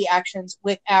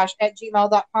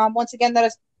horrorreactionswithash@gmail.com. Once again, that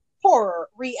is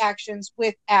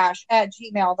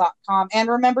horrorreactionswithash@gmail.com. And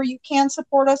remember, you can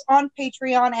support us on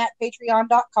Patreon at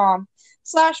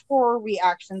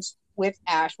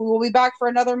patreon.com/horrorreactionswithash. We will be back for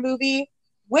another movie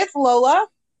with Lola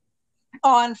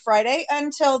on Friday.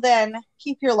 Until then,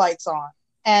 keep your lights on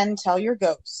and tell your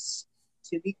ghosts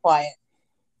to be quiet.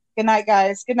 Good night,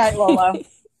 guys. Good night, Lola.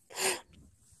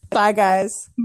 Bye, guys.